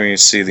 let me know when you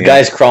see The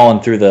guy's crawling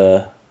through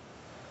the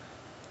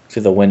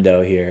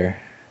window here.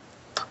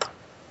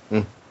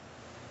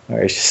 Or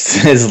it's just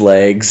his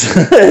legs.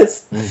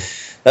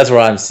 That's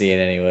what I'm seeing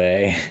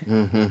anyway.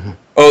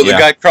 Oh, the Yeah.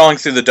 guy crawling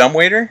through the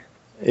dumbwaiter?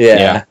 Yeah.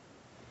 Yeah.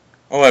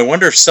 Oh, I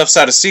wonder if stuff's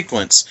out of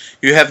sequence.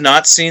 You have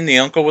not seen the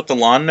uncle with the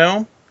lawn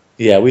gnome?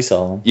 Yeah, we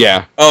saw him.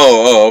 Yeah.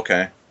 Oh,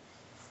 okay.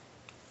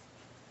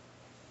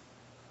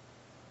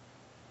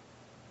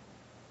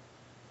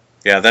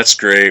 Yeah, that's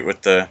great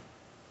with the...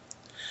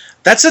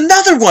 That's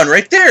another one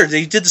right there.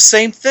 They did the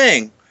same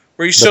thing.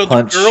 Where you showed the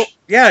punch. girl...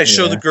 Yeah, you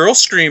show Yeah. the girl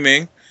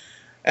screaming,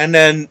 and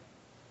then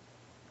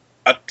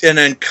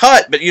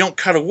cut, but you don't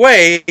cut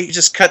away. You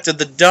just cut to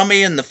the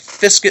dummy and the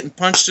fist getting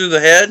punched through the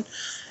head.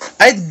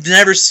 I'd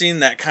never seen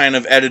that kind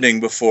of editing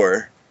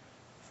before.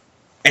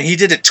 And he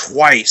did it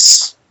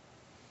twice.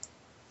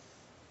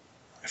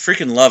 I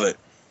freaking love it.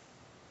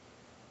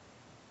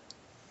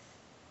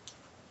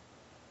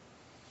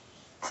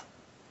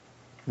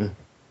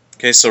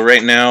 Okay, so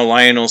right now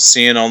Lionel's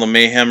seeing all the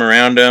mayhem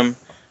around him,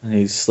 And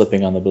he's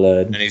slipping on the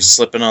blood. and he's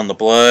slipping on the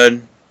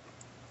blood.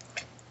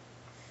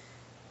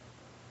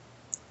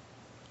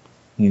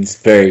 He's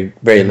very,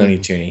 very Mm-hmm. Looney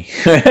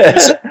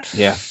Toony.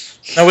 Yeah.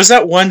 Now, was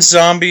that one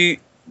zombie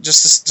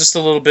just a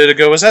little bit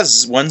ago? Was that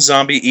one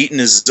zombie eating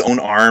his own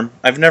arm?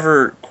 I've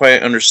never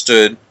quite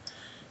understood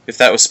if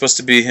that was supposed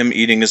to be him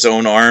eating his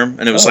own arm,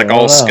 and it was Oh, like I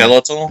all don't know.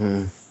 skeletal.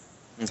 Mm.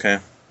 Okay.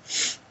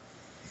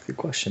 Good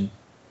question.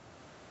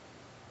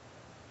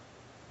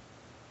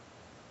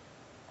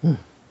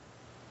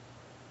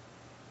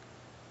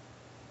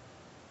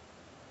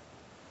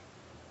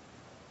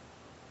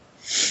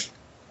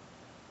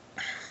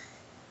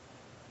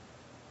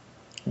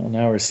 Well,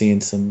 now we're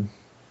seeing some.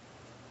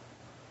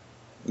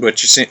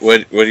 What you see?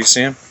 What do you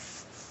see him?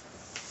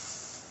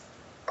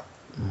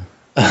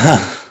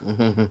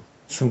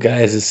 Some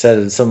guys have said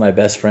that some of my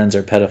best friends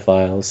are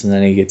pedophiles, and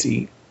then he gets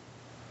eat.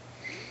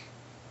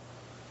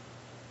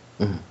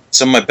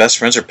 Some of my best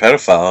friends are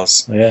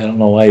pedophiles. Yeah, I don't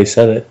know why he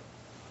said it.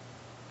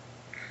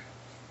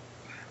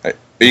 Are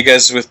you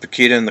guys with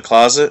Paquita in the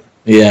closet?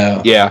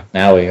 Yeah. Yeah.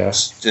 Now we are.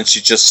 And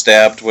she just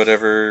stabbed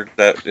whatever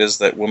that is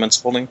that woman's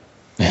holding?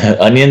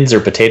 Onions or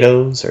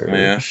potatoes or.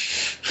 Yeah.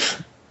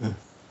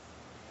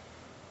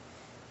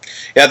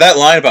 Yeah, that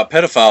line about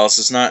pedophiles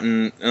is not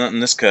in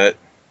this cut.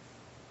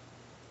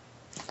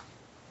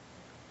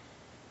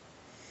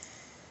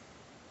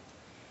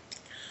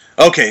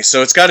 Okay,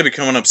 so it's got to be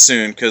coming up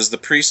soon because the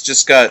priest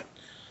just got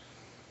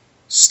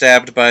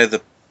stabbed by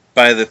the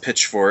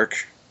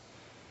pitchfork.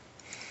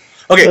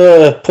 Okay,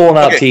 Pulling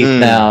out Okay. teeth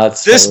now.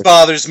 That's this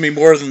bothers me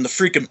more than the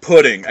freaking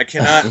pudding. I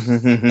cannot.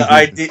 The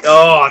idea.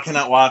 Oh, I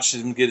cannot watch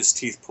him get his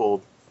teeth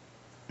pulled.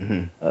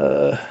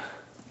 I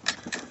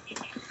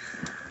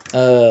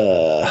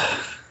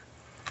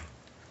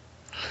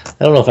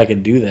don't know if I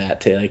can do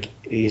that to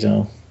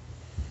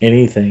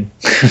anything.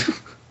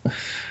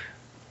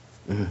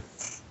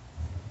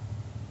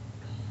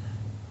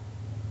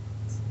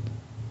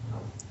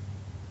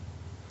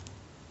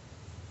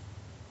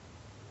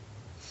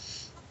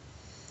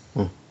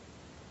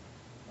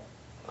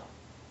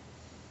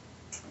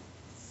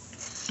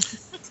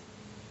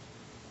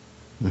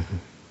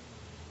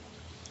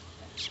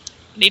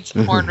 Need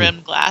some horn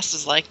rimmed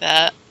glasses like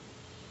that.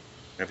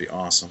 That'd be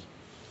awesome.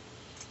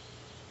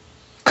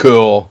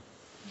 Cool.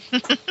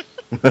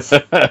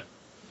 That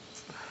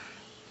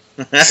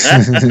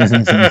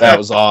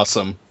was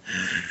awesome.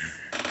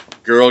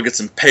 Girl gets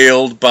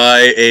impaled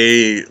by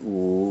a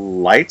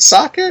light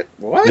socket?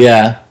 What?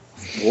 Yeah.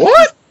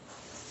 What?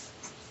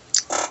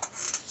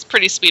 It's a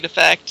pretty sweet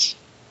effect.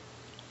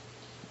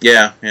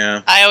 Yeah,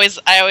 yeah. I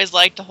always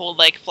like to hold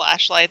like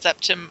flashlights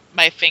up to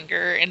my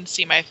finger and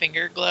see my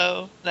finger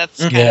glow. That's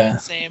kind Yeah. of the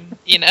same,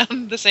 you know,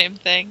 the same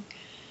thing.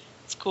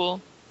 It's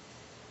cool.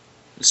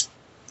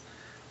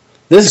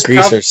 This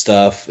greaser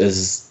stuff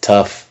is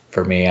tough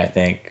for me, I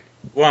think.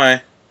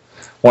 Why?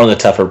 One of the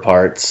tougher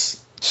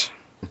parts.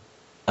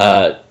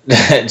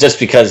 Just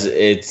because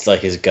it's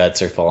like his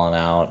guts are falling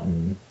out.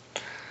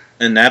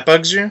 And that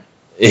bugs you?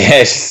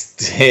 Yeah,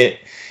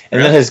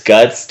 and then his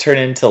guts turn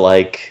into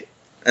like...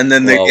 And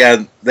then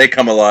they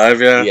come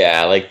alive, yeah.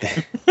 Yeah, like...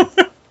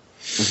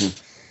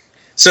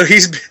 So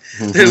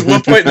there's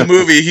one point in the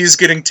movie he's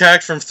getting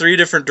attacked from 3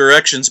 different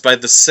directions by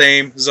the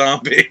same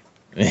zombie.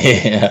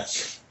 Yeah.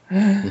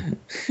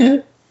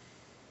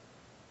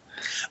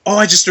 Oh,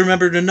 I just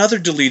remembered another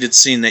deleted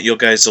scene that you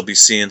guys will be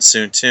seeing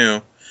soon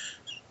too.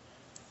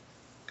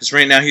 Because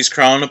right now he's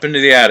crawling up into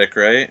the attic,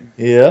 right?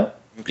 Yeah.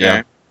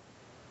 Okay.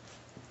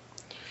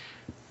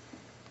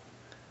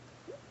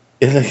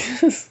 Yeah.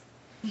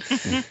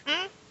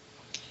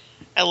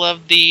 I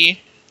love the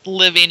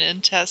living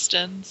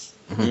intestines.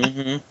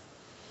 Mm-hmm.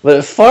 But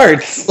it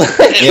farts.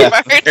 It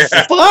farts.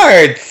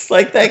 Farts!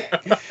 Like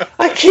that.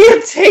 I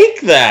can't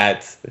take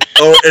that.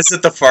 Oh, is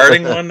it the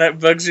farting one that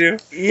bugs you?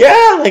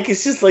 Yeah, like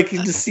it's just like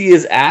you just see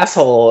his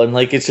asshole and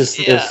like it's just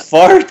it Yeah.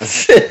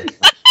 farts.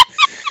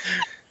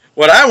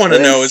 What I want to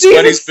know is see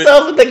what he's been.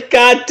 himself in the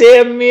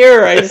goddamn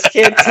mirror. I just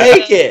can't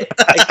take it.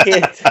 I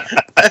can't.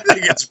 I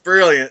think it's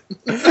brilliant.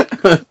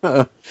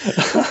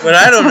 What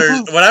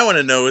I want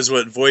to know is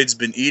what Void's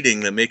been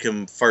eating that make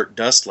him fart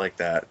dust like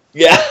that.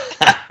 Yeah.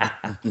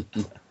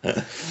 Yeah,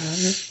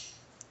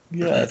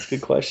 that's a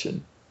good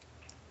question.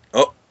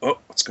 Oh,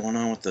 what's going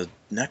on with the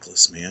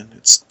necklace, man?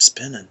 It's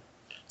spinning.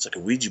 It's like a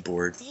Ouija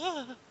board.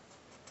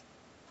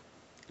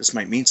 This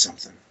might mean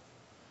something.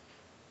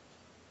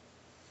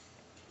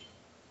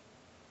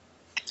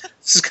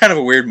 This is kind of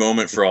a weird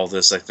moment for all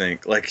this, I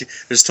think. Like,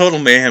 there's total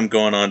mayhem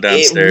going on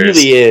downstairs.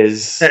 It really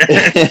is.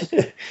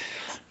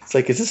 It's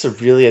like, is this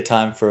really a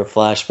time for a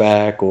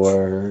flashback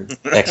or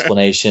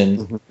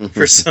explanation?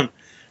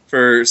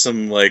 for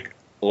some like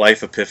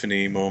life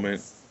epiphany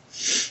moment.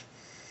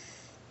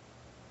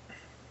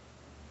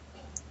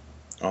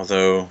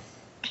 Although,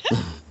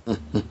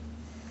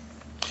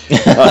 Baby!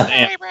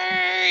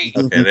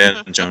 okay, they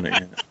haven't shown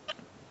it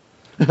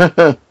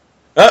yet.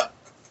 Oh,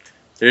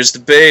 there's the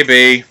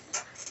baby.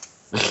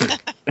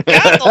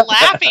 God, the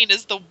laughing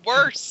is the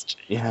worst.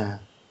 Yeah.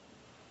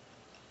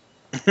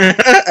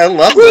 I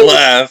love the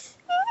laugh.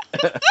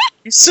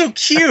 He's so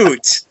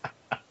cute.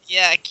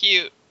 Yeah,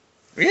 cute.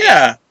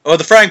 Yeah. Oh,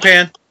 the frying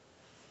pan.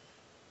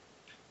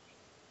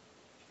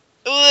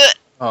 Ugh,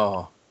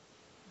 Oh.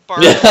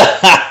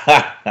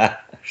 barf.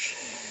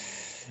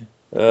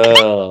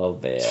 Oh,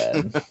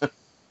 man.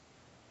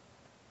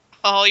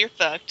 Oh, you're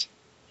fucked.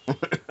 Ugh.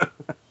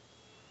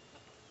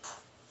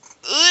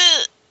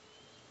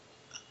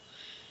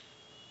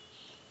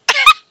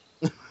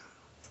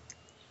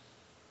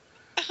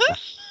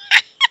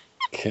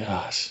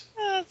 Gosh.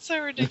 Oh, that's so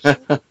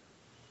ridiculous.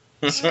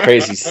 It's a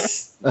crazy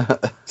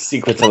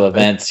sequence of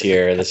events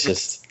here. That's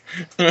just,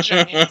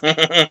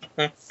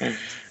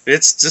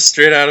 It's just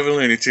straight out of a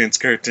Looney Tunes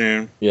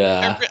cartoon.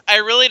 yeah. I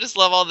really just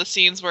love all the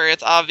scenes where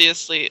it's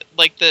obviously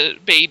like the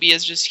baby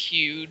is just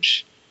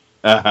huge.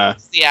 Uh-huh.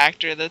 It's the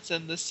actor that's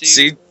in the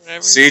suit. or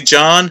whatever. See,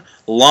 John,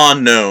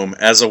 lawn gnome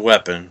as a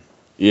weapon.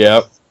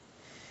 Yep.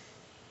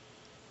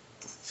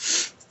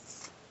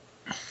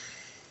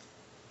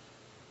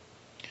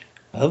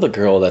 I love the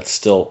girl that's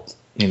still,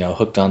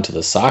 hooked onto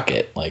the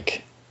socket.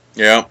 Like,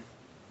 Yeah.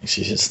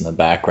 she's just in the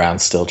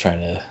background still trying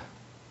to...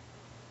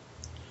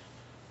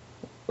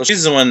 Well,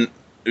 she's the one.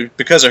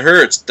 Because of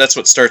her, that's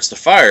what starts the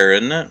fire,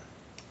 isn't it?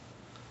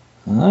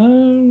 I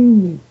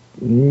don't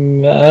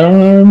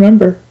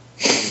remember.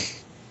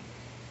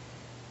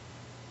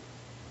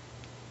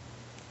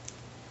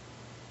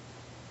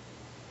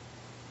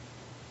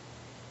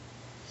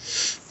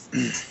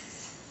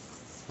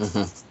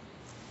 Mhm.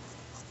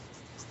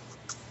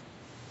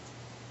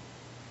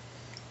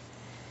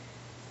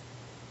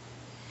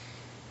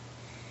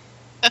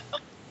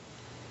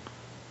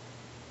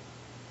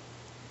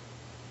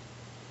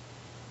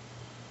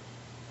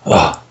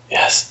 Oh,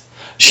 yes.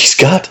 She's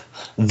got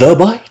the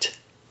bite.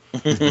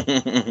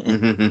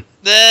 Mhm.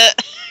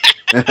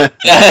 The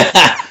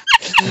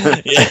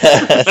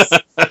Yes.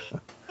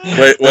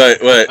 Wait.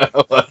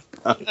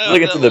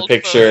 Looking through the old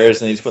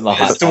pictures and he's putting the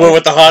That's hot the one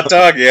with the hot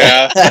dog?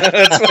 Yeah.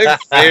 That's my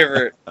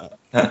favorite.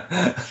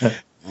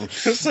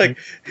 It's like,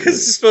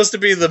 it's supposed to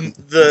be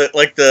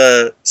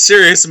the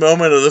serious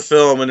moment of the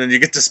film, and then you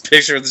get this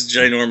picture of this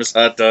ginormous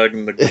hot dog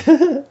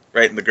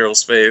right in the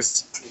girl's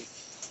face.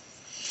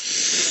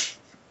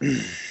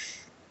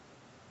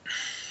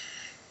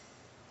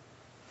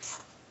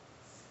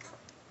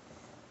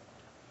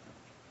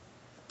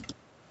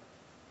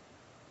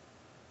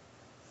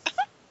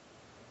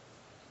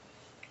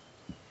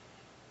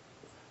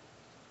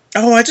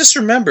 Oh, I just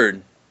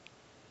remembered.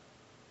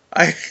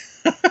 I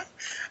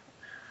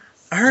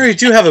already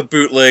do have a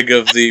bootleg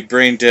of the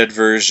Brain Dead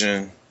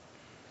version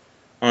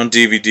on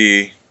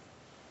DVD.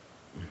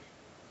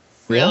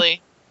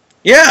 Really?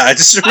 Yeah, I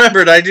just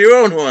remembered I do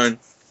own one.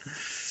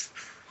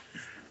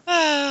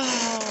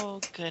 Oh,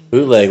 goodness.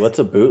 Bootleg. What's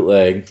a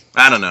bootleg?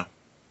 I don't know.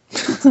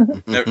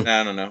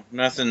 I don't know.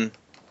 Nothing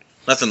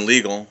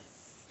legal.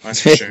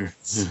 That's for sure.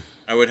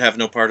 I would have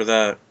no part of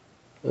that.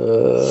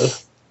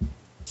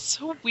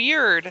 So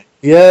weird.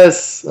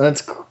 Yes,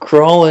 that's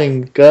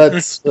crawling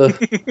guts. Ugh.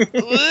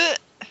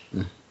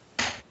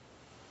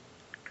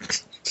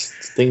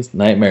 Things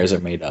nightmares are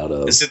made out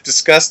of. Is it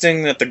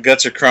disgusting that the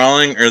guts are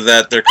crawling, or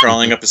that they're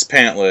crawling up his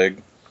pant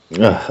leg?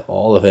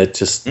 All of it,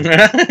 just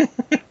the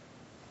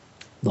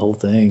whole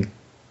thing.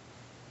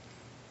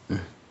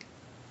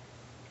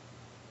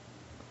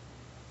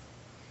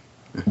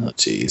 Oh,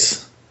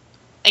 jeez.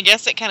 I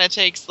guess it kind of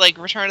takes like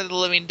Return of the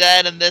Living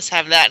Dead and this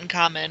have that in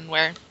common,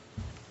 where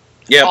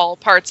Yep. all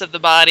parts of the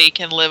body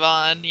can live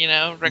on, you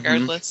know,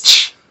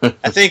 regardless.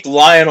 I think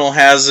Lionel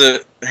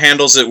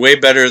handles it way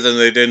better than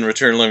they did in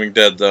Return of the Living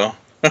Dead, though.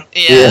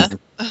 Yeah.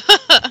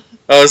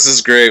 Oh, this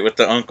is great with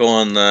the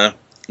uncle and the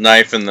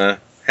knife and the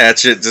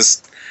hatchet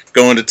just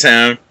going to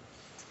town.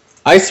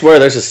 I swear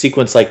there's a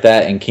sequence like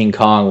that in King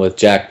Kong with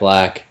Jack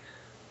Black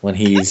when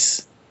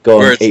he's Where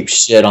going it's- ape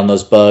shit on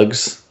those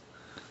bugs.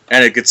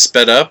 And it gets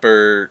sped up,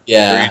 or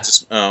Yeah. or you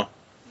just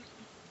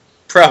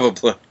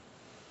probably.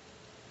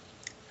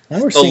 Now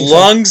we're The seeing some-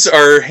 lungs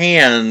are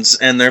hands,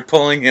 and they're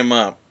pulling him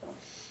up.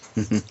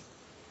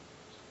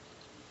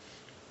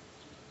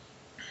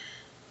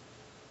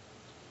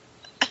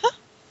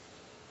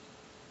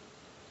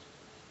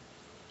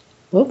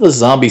 I love the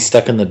zombie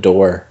stuck in the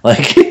door.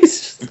 Like,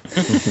 it's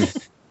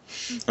just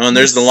Oh, and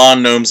there's the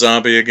lawn gnome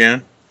zombie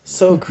again.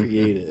 so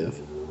creative.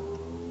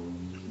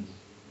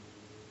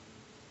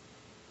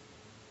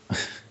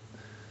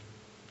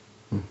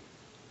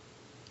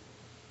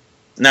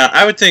 Now,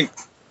 I would think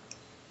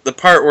the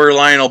part where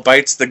Lionel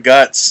bites the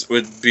guts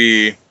would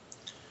be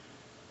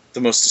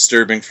the most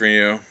disturbing for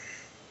you.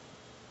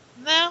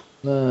 No.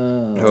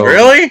 Oh.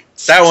 Really?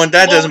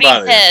 That doesn't Floating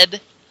bother you.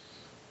 head.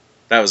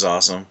 That was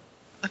awesome.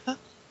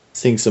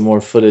 Seeing some more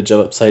footage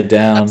of Upside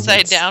Down.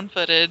 Upside down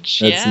footage.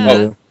 That's Yeah.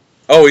 new.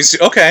 Oh, he's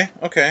okay.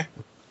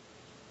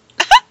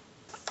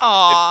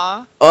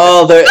 Aw.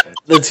 Oh,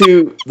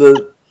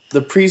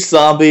 the priest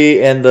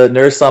zombie and the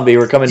nurse zombie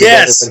were coming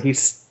Yes! together, but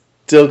he's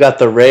still got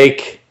the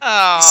rake.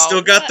 Oh.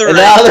 Still got the And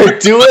rake. now they're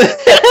doing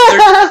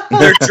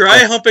They're dry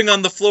humping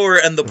on the floor,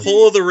 and the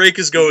pole of the rake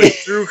is going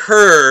through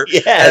her. And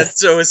Yes.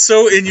 so it's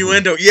so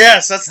innuendo.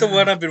 Yes, that's the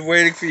one I've been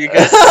waiting for you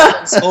guys to see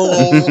this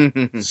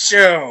whole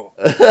show.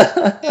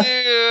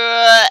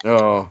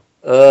 Ugh.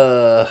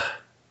 Oh.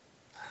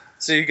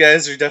 So you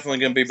guys are definitely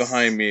going to be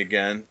behind me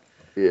again.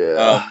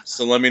 Yeah.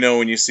 So let me know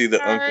when you see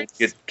the uncle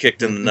get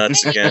kicked in the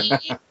nuts again.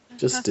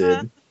 Just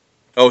did.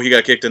 Oh, he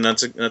got kicked in the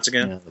nuts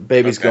again? Yeah, the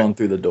baby's Okay. going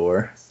through the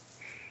door.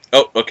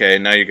 Oh, okay.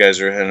 Now you guys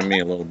are ahead of me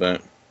a little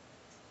bit.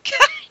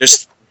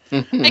 There's,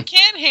 I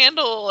can't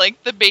handle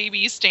like the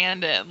baby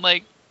stand-in,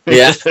 like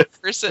Yeah.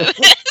 person.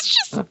 It's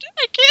just I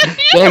can't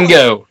Let him handle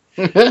go.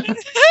 it.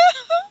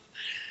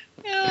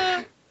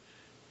 Yeah.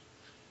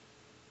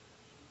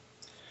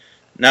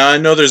 now I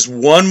know there's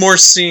one more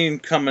scene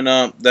coming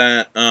up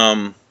that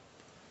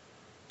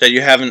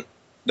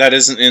that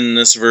isn't in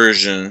this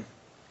version.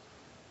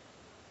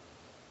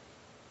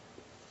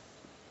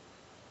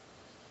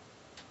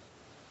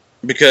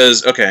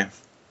 Because okay,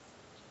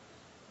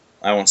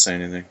 I won't say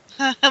anything.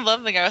 I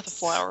love the guy with the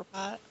flower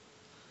pot.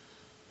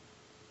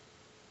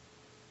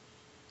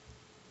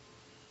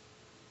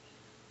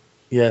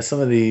 Yeah, some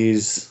of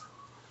these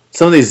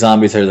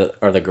zombies are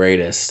the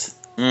greatest.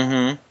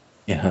 Mm-hmm.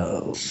 You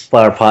know,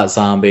 flower pot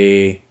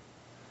zombie.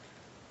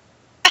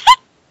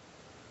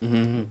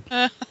 Mhm.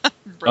 Brilliant.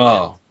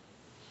 Oh.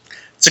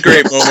 It's a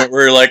great moment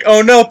where you're like,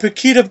 oh no,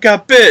 Paquita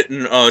got bit,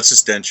 and oh, it's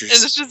just dentures.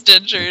 It's just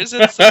dentures.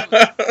 It's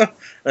so,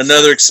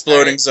 Another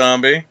exploding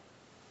zombie.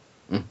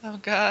 oh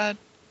god.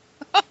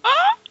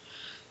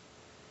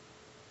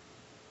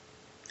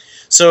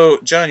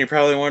 So, John, you're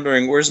probably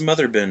wondering, where's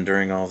Mother been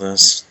during all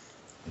this?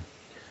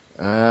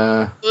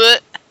 Ugh.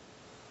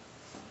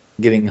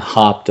 Getting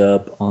hopped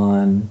up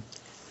on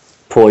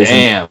poison.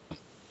 Damn.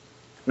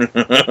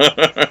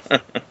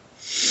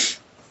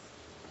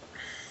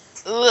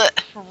 Ugh.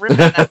 Ripping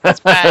that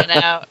spine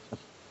out.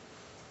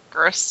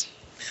 Gross.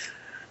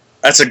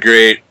 That's a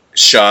great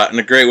shot and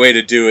a great way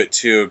to do it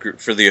too,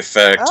 for the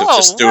effect of Oh,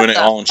 just doing what it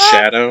the all in fuck?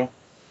 shadow.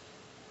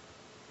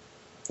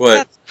 What?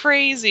 That's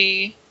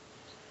crazy.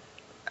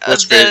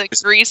 What's The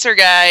crazy? greaser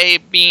guy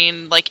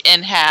being like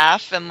in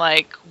half and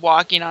like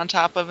walking on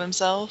top of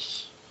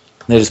himself.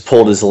 They just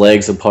pulled his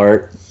legs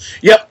apart.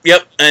 Yep.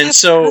 And That's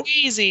so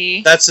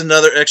crazy. that's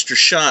another extra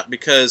shot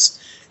because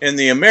in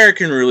the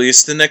American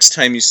release, the next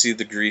time you see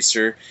the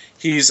greaser,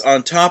 he's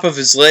on top of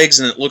his legs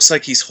and it looks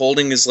like he's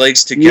holding his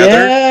legs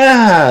together.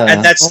 Yeah,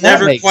 And that's that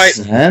never makes quite-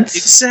 sense.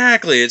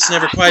 Exactly. It's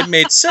never quite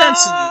made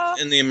sense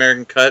in the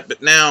American cut,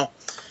 but now,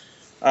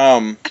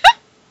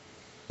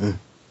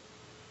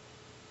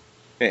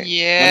 okay.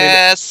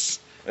 Yes.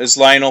 Is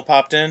Lionel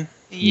popped in?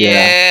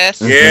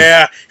 Yes.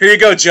 Yeah. Here you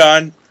go,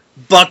 John.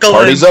 Buckle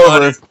Party's in, over.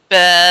 buddy.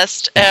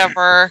 Best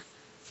ever.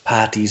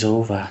 Party's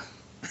over.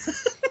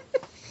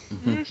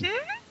 Mm-hmm.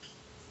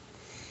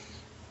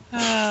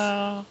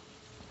 Oh.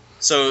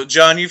 So,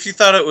 John, if you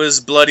thought it was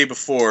bloody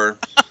before,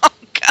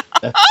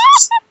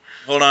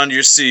 hold on to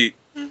your seat.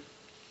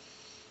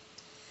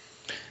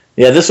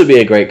 Yeah, this would be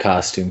a great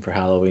costume for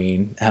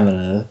Halloween. Having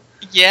a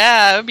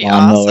Yeah, it'd be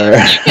lawnmower.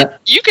 awesome.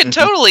 You could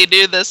totally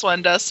do this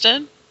one,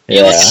 Dustin.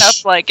 You look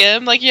enough like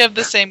him. Like you have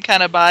the same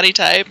kind of body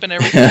type and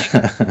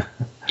everything.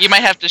 You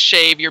might have to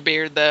shave your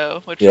beard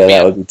though, which Yeah, would be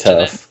that would be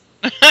tough.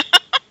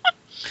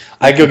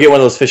 I'd go get one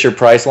of those Fisher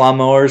Price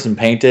lawnmowers and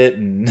paint it,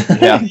 and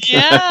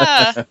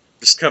Yeah.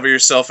 Just cover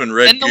yourself in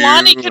red And goo.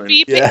 Nalani could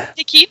be Yeah.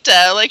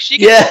 Paquita. Like she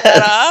could pull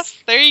that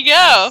off. There you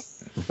go.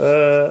 You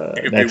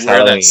could next wear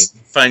Halloween. that.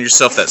 Find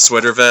yourself that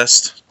sweater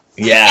vest.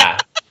 Yeah,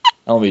 that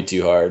won't be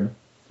too hard.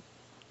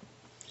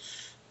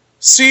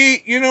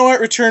 See, you know what?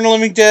 Return of the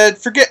Living Dead.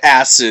 Forget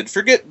acid.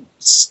 Forget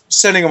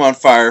setting them on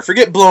fire.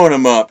 Forget blowing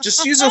them up.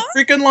 Just use a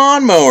freaking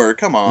lawnmower.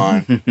 Come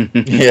on.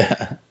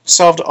 Yeah.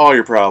 Solved all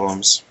your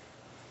problems.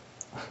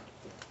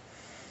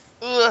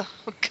 Ugh,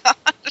 God.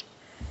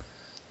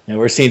 Yeah,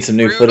 we're seeing some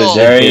new Brutal. footage.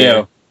 There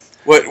here.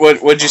 you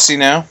What'd you see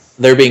now?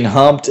 They're being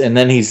humped, and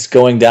then he's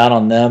going down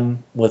on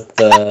them with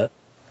the.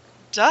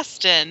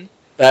 Dustin.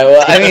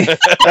 Well, I mean,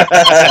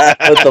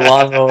 with the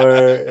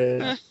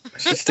lawnmower.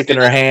 She's sticking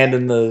her hand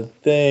in the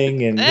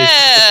thing, and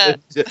Eh.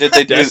 Did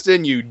they do?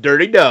 Dustin, you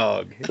dirty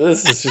dog.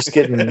 this is just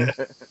getting.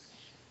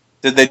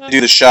 Did they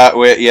do the shot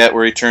yet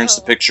where he turns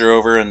the picture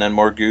over and then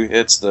more goo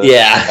hits the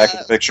Yeah. back of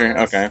the picture?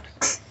 Okay.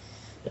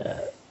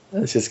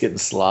 It's just getting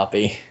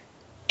sloppy.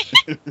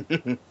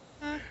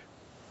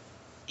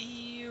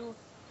 Ew.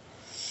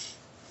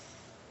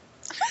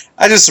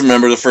 I just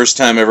remember the first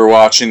time ever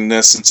watching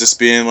this and just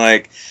being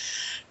like,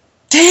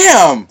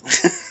 "Damn,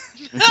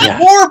 Yeah.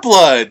 more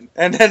blood!"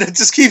 And then it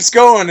just keeps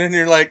going, and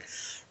you're like,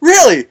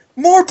 "Really,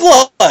 more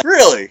blood?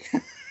 Really?"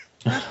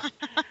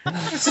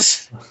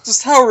 It's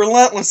just how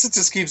relentless it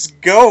just keeps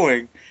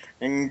going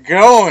and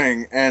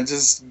going, and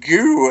just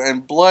goo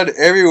and blood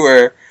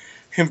everywhere.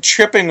 Him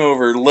tripping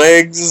over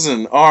legs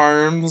and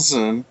arms,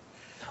 and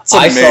it's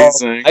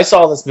amazing. I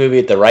saw this movie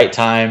at the right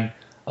time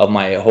of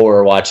my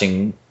horror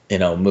watching.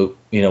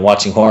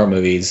 Watching horror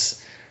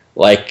movies.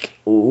 Like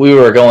we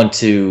were going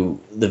to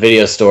the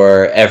video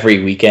store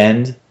every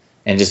weekend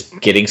and just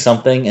getting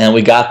something, and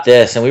we got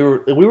this, and we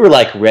were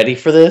like ready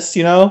for this,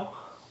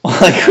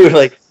 like we were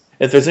like,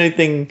 if there's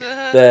anything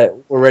that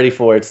we're ready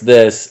for, it's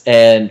this,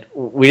 and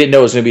we didn't know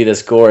it was going to be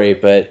this gory,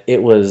 but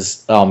it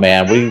was. Oh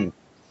man, we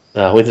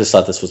just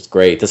thought this was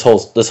great. This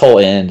whole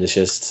end is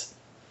just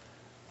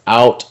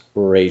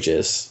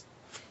outrageous.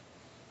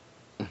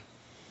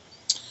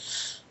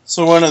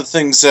 So one of the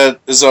things that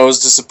has always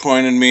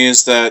disappointed me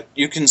is that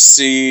you can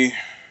see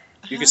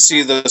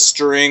the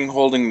string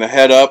holding the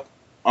head up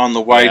on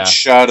the wide Yeah.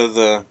 shot of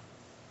the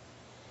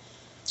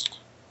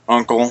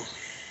uncle.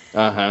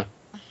 Uh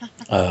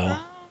huh.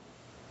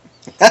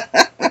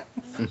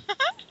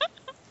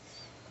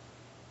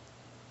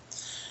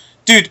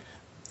 Dude,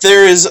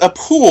 there is a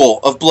pool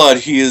of blood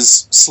he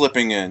is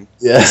slipping in.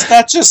 Yeah. It's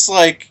not just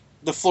like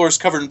the floor is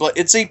covered in blood.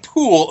 It's a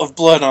pool of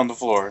blood on the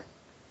floor.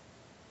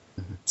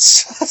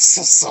 That's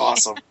just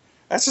awesome.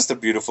 That's just a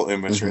beautiful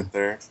image right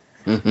there.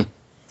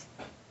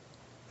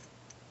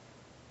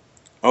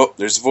 Oh,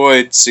 there's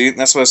Void. See,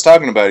 that's what I was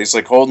talking about. He's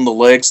like holding the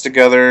legs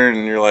together,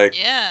 and you're like,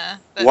 Yeah.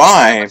 That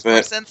Why? makes so much more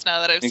But sense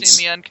now that I've it's-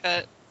 seen the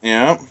uncut.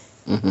 yeah.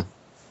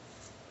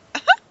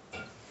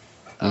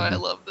 Oh, I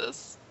love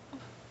this.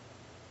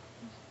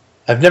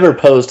 I've never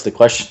posed the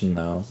question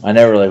though. I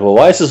never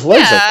why is his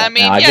legs Yeah, like that I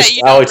mean, now? yeah, I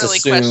you don't always really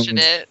assumed, question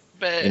it,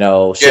 but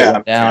shit Yeah,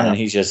 went down, yeah.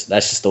 and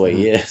that's just the way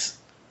he is.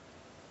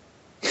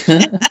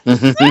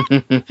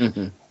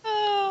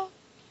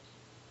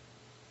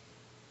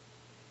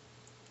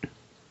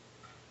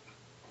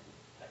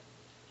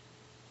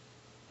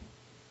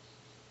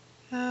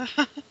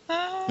 Oh.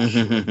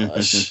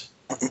 Gosh.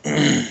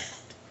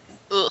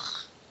 Ugh.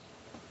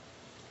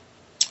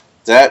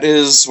 That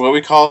is what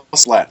we call a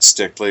slat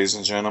stick, ladies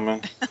and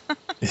gentlemen.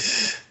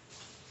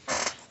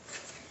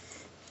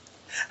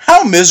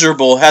 How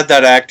miserable had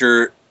that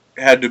actor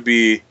had to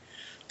be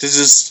to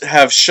just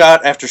have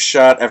shot after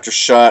shot after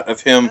shot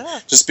of him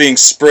Ugh. just being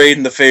sprayed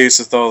in the face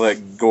with all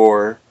that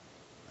gore.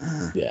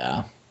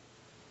 Yeah.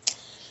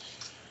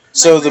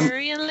 So the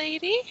Librarian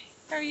lady,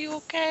 are you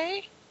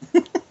okay?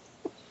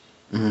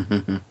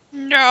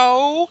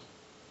 No.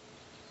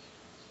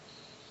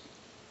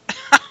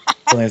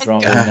 Something's wrong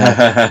with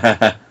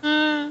that.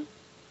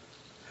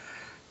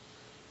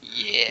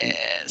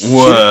 Yes. She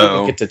Whoa.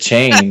 didn't get to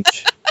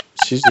change.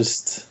 She's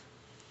just.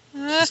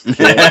 Oh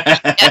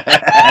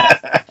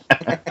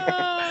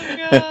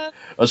god.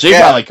 Well, she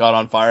Yeah. probably caught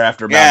on fire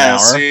after about an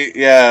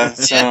hour.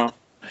 so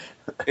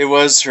it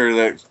was her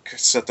that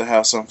set the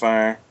house on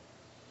fire.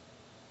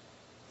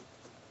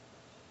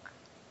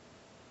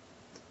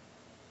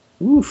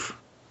 Oof.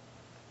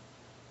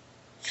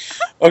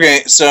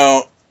 Okay,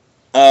 so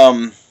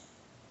I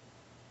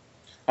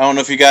don't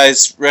know if you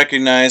guys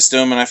recognized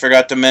him, and I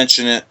forgot to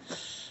mention it.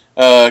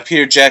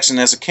 Peter Jackson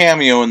has a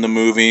cameo in the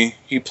movie.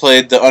 He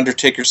played the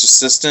Undertaker's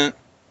assistant.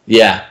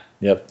 Yeah.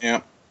 Yep.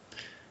 Yep.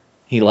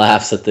 He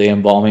laughs at the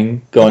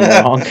embalming going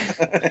wrong.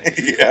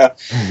 Yeah.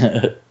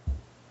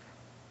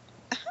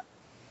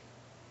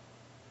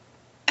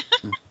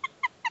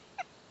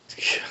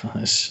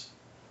 Gosh.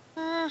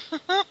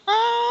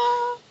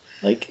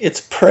 Like, it's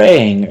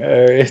praying,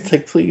 or it's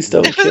like, please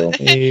don't kill me.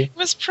 He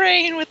was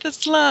praying with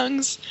his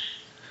lungs.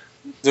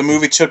 The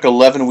movie took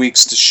 11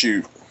 weeks to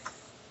shoot.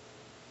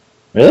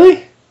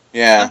 Really?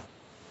 Yeah.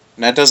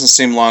 And that doesn't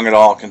seem long at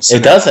all,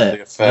 considering It doesn't.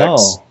 the effects.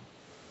 No.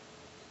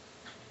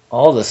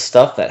 All the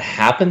stuff that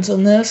happens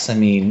in this, I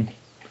mean,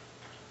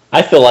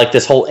 I feel like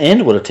this whole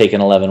end would have taken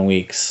 11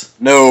 weeks.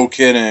 No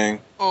kidding.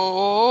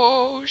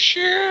 Oh,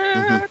 shit.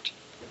 Mhm.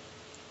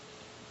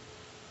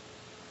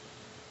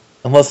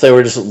 Unless they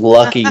were just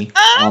lucky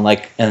on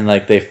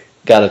they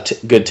got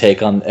a good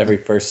take on every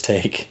first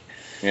take.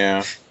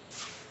 Yeah.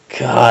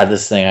 God,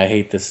 this thing, I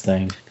hate this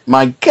thing.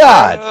 My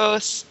God!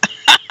 Gross.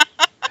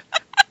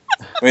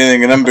 What do you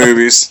think of them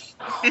boobies?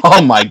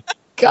 Oh my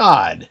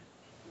God!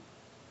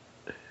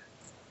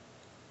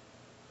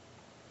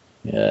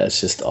 Yeah,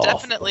 it's just awful.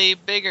 Definitely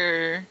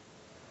bigger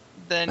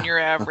than your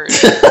average.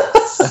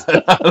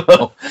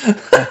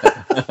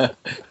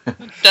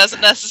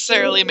 Doesn't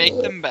necessarily make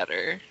them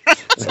better.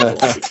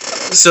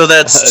 So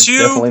that's two.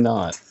 Definitely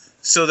not.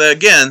 So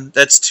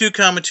that's two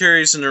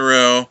commentaries in a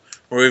row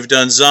where we've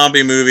done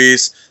zombie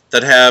movies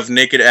that have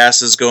naked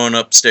asses going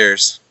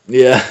upstairs.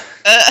 Yeah.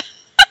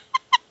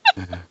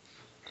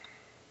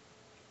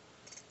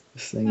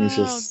 This thing is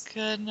Oh, just...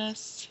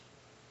 goodness.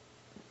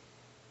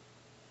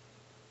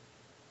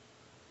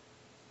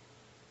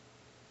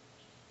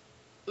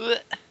 Ugh.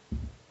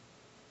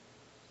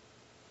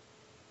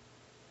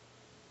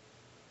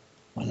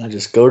 Why not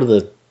just go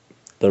to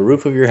the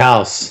roof of your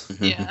house?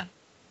 Yeah.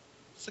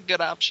 It's a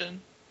good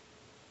option.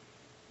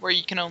 Where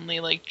you can only,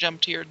 like,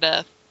 jump to your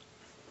death.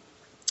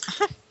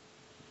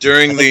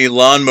 During the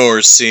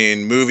lawnmower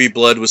scene, movie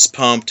blood was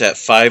pumped at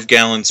 5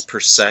 gallons per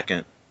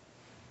second.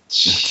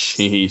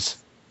 Jeez.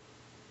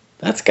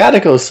 That's got to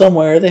go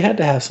somewhere. They had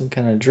to have some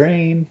kind of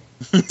drain.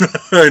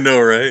 I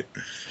know, right?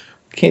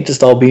 Can't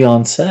just all be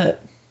on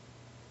set.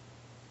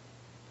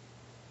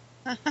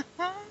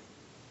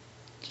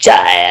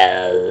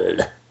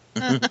 Child.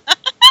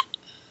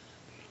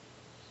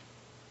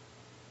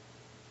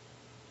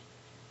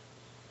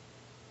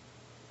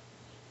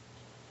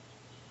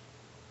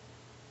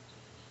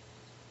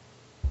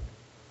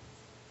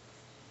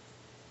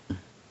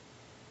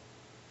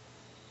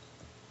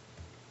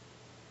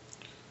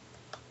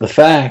 The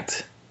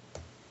fact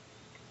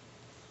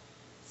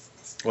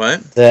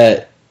What?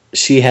 that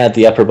she had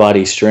the upper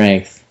body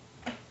strength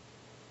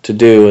to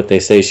do what they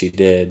say she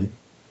did.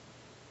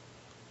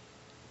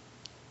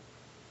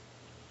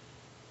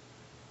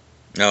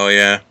 Oh,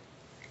 yeah.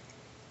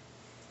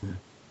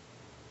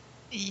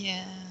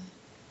 Yeah.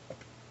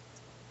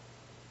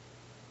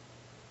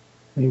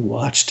 We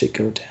watched it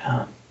go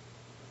down.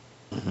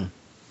 Mhm.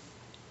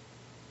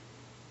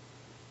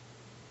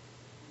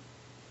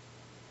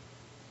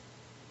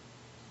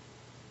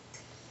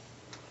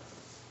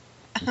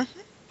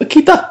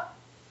 Paquita!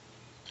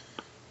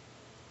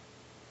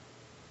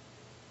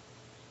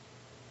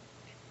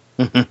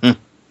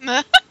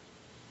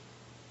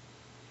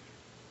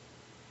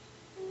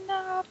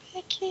 No,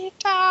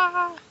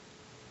 Paquita.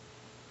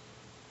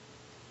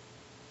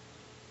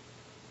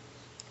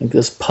 Like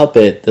this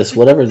puppet, this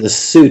whatever, this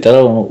suit, I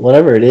don't know,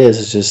 whatever it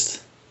is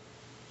just...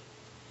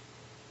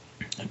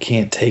 I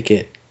can't take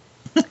it.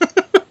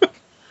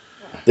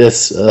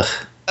 This, ugh.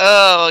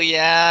 Oh,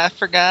 yeah, I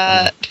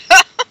forgot.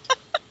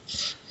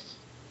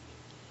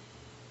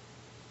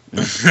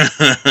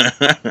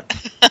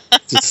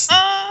 Just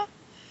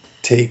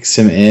takes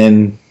him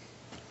in.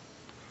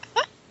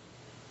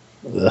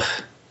 Ugh.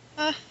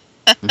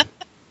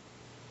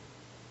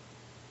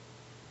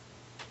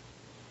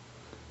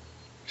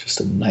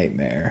 Just a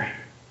nightmare.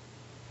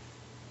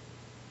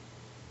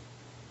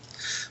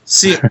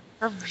 See,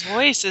 Her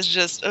voice is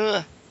just,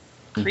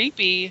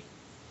 creepy.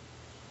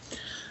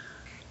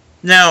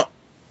 now,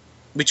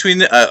 between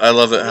the... I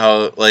love it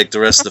how, like, the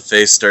rest of the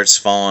face starts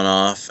falling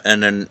off,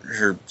 and then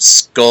her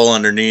skull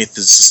underneath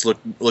is just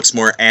looks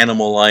more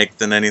animal-like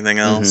than anything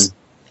else.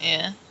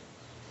 Yeah.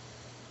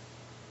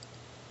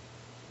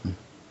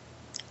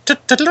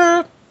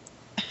 Ta-ta-da.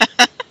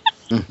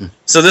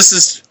 So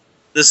this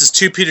is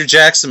two Peter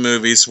Jackson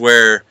movies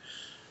where,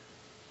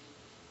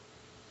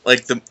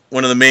 like,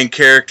 one of the main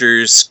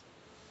characters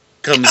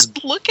comes.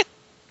 Look at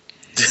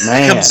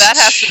Man. that.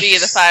 Has to be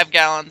the 5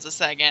 gallons a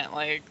second,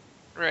 like,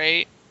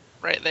 right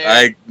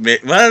there.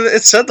 Well,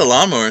 it said the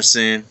lawnmower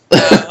scene.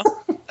 That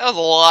was a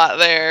lot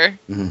there.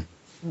 Mhm.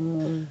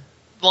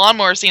 The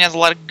lawnmower scene has a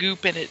lot of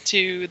goop in it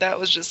too. That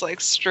was just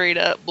like straight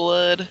up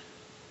blood.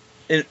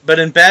 But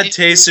in Bad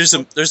Taste,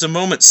 there's a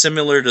moment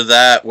similar to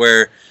that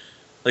where,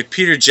 like,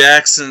 Peter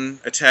Jackson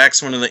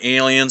attacks one of the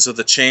aliens with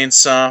a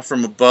chainsaw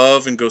from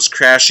above and goes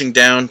crashing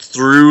down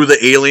through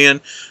the alien,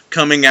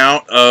 coming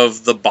out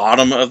of the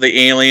bottom of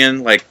the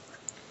alien, like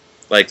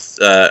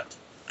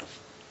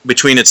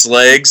between its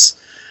legs.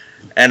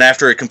 And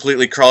after it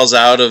completely crawls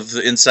out of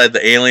inside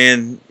the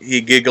alien,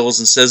 he giggles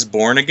and says,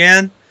 "Born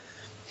again."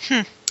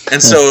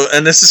 And so,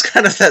 and this is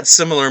kind of that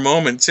similar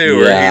moment too,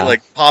 where he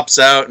like pops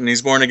out and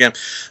he's born again.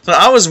 So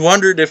I always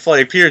wondered if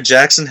like Peter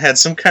Jackson had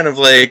some kind of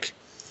like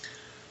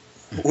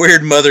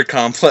weird mother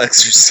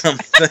complex or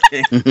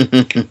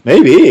something.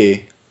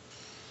 Maybe.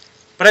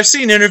 But I've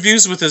seen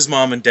interviews with his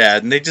mom and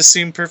dad, and they just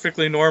seem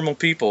perfectly normal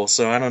people.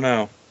 So I don't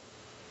know.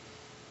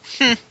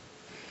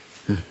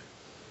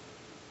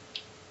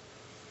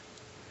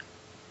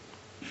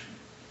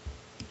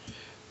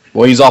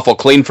 Well, he's awful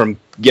clean from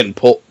getting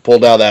pulled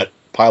out of that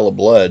pile of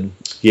blood.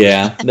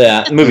 Yeah,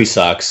 that movie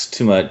sucks.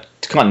 Too much.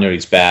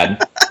 Continuity's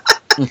bad.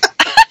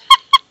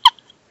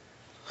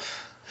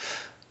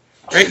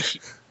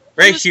 Right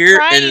He was here,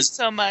 crying and his,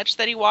 so much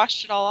that he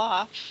washed it all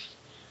off.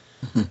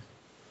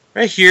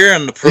 right here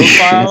on the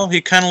profile,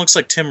 he kind of looks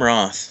like Tim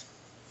Roth.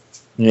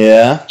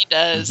 Yeah. He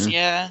does,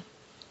 yeah.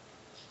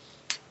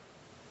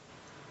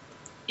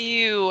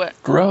 Ew.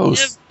 Gross.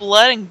 You have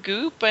blood and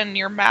goop in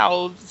your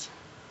mouths.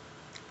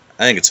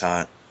 I think it's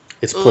hot.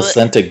 It's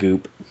placenta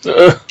goop.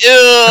 Ugh.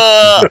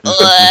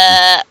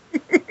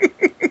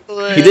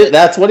 He did.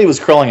 That's what he was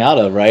crawling out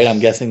of, right? I'm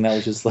guessing that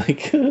was just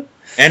like.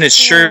 And his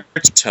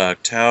shirt's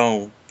tucked.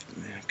 How?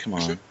 Come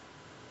on.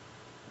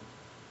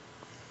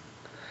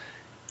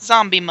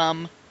 Zombie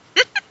mum.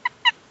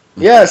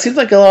 Yeah, it seems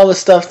like a lot of the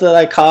stuff that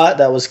I caught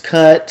that was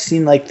cut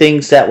seemed like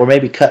things that were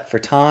maybe cut for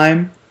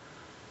time,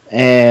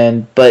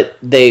 but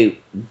they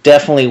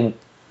definitely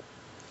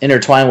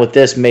intertwined with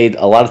this made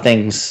a lot of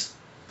things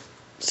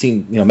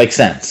seem make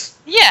sense.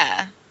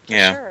 Yeah.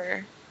 Yeah.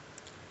 Sure.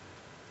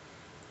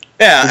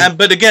 Yeah,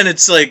 but again,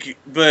 it's like,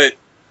 but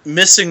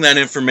missing that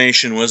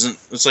information wasn't.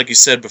 It's like you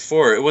said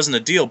before. It wasn't a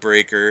deal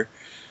breaker.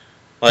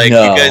 Like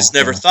No. you guys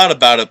never thought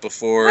about it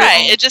before.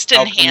 Right, it just how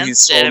come enhanced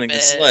he's it a holding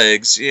his bit.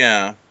 legs.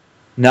 Yeah.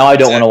 Now I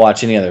don't want to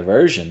watch any other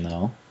version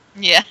though.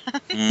 Yeah.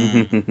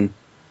 Mm.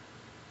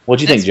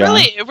 What'd you think, John?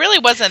 It really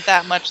wasn't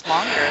that much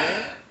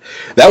longer.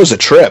 That was a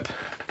trip.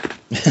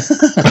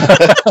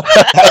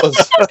 That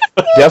was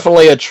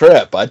definitely a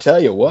trip. I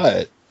tell you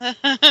what.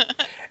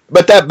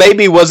 But that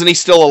baby, wasn't he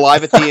still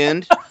alive at the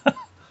end?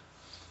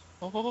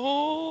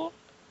 Oh.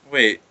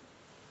 Wait.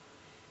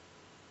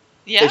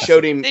 Yeah. They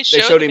showed him. They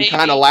showed him the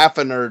kind of baby.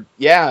 laughing, or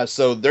yeah.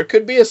 So there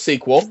could be a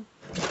sequel.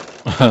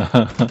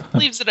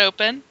 Leaves it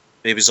open.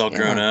 Baby's all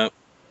grown up.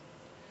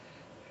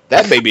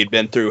 That baby had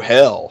been through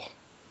hell.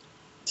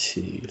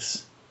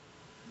 Jeez.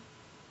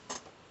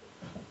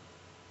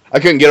 I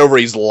couldn't get over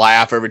his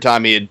laugh every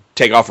time he'd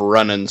take off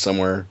running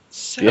somewhere.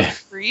 So Yeah.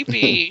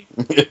 creepy.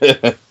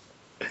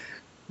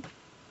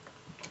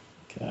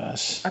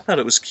 Gosh. I thought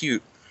it was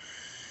cute.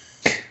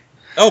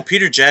 Oh,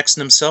 Peter Jackson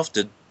himself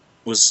did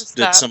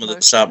some of the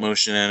stop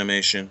motion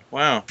animation.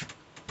 Wow.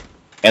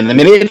 And the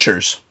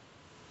miniatures.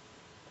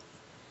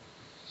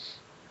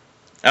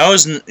 I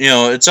always,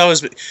 it's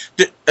always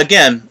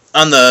again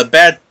on the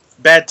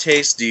Bad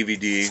Taste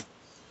DVD.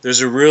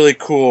 There's a really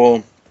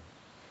cool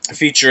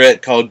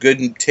featurette called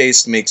 "Good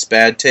Taste Makes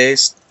Bad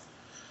Taste,"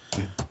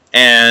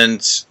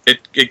 and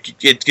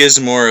it gives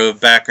more of a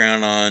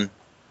background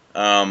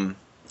on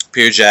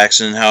Peter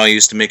Jackson, how he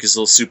used to make his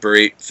little Super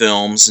 8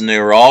 films, and they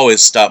were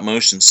always stop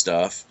motion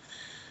stuff.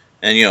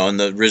 And and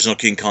the original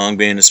King Kong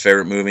being his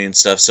favorite movie and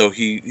stuff, so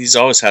he's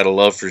always had a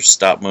love for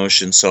stop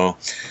motion. So,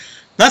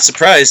 not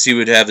surprised he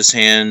would have his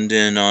hand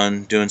in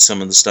on doing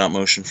some of the stop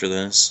motion for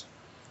this.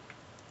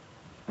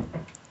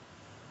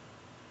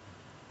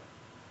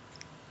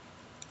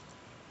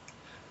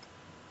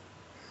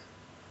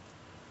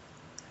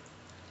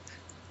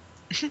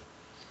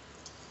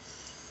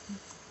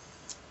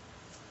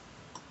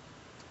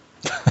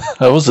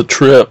 That was a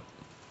trip.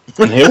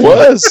 It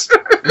was.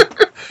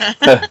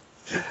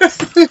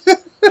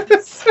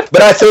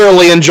 But I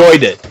thoroughly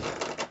enjoyed it.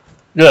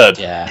 Good.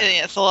 Yeah.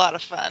 Yeah, it's a lot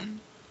of fun.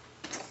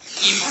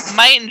 You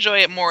might enjoy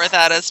it more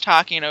without us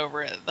talking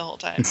over it the whole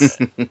time.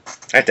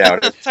 But I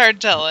doubt it. it's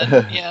hard telling.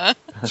 Yeah.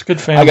 It's a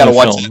good family I gotta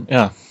watch film.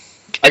 Yeah.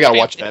 I gotta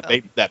watch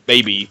Family that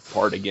baby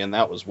part again.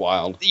 That was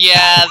wild.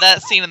 Yeah,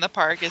 that scene in the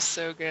park is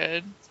so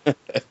good.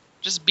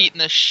 Just beating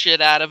the shit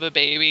out of a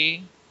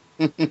baby.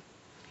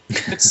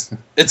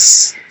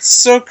 It's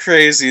so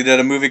crazy that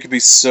a movie could be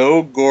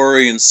so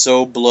gory and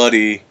so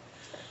bloody,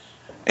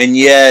 and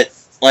yet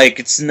like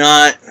it's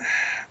not.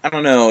 I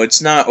don't know.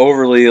 It's not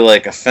overly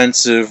like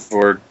offensive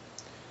or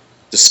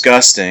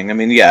disgusting. I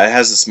mean, yeah, it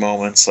has its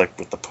moments like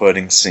with the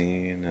pudding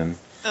scene and.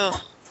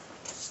 Ugh.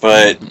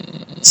 But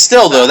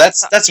still, though,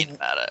 that's Talking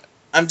about it.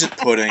 I'm just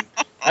pudding.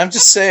 I'm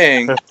just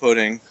saying,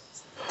 pudding,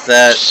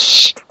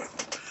 that's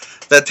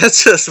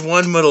just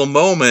one little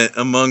moment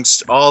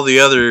amongst all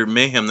the other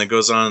mayhem that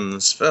goes on in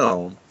this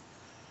film.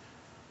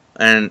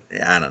 And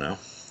yeah, I don't know,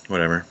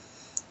 whatever.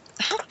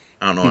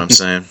 I don't know what I'm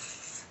saying.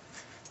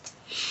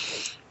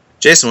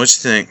 Jason, what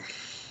you think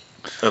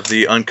of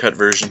the uncut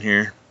version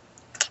here?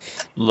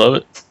 Love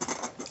it.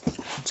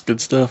 It's good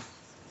stuff.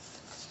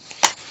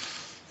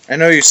 I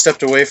know you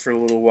stepped away for a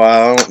little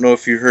while. I don't know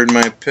if you heard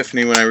my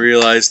epiphany when I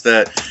realized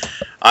that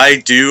I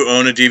do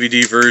own a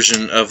DVD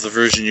version of the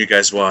version you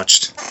guys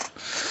watched.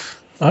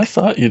 I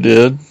thought you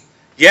did.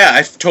 Yeah,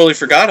 I totally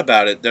forgot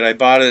about it. That I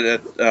bought it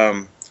at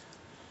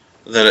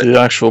The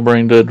actual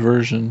Brain Dead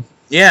version.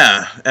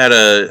 yeah, at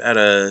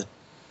a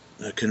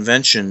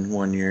convention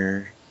one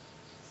year.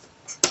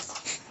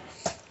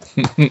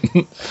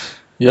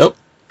 Yep.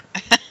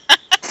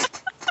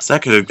 So I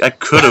could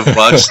have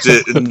watched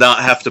it and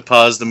not have to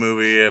pause the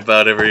movie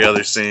about every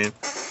other scene.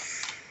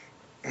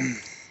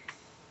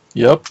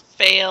 Yep.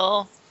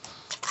 Fail.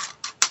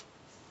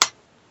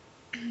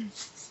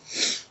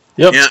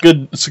 Yep. Yeah. It's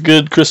good. It's a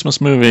good Christmas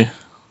movie.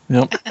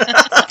 Yep.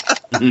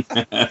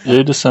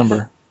 Yay,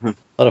 December. A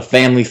lot of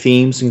family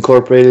themes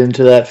incorporated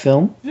into that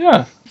film.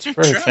 Yeah. It's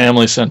very Sure.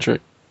 family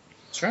centric.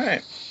 That's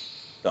right.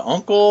 The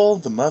uncle,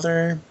 the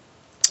mother.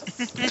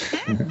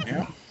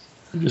 Yeah.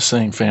 You're just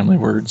saying family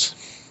words.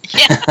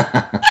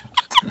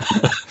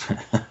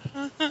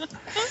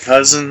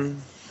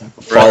 Cousin.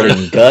 Brother.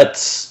 Farting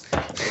guts.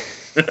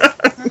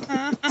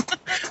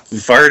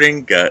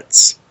 Farting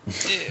guts.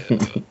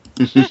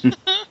 Ew.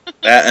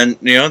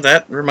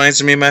 That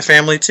reminds me of my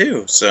family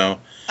too. So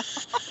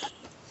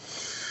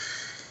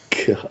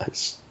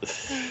Gosh.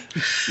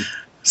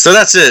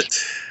 that's it.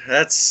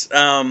 That's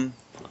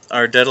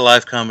our Dead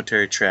Alive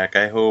commentary track.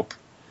 I hope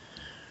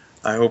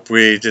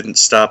we didn't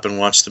stop and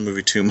watch the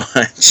movie too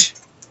much.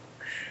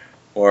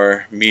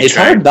 Or me It's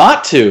trying. hard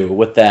not to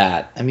with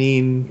that. I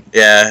mean,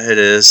 Yeah, it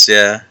is.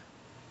 Yeah.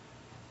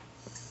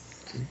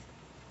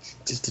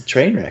 just a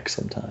train wreck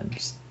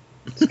sometimes.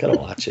 Just gotta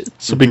watch it.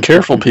 So be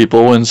careful,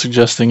 people, when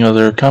suggesting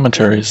other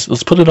commentaries.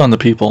 Let's put it on the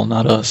people,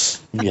 not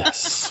us.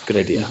 Yes, good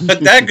idea. But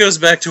that goes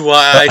back to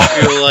why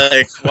I feel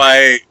like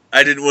why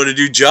I didn't want to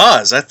do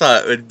Jaws. I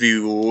thought it would be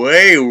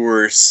way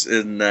worse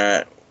in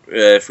that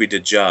if we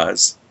did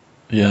Jaws.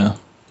 Yeah.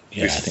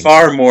 Yeah, I think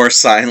Far more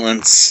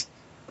silence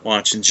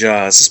watching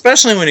Jaws,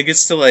 especially when it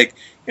gets to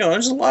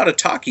there's a lot of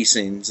talky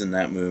scenes in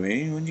that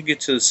movie. When you get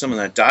to some of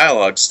that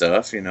dialogue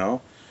stuff,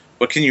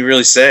 what can you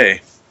really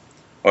say?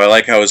 Oh, I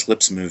like how his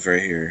lips move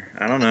right here.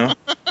 I don't know.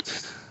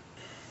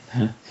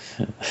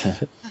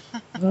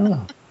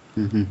 Oh.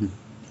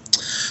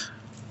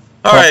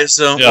 All right,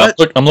 so Yeah.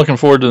 what? I'm looking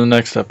forward to the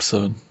next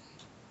episode.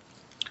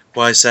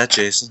 Why is that,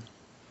 Jason?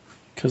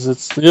 Because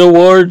it's the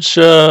award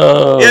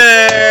show.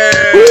 Yay!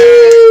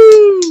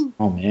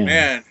 Oh man.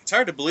 Man, it's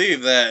hard to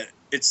believe that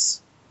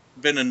it's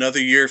been another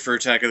year for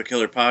Attack of the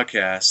Killer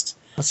podcast.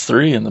 That's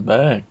 3 in the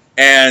bag.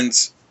 And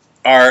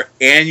our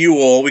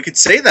annual, we could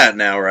say that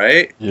now,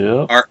 right?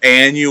 Yeah. Our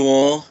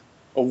annual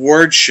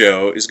award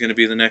show is going to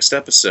be the next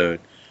episode.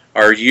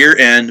 Our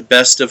year-end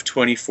best of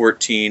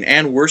 2014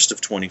 and worst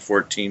of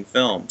 2014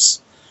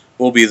 films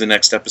will be the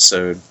next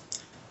episode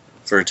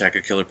for Attack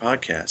of the Killer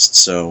podcast.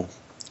 So,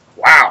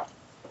 wow.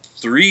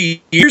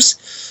 3 years?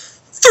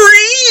 3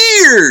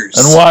 years!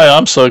 And why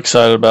I'm so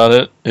excited about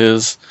it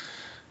is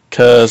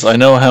because I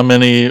know how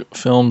many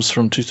films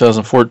from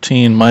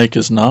 2014 Mike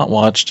has not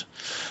watched,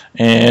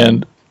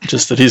 and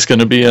just that he's going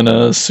to be in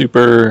a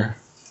super...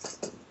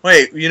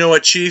 Wait, you know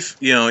what, Chief?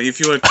 If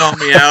you would call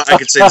me out, I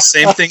could say the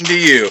same thing to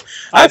you.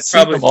 I've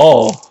seen them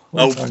all.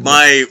 What are you Oh,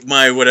 talking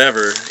my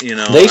whatever,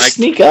 They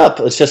sneak up.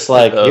 It's just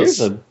like, It does.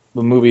 here's a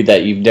movie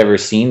that you've never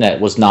seen that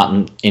was not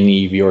in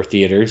any of your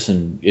theaters,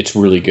 and it's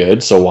really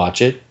good, so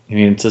watch it. I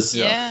mean, it's just,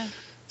 Yeah.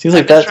 seems I've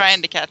like been that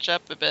trying to catch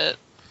up a bit.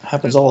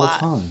 happens there's a all the lot.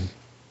 time.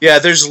 Yeah,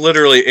 there's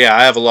literally,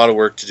 I have a lot of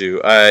work to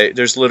do.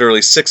 There's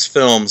literally 6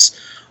 films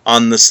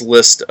on this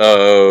list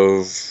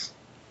of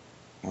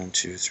 1,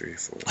 2, 3,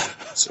 4, 5,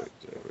 6, 7,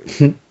 8,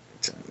 10,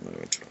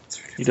 11, 12,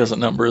 13, He doesn't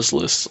number his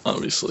lists,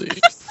 obviously.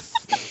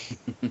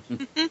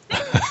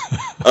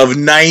 of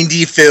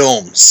 90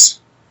 films.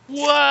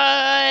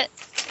 What?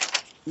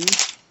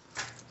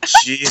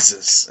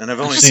 Jesus. And I've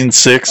only I've seen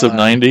seen 6 of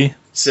 90.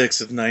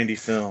 6 of 90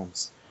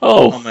 films.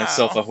 Call Oh,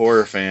 myself Wow. a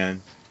horror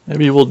fan.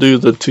 maybe we'll do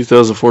the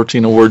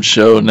 2014 award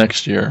show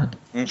next year.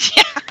 I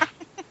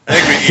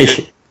think we need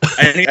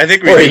to, I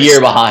think we We're a need year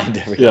to,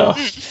 behind. Yeah.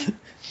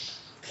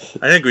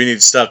 I think we need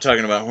to stop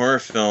talking about horror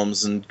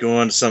films and go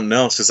on to something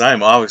else, because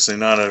I'm obviously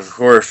not a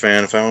horror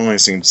fan if I've only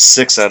seen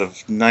 6 out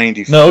of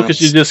 90 No, films.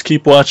 because you just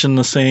keep watching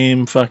the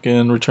same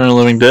fucking Return of the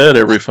Living Dead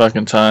every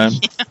fucking time.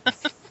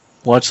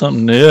 Watch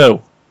something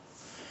new.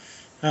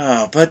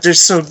 Oh, but they're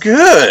so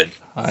good.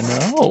 I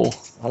know.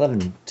 I love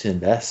them to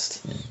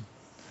invest.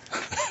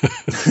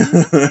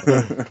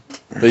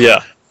 But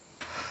yeah.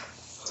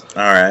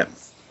 All right.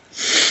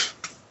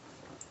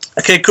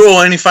 Okay,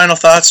 cool. Any final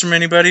thoughts from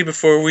anybody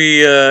before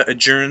we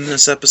adjourn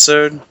this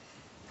episode?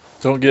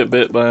 Don't get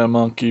bit by a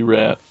monkey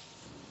rat.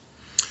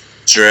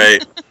 That's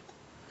right.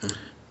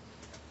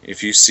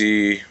 If you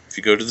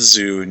go to the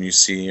zoo and you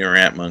see a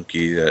rat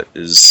monkey that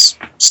is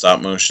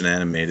stop motion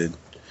animated,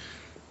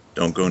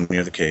 don't go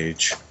near the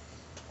cage.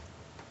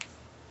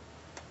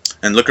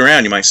 And look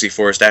around, you might see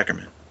Forrest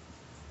Ackerman.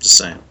 Just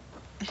saying.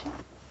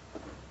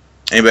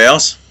 Anybody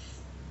else?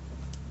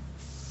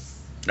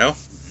 No?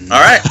 All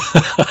right.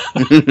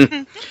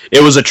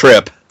 It was a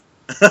trip.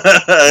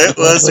 It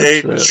was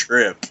a Trip.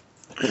 trip.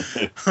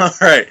 All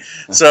right.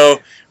 So,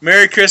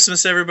 Merry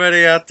Christmas,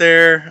 everybody out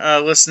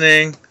there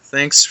listening.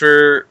 Thanks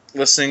for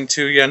listening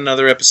to yet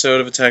another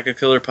episode of Attack of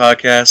Killer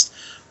Podcast.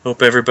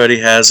 Hope everybody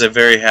has a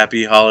very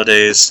happy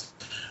holidays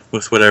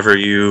with whatever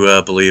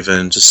you believe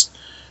in. Just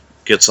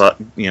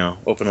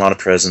open a lot of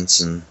presents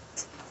and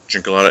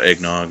drink a lot of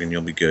eggnog, and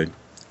you'll be good.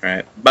 All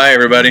right. Bye,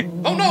 everybody.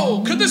 Oh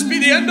no, could this be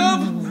the end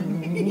of?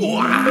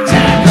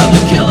 Attack of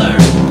the Killer